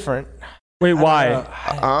 That's different. Wait,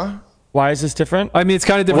 why? Why is this different? I mean, it's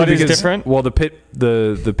kind of different. What because, is different? Well, the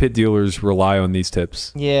pit dealers rely on these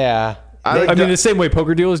tips. Yeah. I mean, the same way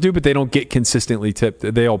poker dealers do, but they don't get consistently tipped.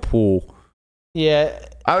 They all pool. Yeah.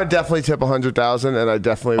 I would definitely tip 100,000, and I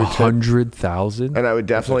definitely would tip 100,000, and I would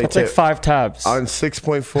definitely That's tip like 5 tabs on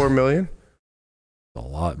 6.4 million. A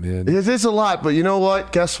lot, man. It is a lot, but you know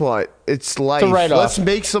what? Guess what? It's life. Let's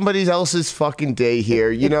make somebody else's fucking day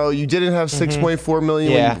here. You know, you didn't have 6.4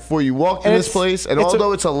 million before you walked in this place, and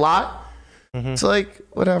although it's a lot, it's like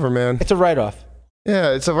whatever, man. It's a write-off.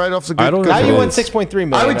 Yeah, it's a write-off. Good, I don't know. Now you won 6.3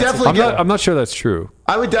 million. I would definitely. I'm not sure that's true.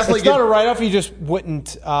 I would definitely. It's not a write-off. You just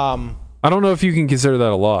wouldn't. I don't know if you can consider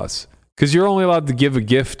that a loss because you're only allowed to give a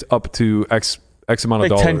gift up to X amount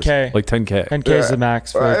of like dollars. 10K. Like 10K. 10K is the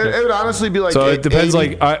max. For it would honestly be like. So it depends.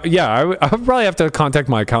 80. I would probably have to contact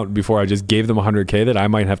my accountant before I just gave them 100K that I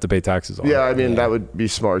might have to pay taxes on. Yeah, I mean that would be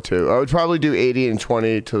smart too. I would probably do 80 and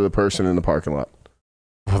 20 to the person in the parking lot.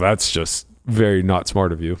 Well, that's just very not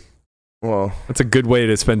smart of you. Well, that's a good way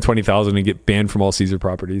to spend 20,000 and get banned from all Caesar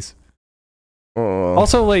properties.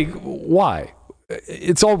 Also, like, why?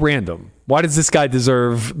 It's all random. Why does this guy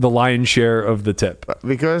deserve the lion's share of the tip?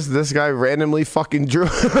 Because this guy randomly fucking drew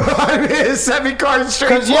his 7-card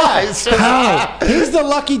straight flies. How? He's the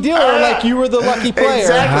lucky dealer, like you were the lucky player.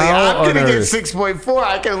 Exactly. I'm going to get 6.4.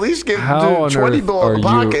 I can at least get 20 below the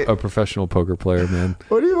pocket. Are you a professional poker player, man?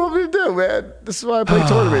 What do you want me to do, man? This is why I play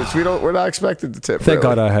tournaments. We're not expected to tip. Thank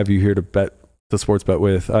God I have you here to bet the sports bet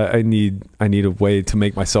with. I need a way to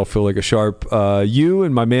make myself feel like a sharp. You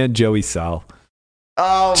and my man Joey Sal.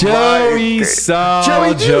 Oh, Joey Sal.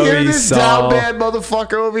 Joey, do you hear this Sal. down bad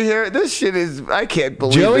motherfucker over here? This shit is, I can't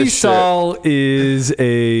believe Joey this Sal is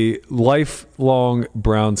a lifelong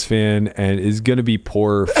Browns fan and is going to be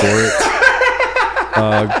poorer for it.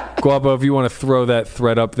 Guapo, if you want to throw that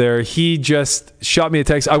thread up there. He just shot me a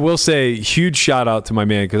text. I will say, huge shout out to my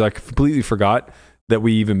man because I completely forgot that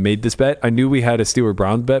we even made this bet. I knew we had a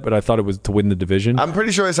Steelers-Browns bet, but I thought it was to win the division. I'm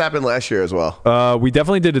pretty sure this happened last year as well. We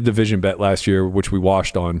definitely did a division bet last year, which we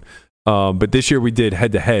washed on. But this year we did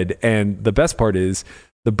head-to-head. And the best part is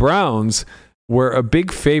the Browns were a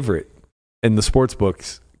big favorite in the sports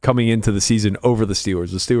books coming into the season over the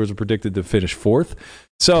Steelers. The Steelers were predicted to finish 4th.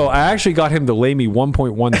 So I actually got him to lay me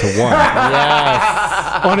 1.1 to 1.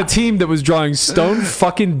 Yes. On a team that was drawing stone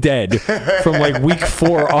fucking dead from like week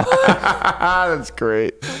 4 on. That's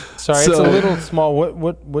great. Sorry, it's a little small.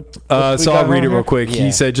 What so I'll read it real quick. Yeah.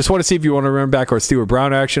 He said, just want to see if you want to run back our Steeler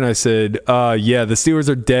Brown action. I said, yeah, the Steelers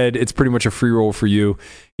are dead. It's pretty much a free roll for you.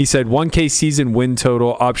 He said 1K season win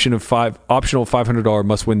total, optional $500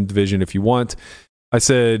 must win division if you want. I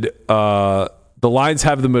said, the Lions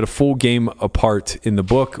have them at a full game apart in the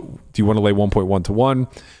book. Do you want to lay 1.1 to 1?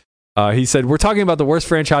 He said, we're talking about the worst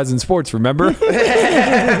franchise in sports, remember?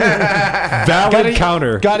 Valid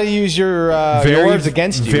counter. Got to use your words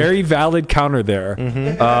against you. Very valid counter there.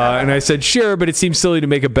 And I said, sure, but it seems silly to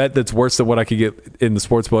make a bet that's worse than what I could get in the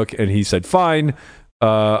sports book. And he said, fine.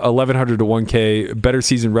 1,100 to 1K, better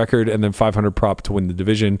season record, and then 500 prop to win the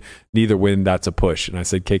division. Neither win, that's a push. And I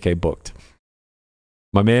said, KK booked.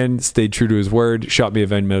 My man stayed true to his word, shot me a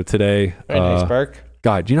Venmo today. Very nice, Burke.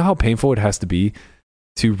 God, do you know how painful it has to be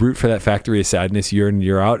to root for that factory of sadness year in,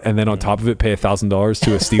 year out, and then on top of it, pay $1,000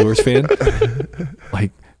 to a Steelers fan?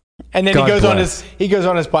 Like, and then God he goes bless.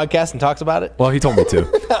 on his podcast and talks about it. Well, he told me to.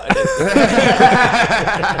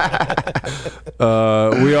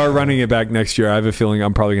 We are running it back next year. I have a feeling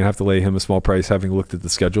I'm probably going to have to lay him a small price, having looked at the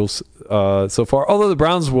schedules so far. Although the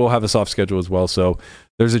Browns will have a soft schedule as well, so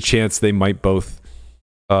there's a chance they might both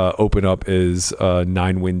open up as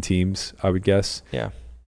 9-win teams, I would guess. Yeah.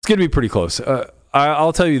 It's going to be pretty close.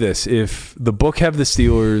 I'll tell you this. If the book have the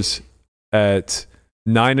Steelers at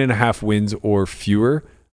 9.5 wins or fewer,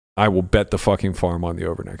 I will bet the fucking farm on the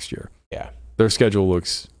over next year. Yeah. Their schedule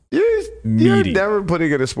looks You're meaty. never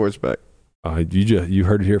putting in a sports bet. You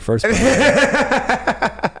heard it here first. They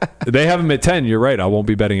have them at 10. You're right. I won't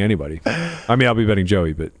be betting anybody. I mean, I'll be betting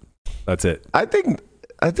Joey, but that's it. I think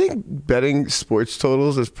betting sports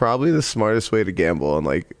totals is probably the smartest way to gamble on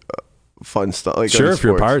like fun stuff. Like sure, if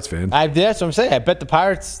you're a Pirates fan. That's what I'm saying. I bet the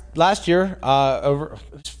Pirates last year over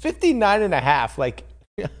 59.5. Like,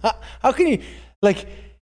 how can you like?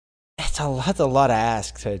 That's a lot to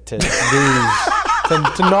ask to lose.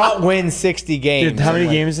 to not win 60 games. Dude, how many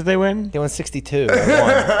games did they win? They won 62.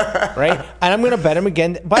 Right? And I'm going to bet them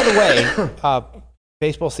again. By the way,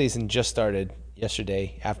 baseball season just started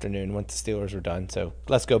yesterday afternoon once the Steelers were done. So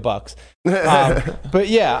let's go Bucks. But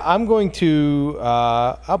yeah, I'm going to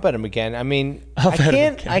I'll bet them again. I mean,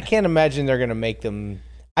 I can't imagine they're going to make them.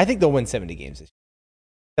 I think they'll win 70 games this year.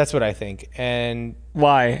 That's what I think. And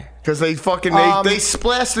why? Because they fucking they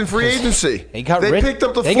splashed in free agency. They got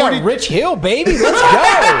Rich Hill, baby. Let's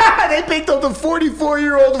go. They picked up the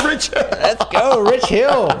 44-year-old Rich Hill. Let's go, Rich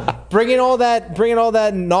Hill. Bringing all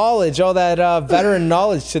that knowledge, all that veteran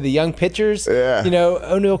knowledge to the young pitchers. Yeah. You know,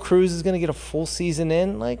 O'Neal Cruz is going to get a full season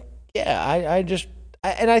in. Like, yeah,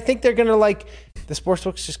 I think they're going to like the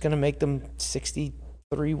sportsbook's just going to make them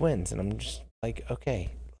 63 wins, and I'm just like,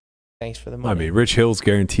 okay. Thanks for the money. I mean, Rich Hill's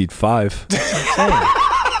guaranteed 5.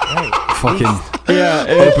 Right. Fucking yeah,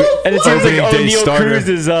 and it seems like O'Neal Cruz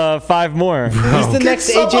is 5 more. He's the next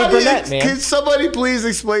AJ Burnett, man. Can somebody please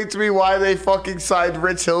explain to me why they fucking signed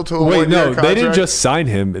Rich Hill to a Wait, one-year no, contract? they didn't just sign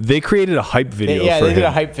him. They created a hype video for him. Yeah, they did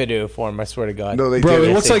a hype video for him, I swear to God. No, they Bro, did.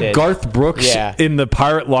 it looks like Garth Brooks in the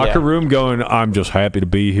Pirate locker room going, I'm just happy to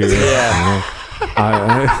be here. Yeah.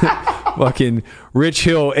 Fucking Rich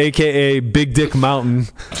Hill, a.k.a. Big Dick Mountain.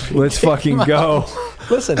 Let's fucking go.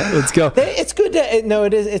 Listen, let's go. It's good to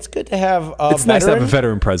It's good to have. It's nice to have a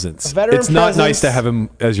veteran presence. It's not nice to have him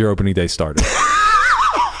as your opening day starter.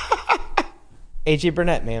 AJ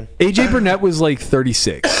Burnett, man. AJ Burnett was like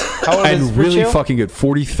 36 and really fucking good.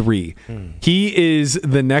 43. He is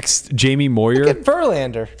the next Jamie Moyer. Look at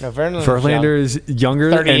Verlander. No, Verlander is younger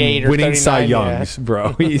and winning Cy Youngs,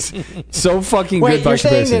 bro. He's so fucking good. Wait, you're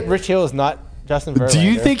saying that Rich Hill is not Justin Verlander? Do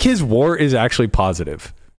you think his WAR is actually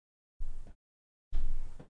positive?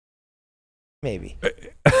 Maybe.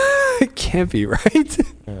 It can't be, right?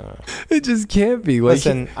 No. It just can't be. Like,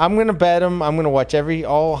 listen, I'm going to bet him. I'm going to watch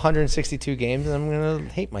all 162 games, and I'm going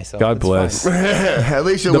to hate myself. God bless. At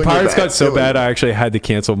least the Pirates got so bad, I actually had to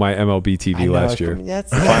cancel my MLB TV last year.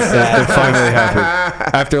 That's it finally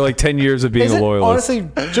happened. After like 10 years of being a loyalist. Honestly,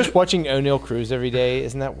 just watching O'Neal Cruz every day,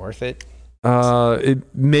 isn't that worth it?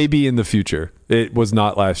 It may be in the future. It was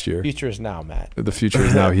not last year. Future is now, Matt. The future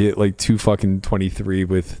is now. He hit like 223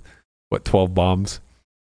 with 12 bombs?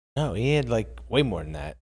 No, he had like way more than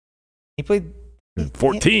that. He played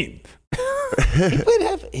 14.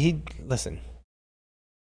 Listen.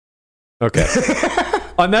 Okay.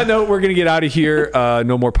 On that note, we're going to get out of here.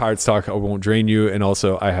 No more Pirates talk. I won't drain you. And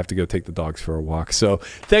also, I have to go take the dogs for a walk. So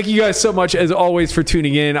thank you guys so much, as always, for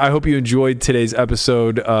tuning in. I hope you enjoyed today's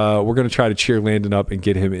episode. We're going to try to cheer Landon up and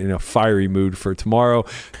get him in a fiery mood for tomorrow.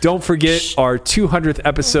 Don't forget, our 200th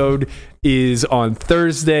episode is on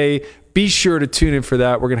Thursday. Be sure to tune in for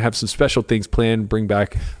that. We're going to have some special things planned, bring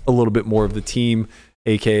back a little bit more of the team,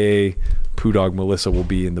 a.k.a. Poo Dog Melissa will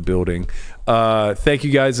be in the building. Thank you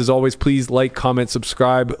guys. As always, please like, comment,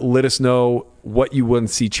 subscribe. Let us know what you want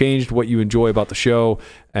to see changed, what you enjoy about the show,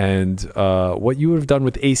 and what you would have done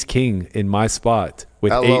with Ace King in my spot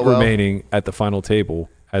with 8 remaining at the final table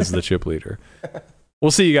as the chip leader. We'll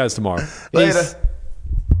see you guys tomorrow. Later.